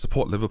 I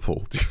support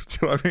Liverpool. Do you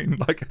know what I mean?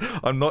 Like,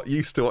 I'm not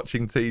used to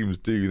watching teams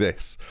do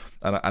this,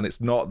 and it's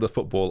not the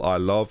football I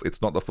love.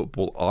 It's not the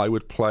football I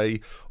would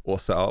play or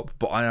set up.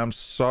 But I am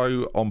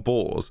so on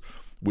board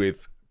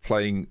with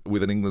playing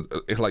with an England,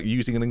 like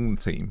using an England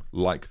team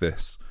like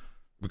this,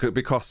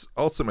 because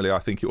ultimately I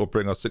think it will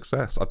bring us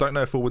success. I don't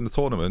know if we'll win the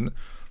tournament,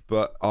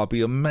 but I'll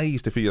be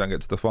amazed if we don't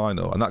get to the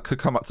final, and that could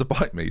come up to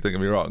bite me. Don't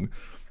get me wrong,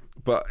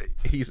 but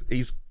he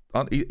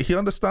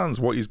understands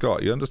what he's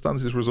got. He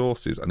understands his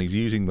resources, and he's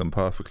using them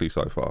perfectly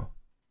so far.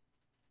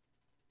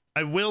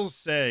 I will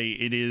say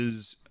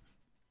it's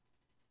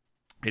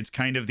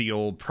kind of the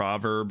old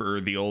proverb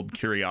or the old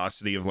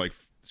curiosity of like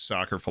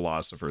soccer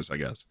philosophers, I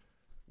guess,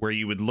 where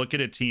you would look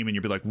at a team and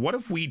you'd be like, what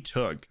if we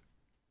took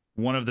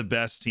one of the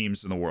best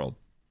teams in the world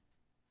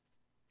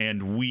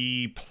and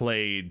we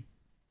played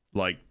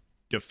like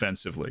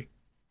defensively?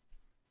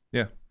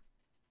 Yeah.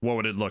 What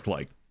would it look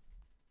like?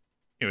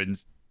 It would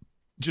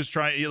just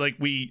try, like,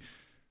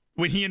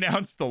 when he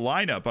announced the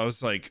lineup, I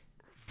was like,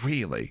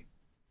 really?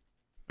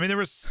 I mean, there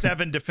were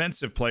 7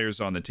 defensive players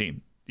on the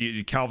team.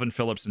 Calvin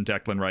Phillips and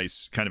Declan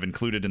Rice kind of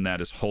included in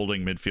that as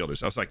holding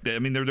midfielders. I was like, I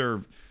mean,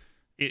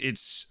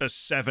 it's a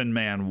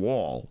 7-man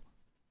wall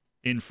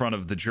in front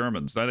of the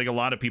Germans. I think a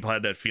lot of people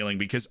had that feeling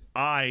because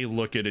I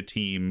look at a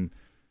team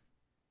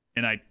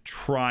and I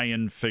try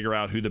and figure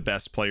out who the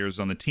best players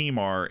on the team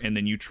are, and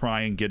then you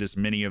try and get as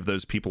many of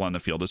those people on the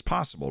field as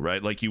possible,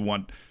 right? Like, you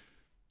want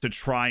to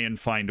try and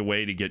find a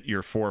way to get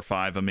your 4 or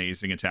 5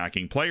 amazing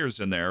attacking players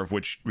in there, of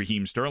which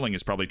Raheem Sterling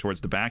is probably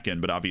towards the back end,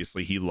 but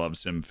obviously he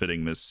loves him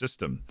fitting this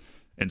system.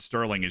 And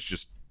Sterling is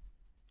just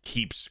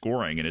keeps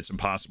scoring, and it's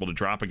impossible to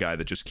drop a guy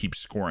that just keeps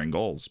scoring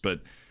goals.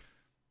 But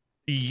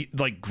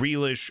like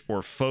Grealish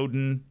or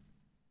Foden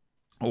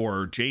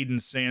or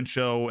Jadon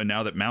Sancho, and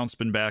now that Mount's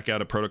been back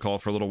out of protocol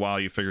for a little while,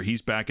 you figure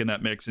he's back in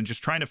that mix, and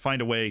just trying to find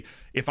a way,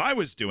 if I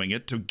was doing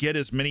it, to get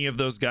as many of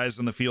those guys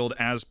on the field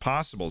as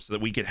possible so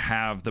that we could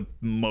have the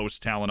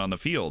most talent on the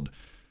field.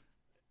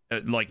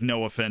 Like,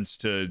 no offense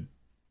to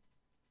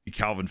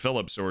Calvin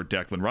Phillips or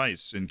Declan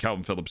Rice, and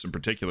Calvin Phillips in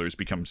particular has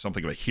become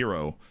something of a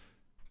hero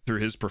through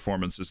his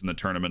performances in the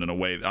tournament in a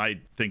way. I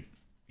think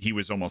he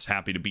was almost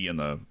happy to be in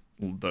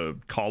the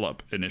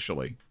call-up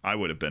initially. I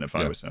would have been if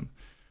I was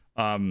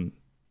him.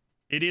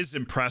 It is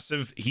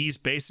impressive. He's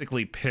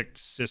basically picked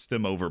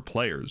system over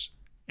players,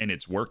 and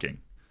it's working.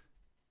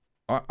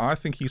 I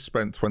think he's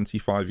spent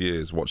 25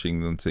 years watching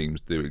them teams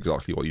do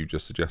exactly what you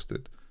just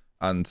suggested.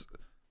 And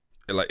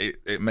like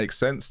it makes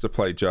sense to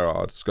play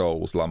Gerrard,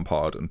 Scholes,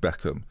 Lampard, and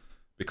Beckham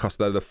because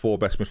they're the 4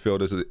 best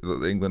midfielders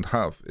that England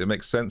have. It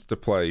makes sense to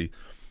play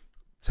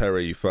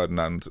Terry,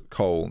 Ferdinand,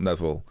 Cole,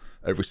 Neville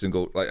every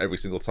single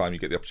time you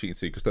get the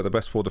opportunity because they're the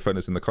best 4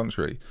 defenders in the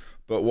country.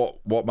 But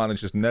what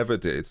managers never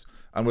did,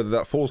 and whether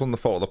that falls on the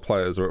fault of the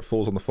players or it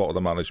falls on the fault of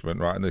the management,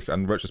 right?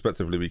 And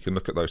retrospectively, we can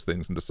look at those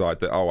things and decide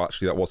that, oh,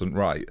 actually, that wasn't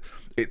right.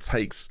 It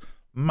takes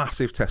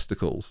massive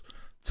testicles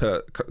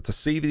to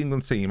see the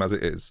England team as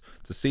it is,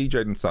 to see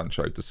Jadon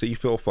Sancho, to see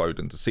Phil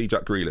Foden, to see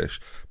Jack Grealish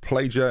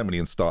play Germany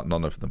and start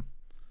none of them.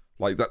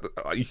 Like that,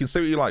 you can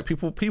say what you like.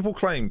 People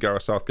claim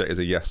Gareth Southgate is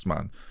a yes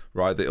man,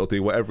 right? That he'll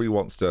do whatever he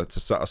wants to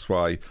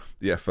satisfy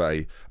the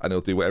FA, and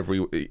he'll do whatever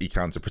he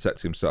can to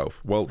protect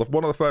himself. Well,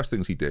 one of the first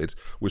things he did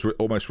was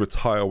almost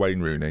retire Wayne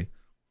Rooney.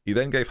 He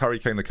then gave Harry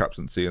Kane the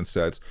captaincy and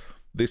said,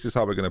 "This is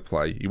how we're going to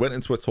play." He went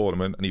into a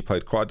tournament and he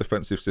played quite a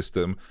defensive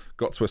system,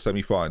 got to a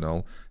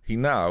semi-final. He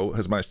now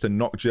has managed to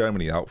knock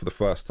Germany out for the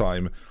first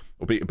time,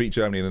 or beat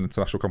Germany in an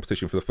international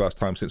competition for the first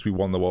time since we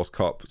won the World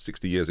Cup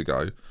 60 years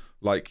ago.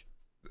 Like,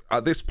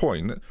 at this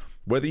point,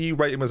 whether you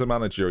rate him as a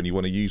manager and you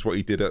want to use what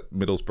he did at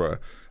Middlesbrough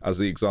as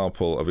the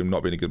example of him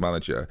not being a good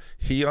manager,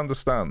 he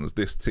understands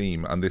this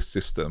team and this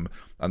system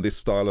and this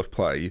style of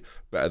play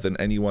better than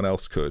anyone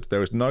else could.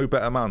 There is no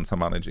better man to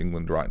manage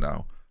England right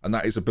now. And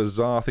that is a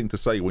bizarre thing to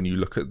say when you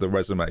look at the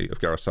resume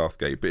of Gareth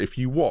Southgate. But if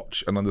you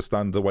watch and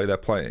understand the way they're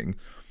playing,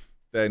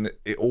 then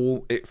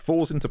it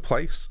falls into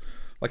place.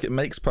 Like, it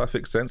makes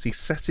perfect sense. He's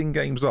setting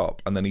games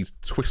up and then he's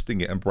twisting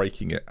it and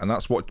breaking it. And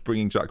that's what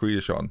bringing Jack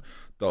Grealish on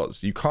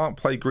does. You can't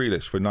play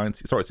Grealish for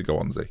 90... Sorry to go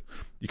on, Z.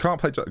 You can't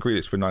play Jack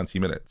Grealish for 90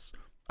 minutes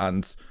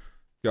and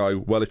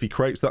go, well, if he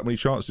creates that many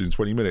chances in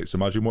 20 minutes,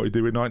 imagine what he'd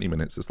do in 90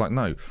 minutes. It's like,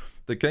 no.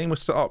 The game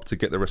was set up to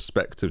get the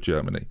respect of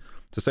Germany.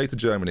 To say to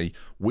Germany,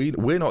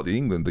 we're not the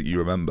England that you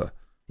remember.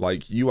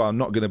 Like, you are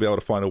not going to be able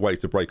to find a way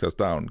to break us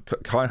down.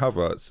 Kai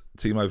Havertz,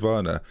 Timo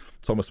Werner,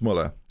 Thomas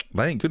Muller,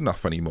 they ain't good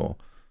enough anymore.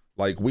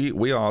 Like,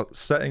 we are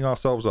setting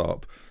ourselves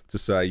up to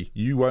say,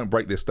 you won't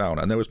break this down.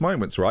 And there was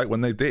moments, right,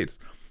 when they did.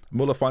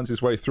 Muller finds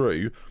his way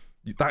through.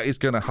 That is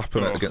going to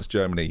happen against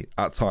Germany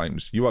at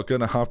times. You are going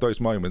to have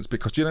those moments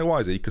because, do you know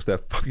why, Z? Because they're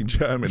fucking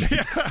Germany.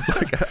 Yeah.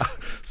 Like,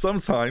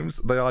 sometimes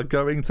they are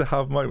going to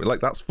have moments.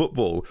 Like, that's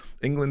football.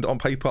 England on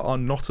paper are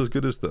not as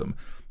good as them.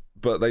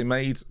 But they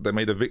made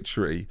a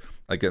victory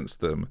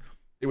against them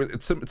It was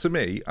to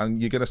me,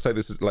 and you're going to say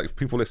this is like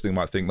people listening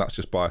might think that's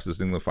just biased as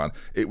an England fan.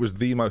 It was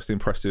the most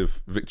impressive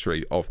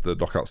victory of the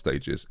knockout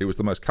stages. It was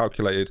the most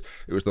calculated.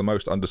 It was the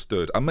most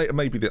understood. And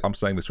maybe I'm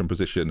saying this from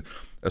position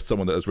as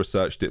someone that has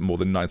researched it more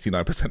than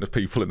 99% of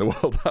people in the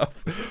world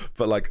have.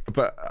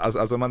 But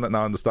as a man that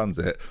now understands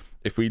it,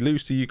 if we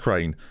lose to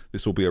Ukraine,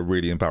 this will be a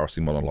really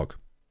embarrassing monologue.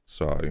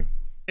 So.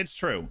 It's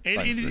true.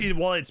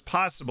 While it's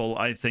possible,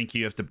 I think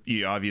you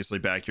obviously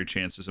back your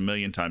chances a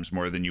million times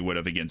more than you would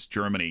have against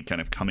Germany,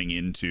 kind of coming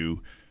into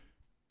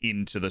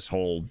this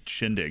whole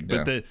shindig.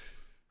 But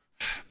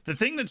the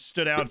thing that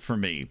stood out for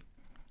me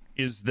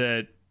is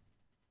that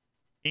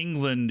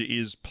England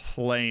is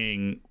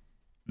playing,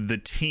 the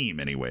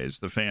team anyways,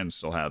 the fans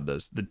still have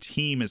this, the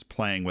team is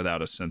playing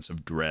without a sense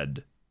of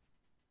dread.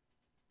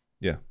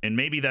 Yeah. And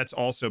maybe that's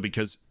also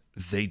because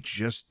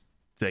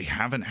they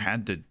haven't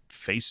had to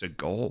face a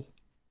goal.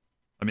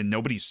 I mean,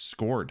 nobody's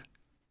scored.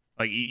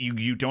 Like,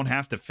 you don't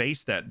have to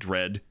face that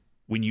dread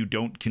when you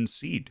don't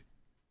concede.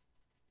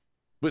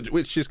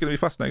 Which is going to be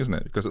fascinating, isn't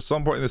it? Because at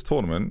some point in this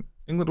tournament,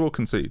 England will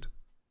concede.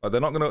 They're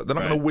not going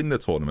to win the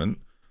tournament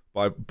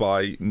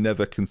by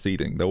never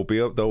conceding. There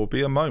will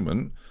be a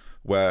moment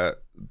where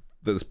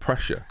there's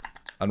pressure,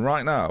 and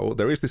right now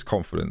there is this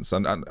confidence,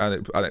 and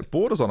it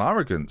borders on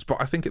arrogance. But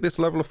I think at this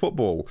level of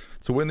football,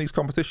 to win these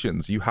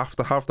competitions, you have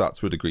to have that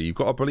to a degree. You've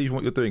got to believe in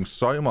what you're doing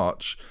so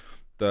much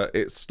that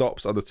it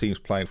stops other teams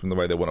playing from the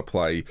way they want to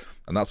play,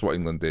 and that's what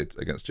England did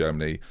against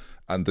Germany.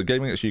 And the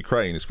game against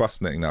Ukraine is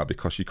fascinating now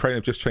because Ukraine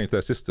have just changed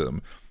their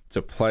system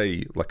to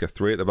play like a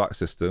 3 at the back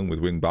system with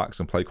wing backs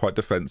and play quite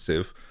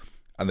defensive,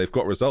 and they've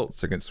got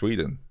results against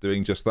Sweden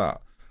doing just that.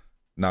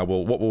 Now,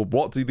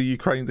 what do the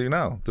Ukraine do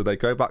now? Do they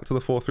go back to the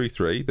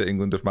 4-3-3 that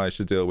England have managed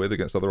to deal with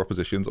against other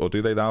oppositions, or do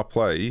they now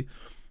play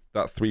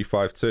that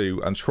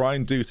 3-5-2 and try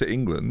and do to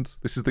England?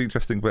 This is the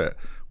interesting bit.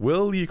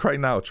 Will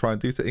Ukraine now try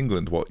and do to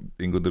England what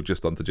England have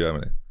just done to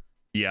Germany?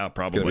 Yeah,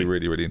 probably. It's going to be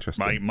really, really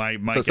interesting. My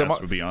guess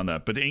would be on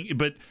that.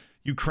 But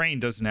Ukraine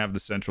doesn't have the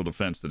central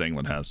defense that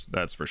England has.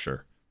 That's for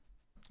sure.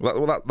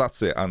 Well,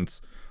 that's it. And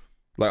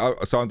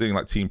so I'm doing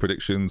like team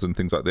predictions and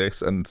things like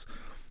this. And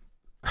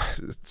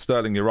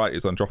Sterling, you're right,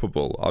 is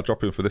undroppable. I'll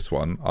drop him for this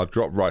one. I'll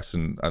drop Rice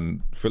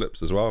and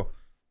Phillips as well,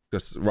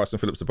 because Rice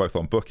and Phillips are both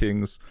on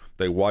bookings.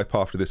 They wipe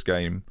after this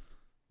game.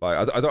 Like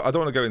I don't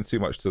want to go into too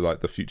much to like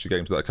the future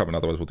games that are coming.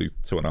 Otherwise, we'll do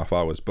 2.5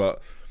 hours. But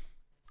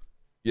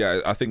yeah,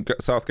 I think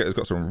Southgate has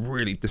got some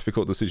really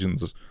difficult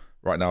decisions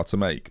right now to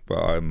make.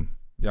 But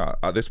yeah,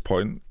 at this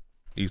point,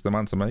 he's the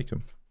man to make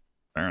them.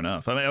 Fair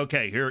enough. I mean,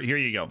 okay, here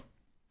you go.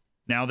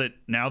 Now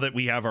that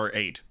we have our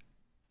 8,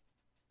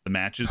 the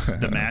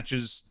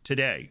matches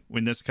today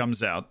when this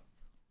comes out: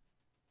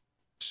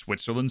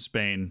 Switzerland,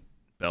 Spain,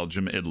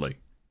 Belgium, Italy.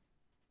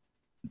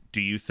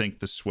 Do you think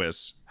the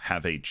Swiss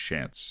have a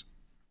chance?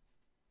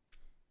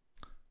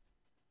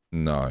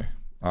 No.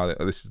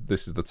 This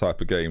is the type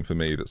of game for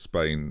me that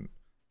Spain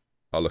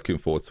are looking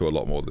forward to a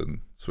lot more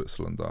than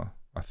Switzerland are.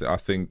 I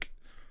think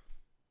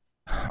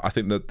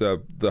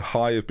that the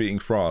high of beating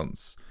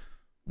France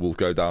will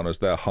go down as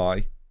their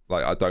high.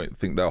 Like, I don't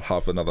think they'll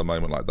have another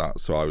moment like that.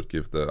 So I'd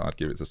give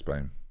it to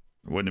Spain.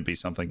 Wouldn't it be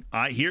something?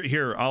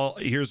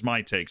 Here's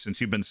my take, since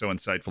you've been so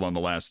insightful on the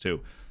last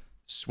 2.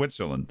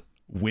 Switzerland,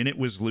 when it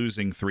was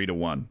losing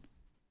 3-1,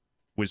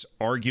 was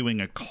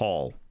arguing a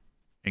call,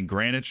 and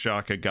Granit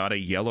Xhaka got a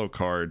yellow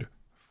card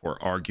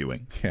for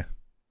arguing. Yeah.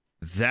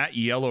 That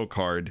yellow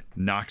card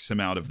knocks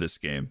him out of this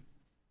game.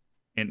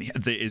 And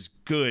as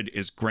good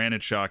as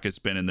Granit Xhaka has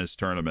been in this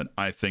tournament,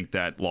 I think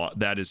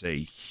that is a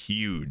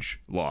huge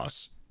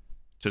loss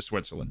to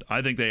Switzerland.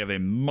 I think they have a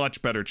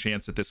much better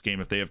chance at this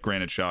game if they have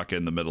Granit Xhaka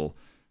in the middle.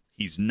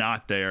 He's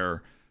not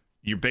there.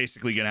 You're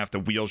basically going to have to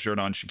wheel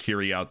Xherdan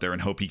Shaqiri out there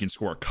and hope he can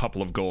score a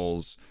couple of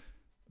goals,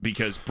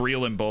 because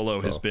Breel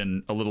Embolo has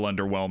been a little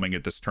underwhelming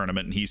at this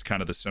tournament, and he's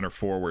kind of the center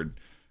forward.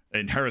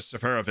 And Haris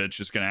Seferovic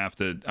is going to have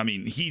to, I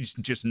mean, he's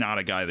just not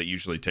a guy that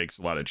usually takes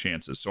a lot of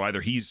chances. So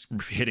either he's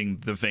hitting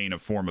the vein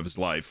of form of his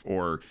life,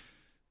 or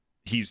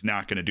he's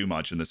not going to do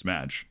much in this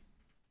match.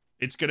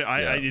 It's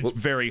it's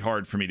very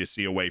hard for me to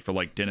see a way for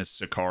like Dennis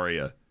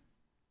Zakaria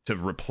to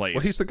replace.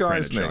 Well, he's the guy,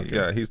 isn't he?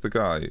 Yeah, he's the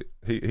guy.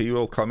 He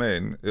will come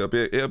in. It'll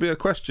be a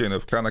question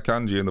of can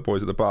Akanji and the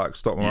boys at the back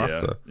stop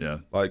Morata? Yeah.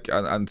 Like,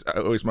 and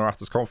is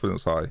Morata's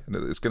confidence high? And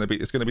it's going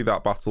to be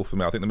that battle for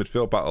me. I think the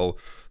midfield battle,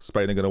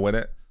 Spain are going to win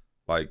it.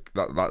 Like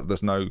that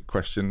there's no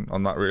question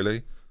on that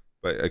really.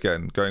 But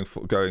again,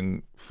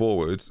 going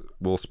forward,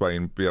 will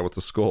Spain be able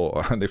to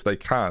score? And if they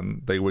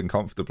can, they win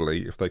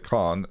comfortably. If they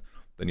can't,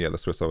 then yeah, the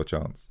Swiss have a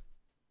chance.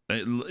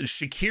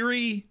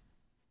 Shaqiri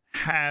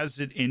has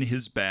it in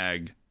his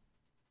bag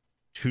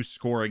to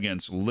score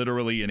against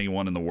literally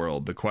anyone in the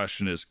world. The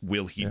question is,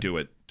 will he do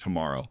it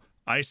tomorrow?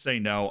 I say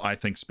no. I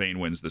think Spain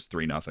wins this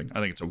 3-0. I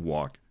think it's a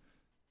walk.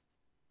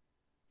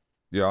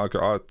 Yeah, I'd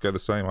go the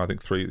same. I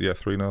think 3-0,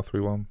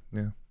 3-1.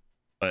 Yeah.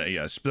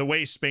 Yes, the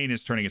way Spain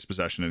is turning its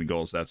possession into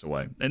goals, that's a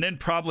way. And then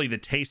probably the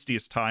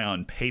tastiest tie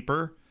on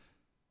paper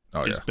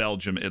is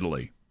Belgium,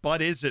 Italy.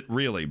 But is it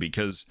really?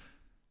 Because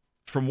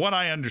from what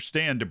I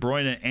understand, De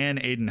Bruyne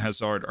and Eden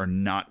Hazard are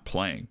not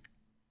playing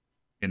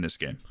in this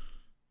game.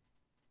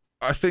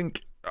 I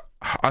think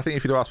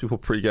if you'd have asked people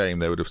pre-game,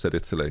 they would have said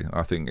Italy.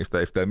 I think if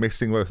they're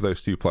missing both of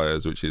those two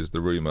players, which is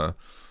the rumour,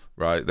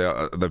 right?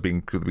 They've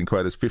been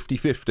quoted as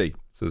 50-50,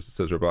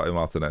 says Roberto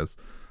Martinez,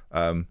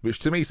 which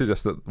to me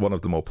suggests that one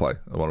of them will play,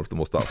 and one of them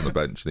will start from the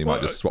bench, and he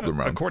might just swap them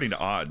around. According to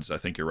odds, I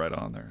think you're right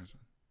on there.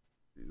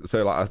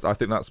 So like, I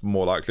think that's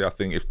more likely. I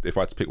think if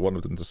I had to pick one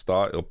of them to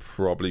start, it'll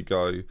probably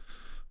go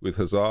with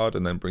Hazard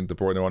and then bring De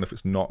Bruyne on if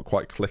it's not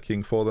quite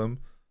clicking for them.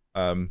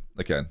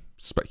 Again,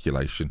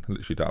 speculation. I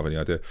literally don't have any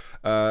idea.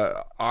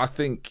 I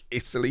think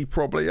Italy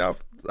probably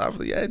have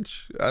the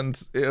edge,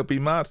 and it'll be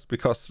mad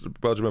because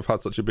Belgium have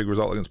had such a big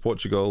result against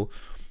Portugal.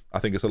 I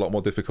think it's a lot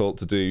more difficult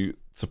to do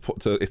to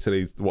put to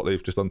Italy what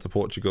they've just done to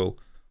Portugal.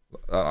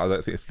 I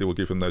don't think Italy will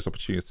give them those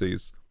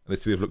opportunities, and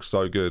Italy have looked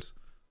so good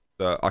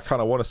that I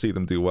kind of want to see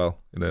them do well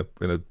in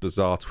a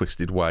bizarre,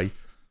 twisted way.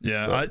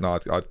 Yeah,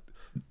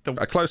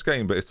 a close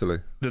game, but Italy.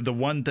 The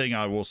one thing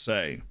I will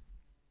say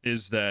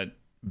is that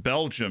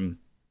Belgium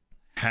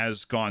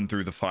has gone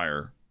through the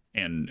fire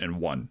and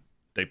won.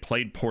 They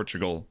played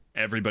Portugal.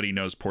 Everybody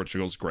knows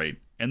Portugal's great,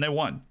 and they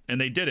won. And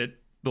they did it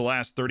the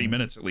last 30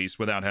 minutes at least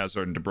without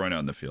Hazard and De Bruyne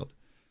on the field.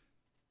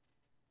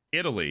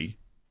 Italy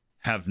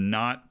have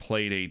not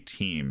played a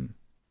team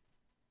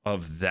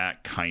of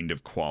that kind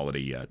of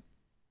quality yet.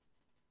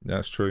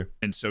 That's true.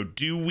 And so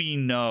do we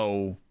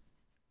know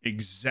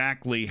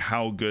exactly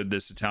how good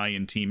this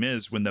Italian team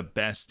is when the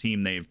best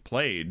team they've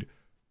played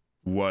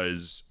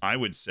was, I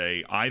would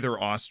say, either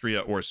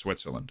Austria or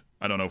Switzerland?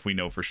 I don't know if we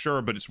know for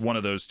sure, but it's one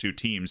of those two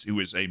teams who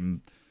is a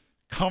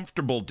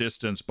comfortable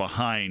distance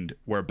behind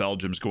where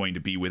Belgium's going to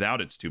be without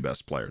its two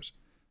best players,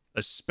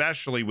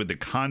 especially with the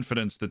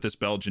confidence that this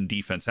Belgian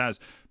defense has.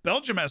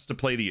 Belgium has to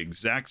play the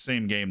exact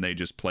same game they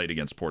just played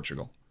against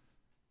Portugal.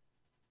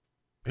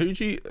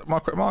 My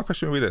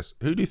question would be this: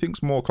 who do you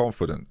think's more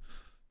confident,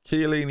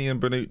 Chiellini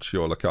and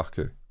Bonucci or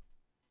Lukaku?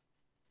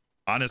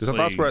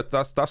 Honestly,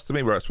 that's to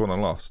me where it's won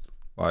and lost.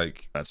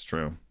 Like, that's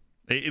true.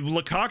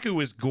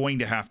 Lukaku is going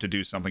to have to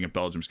do something if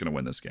Belgium's going to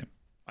win this game.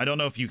 I don't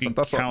know if you can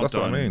count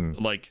on what I mean.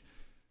 Like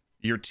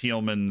your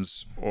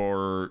Tielemans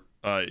or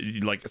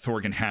like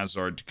Thorgan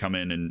Hazard to come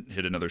in and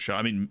hit another shot.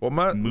 I mean,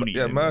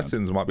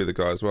 Mertens might be the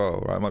guy as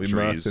well, right? It might be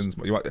Mertens.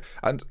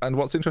 And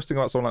what's interesting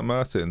about someone like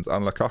Mertens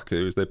and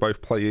Lukaku is they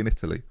both play in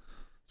Italy.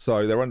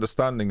 So their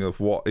understanding of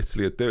what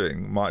Italy are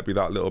doing might be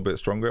that little bit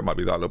stronger. It might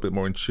be that little bit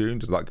more in tune.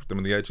 Does that give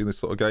them the edge in this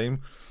sort of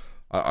game?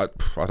 I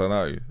don't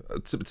know.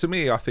 To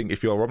me, I think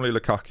if you're Romelu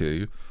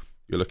Lukaku,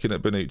 you're looking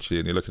at Bonucci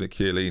and you're looking at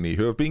Chiellini,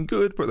 who have been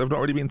good, but they've not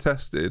really been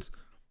tested,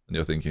 and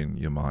you're thinking,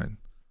 you're mine.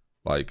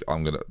 Like,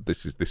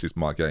 this is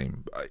my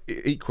game.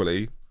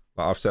 Equally,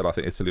 like I've said, I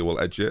think Italy will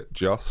edge it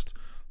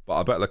but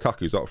I bet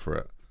Lukaku's up for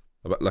it.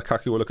 I bet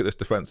Lukaku will look at this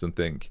defence and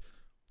think,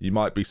 you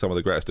might be some of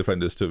the greatest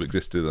defenders to have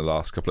existed in the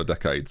last couple of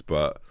decades,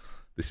 but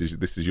this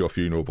is your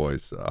funeral,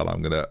 boys, and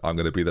I'm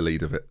gonna be the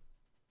lead of it.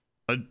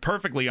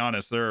 Perfectly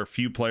honest, there are a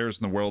few players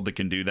in the world that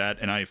can do that,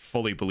 and I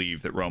fully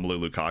believe that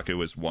Romelu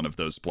Lukaku is one of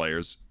those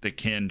players that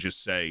can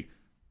just say,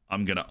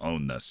 I'm gonna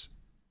own this.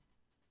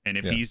 And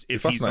if he's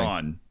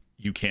on,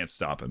 you can't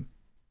stop him.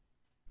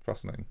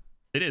 Fascinating.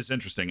 It is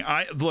interesting.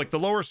 The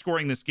lower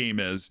scoring this game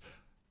is,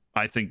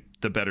 I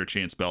think the better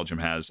chance Belgium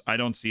has. I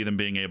don't see them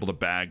being able to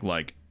bag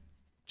like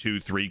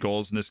 2-3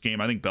 goals in this game.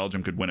 I think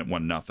Belgium could win it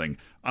 1-0.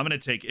 I'm going to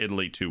take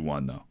Italy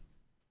 2-1 though.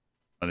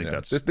 I think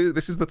that's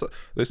this is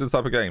the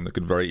type of game that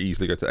could very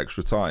easily go to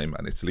extra time,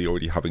 and Italy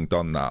already having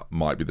done that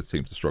might be the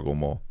team to struggle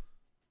more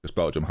because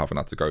Belgium haven't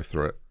had to go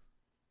through it.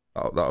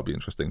 That'll be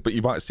interesting. But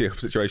you might see a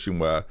situation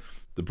where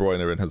De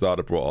Bruyne and Hazard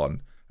are brought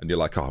on, and you're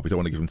like, we don't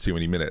want to give them too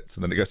many minutes,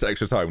 and then it goes to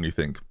extra time, and you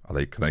think,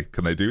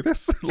 can they do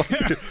this?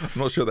 Like, I'm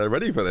not sure they're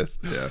ready for this.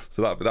 Yeah.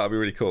 So that'd be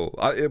really cool.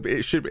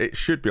 It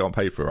should be on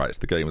paper, right? It's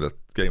the game of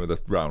the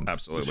round.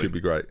 Absolutely, it should be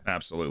great.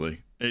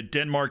 Absolutely.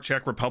 Denmark,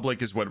 Czech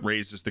Republic is what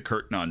raises the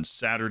curtain on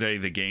Saturday.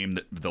 The game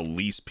that the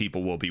least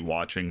people will be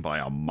watching by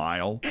a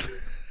mile.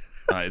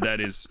 That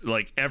is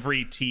like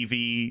every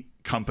TV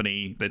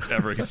company that's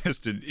ever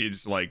existed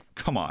is like,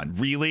 come on,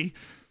 really?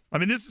 I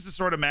mean, this is the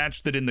sort of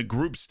match that in the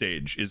group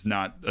stage is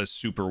not a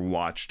super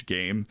watched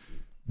game.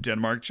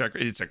 Denmark, Czech,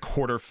 it's a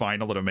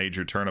quarterfinal at a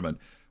major tournament,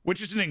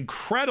 which is an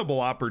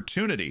incredible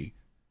opportunity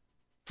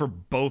for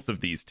both of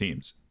these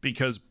teams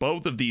because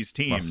both of these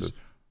teams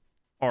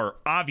are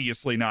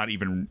obviously not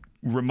even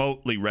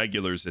remotely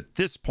regulars at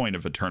this point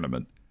of a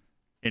tournament.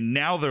 And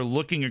now they're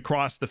looking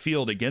across the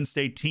field against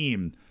a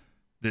team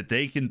that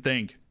they can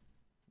think,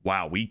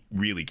 wow, we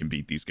really can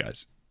beat these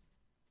guys.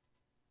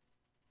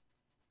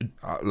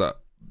 Look,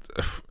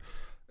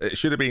 it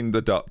should have been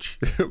the Dutch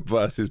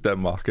versus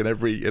Denmark in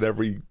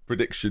every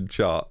prediction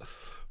chart,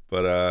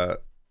 but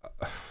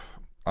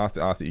I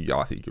think you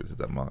give it to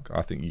Denmark.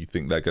 I think you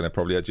think they're going to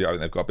probably edge it. I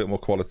think they've got a bit more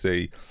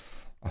quality.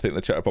 I think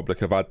the Czech Republic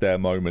have had their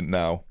moment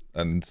now,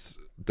 and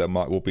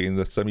Denmark will be in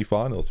the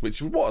semi-finals.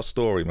 Which, what a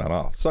story,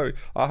 man! So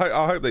I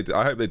hope they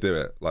do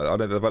it. Like, I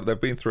know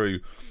they've been through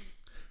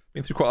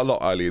been through quite a lot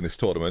early in this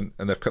tournament,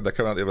 and they're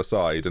coming out the other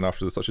side. And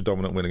after such a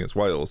dominant win against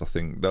Wales, I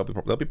think they'll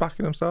be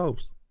backing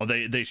themselves. Well,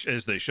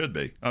 as they should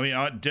be. I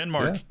mean,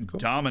 Denmark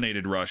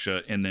dominated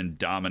Russia and then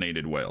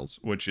dominated Wales,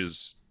 which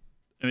is,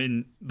 I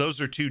mean,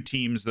 those are two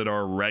teams that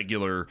are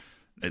regular,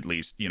 at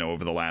least, you know,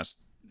 over the last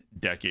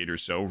decade or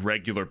so,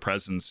 regular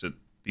presence at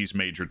these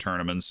major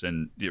tournaments.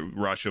 And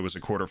Russia was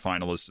a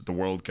quarterfinalist at the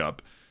World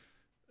Cup.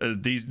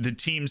 The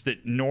teams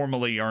that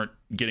normally aren't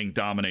getting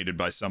dominated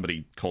by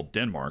somebody called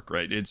Denmark,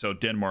 right? And so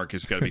Denmark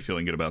has got to be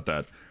feeling good about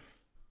that.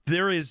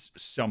 There is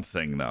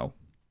something, though,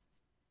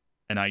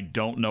 and I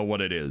don't know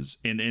what it is.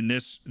 And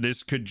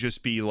this could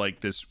just be like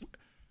this.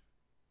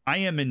 I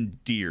am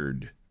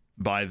endeared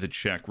by the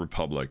Czech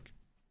Republic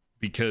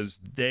because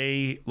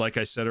they, like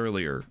I said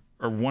earlier,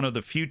 are one of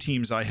the few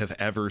teams I have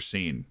ever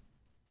seen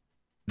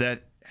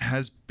that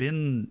has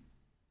been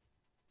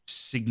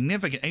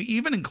significant,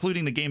 even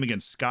including the game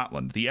against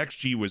Scotland. The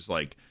XG was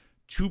like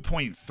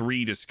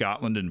 2.3 to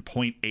Scotland and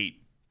 0.8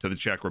 to the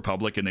Czech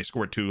Republic, and they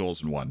scored 2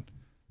 goals and 1.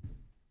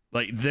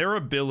 Like, their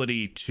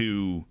ability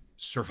to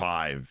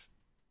survive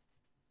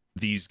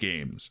these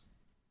games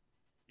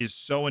is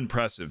so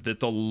impressive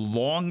that the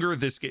longer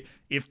this game,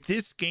 if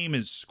this game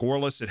is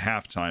scoreless at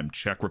halftime,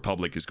 Czech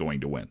Republic is going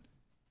to win.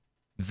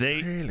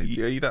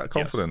 Really? Are you that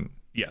confident?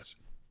 Yes.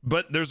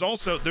 But there's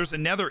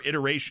another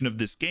iteration of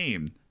this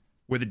game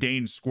where the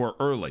Danes score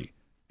early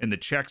and the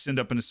Czechs end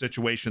up in a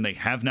situation they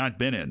have not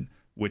been in,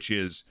 which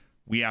is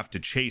we have to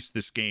chase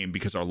this game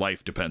because our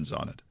life depends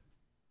on it.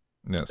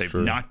 Yeah, they've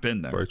not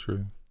been there. Very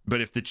true. But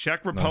if the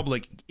Czech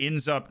Republic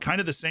ends up kind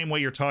of the same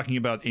way you're talking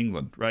about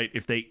England, right?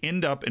 If they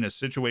end up in a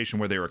situation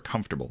where they are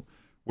comfortable,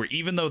 where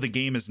even though the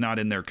game is not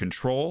in their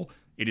control,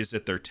 it is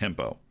at their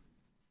tempo,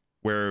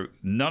 where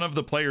none of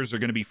the players are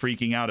going to be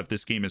freaking out if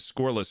this game is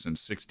scoreless in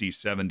 60,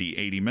 70,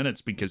 80 minutes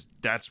because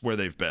that's where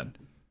they've been.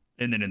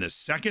 And then in the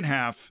second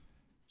half,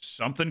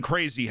 something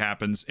crazy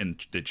happens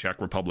and the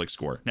Czech Republic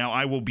score. Now,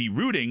 I will be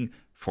rooting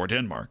for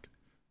Denmark.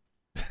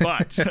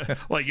 But,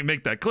 like, you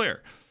make that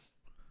clear.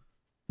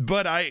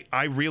 But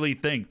I really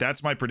think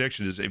that's my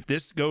prediction is if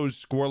this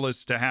goes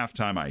scoreless to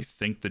halftime, I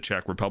think the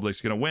Czech Republic's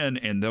going to win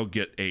and they'll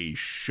get a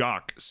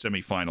shock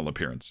semifinal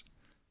appearance.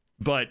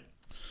 But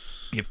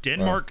if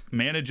Denmark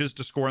manages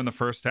to score in the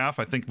first half,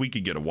 I think we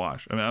could get a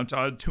wash. I mean, I'm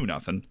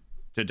 2-0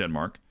 to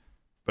Denmark.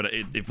 But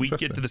if we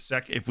get to the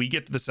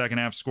second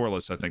half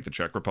scoreless, I think the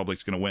Czech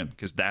Republic's going to win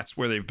because that's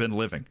where they've been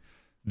living.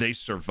 They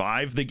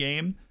survive the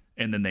game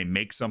and then they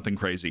make something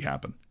crazy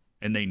happen,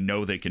 and they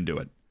know they can do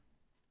it.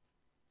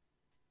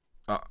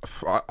 I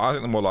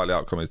think the more likely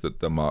outcome is that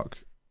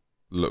Denmark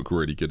look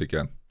really good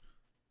again,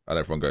 and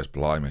everyone goes,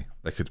 "Blimey,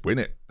 they could win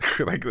it."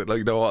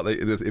 You know what?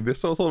 In this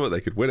sort of tournament, they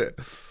could win it.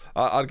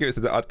 I'd give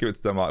it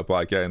to Denmark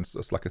by again.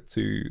 It's like a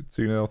 2-0,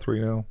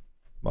 3-0.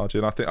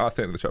 margin. I think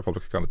the Czech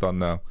Republic are kind of done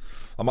now.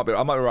 I might be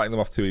writing them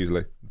off too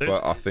easily,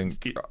 but I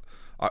think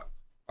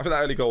that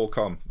early goal will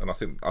come, and I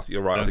think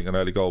you're right. Yeah. I think an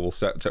early goal will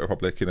set Czech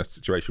Republic in a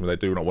situation where they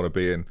do not want to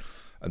be in,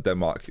 and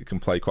Denmark can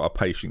play quite a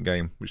patient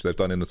game, which they've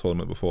done in the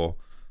tournament before,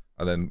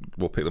 and then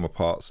we'll pick them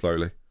apart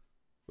slowly.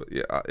 But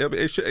yeah,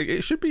 it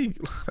should be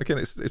again.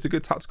 It's a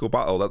good tactical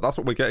battle. That's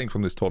what we're getting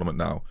from this tournament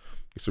now.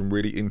 It's some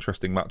really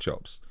interesting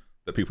matchups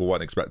that people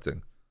weren't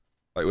expecting.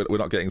 Like we're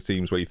not getting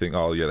teams where you think,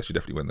 oh yeah, they should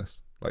definitely win this.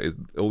 Like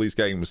all these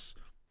games,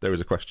 there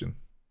is a question.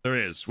 There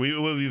is.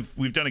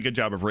 We've done a good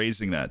job of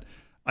raising that.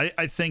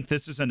 I think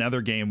this is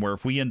another game where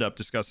if we end up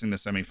discussing the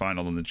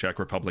semifinal and the Czech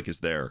Republic is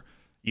there,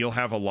 you'll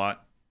have a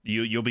lot.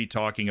 You'll be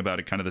talking about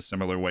it kind of the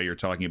similar way you're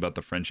talking about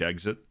the French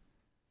exit,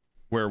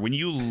 where when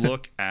you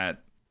look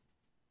at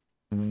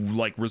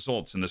like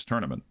results in this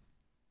tournament,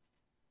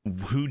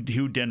 who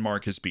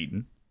Denmark has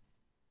beaten,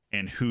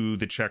 and who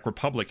the Czech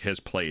Republic has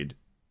played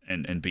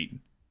and beaten.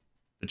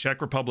 The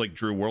Czech Republic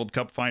drew World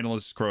Cup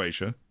finalists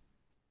Croatia.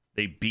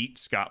 They beat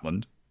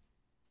Scotland,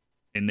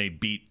 and they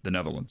beat the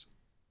Netherlands.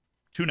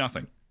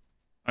 2-0.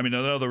 I mean,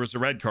 I know there was a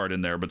red card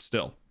in there, but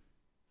still.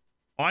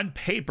 On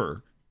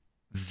paper,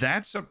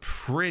 that's a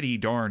pretty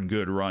darn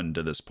good run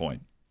to this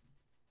point.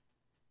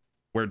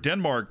 Where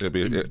Denmark...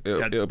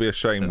 It'll be a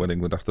shame when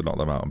England have to knock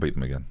them out and beat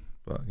them again.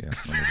 But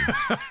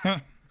yeah.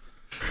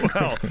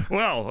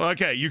 well,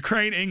 okay.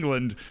 Ukraine,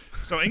 England.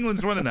 So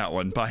England's winning that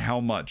one. By how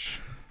much?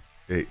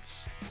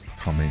 It's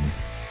coming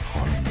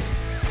home.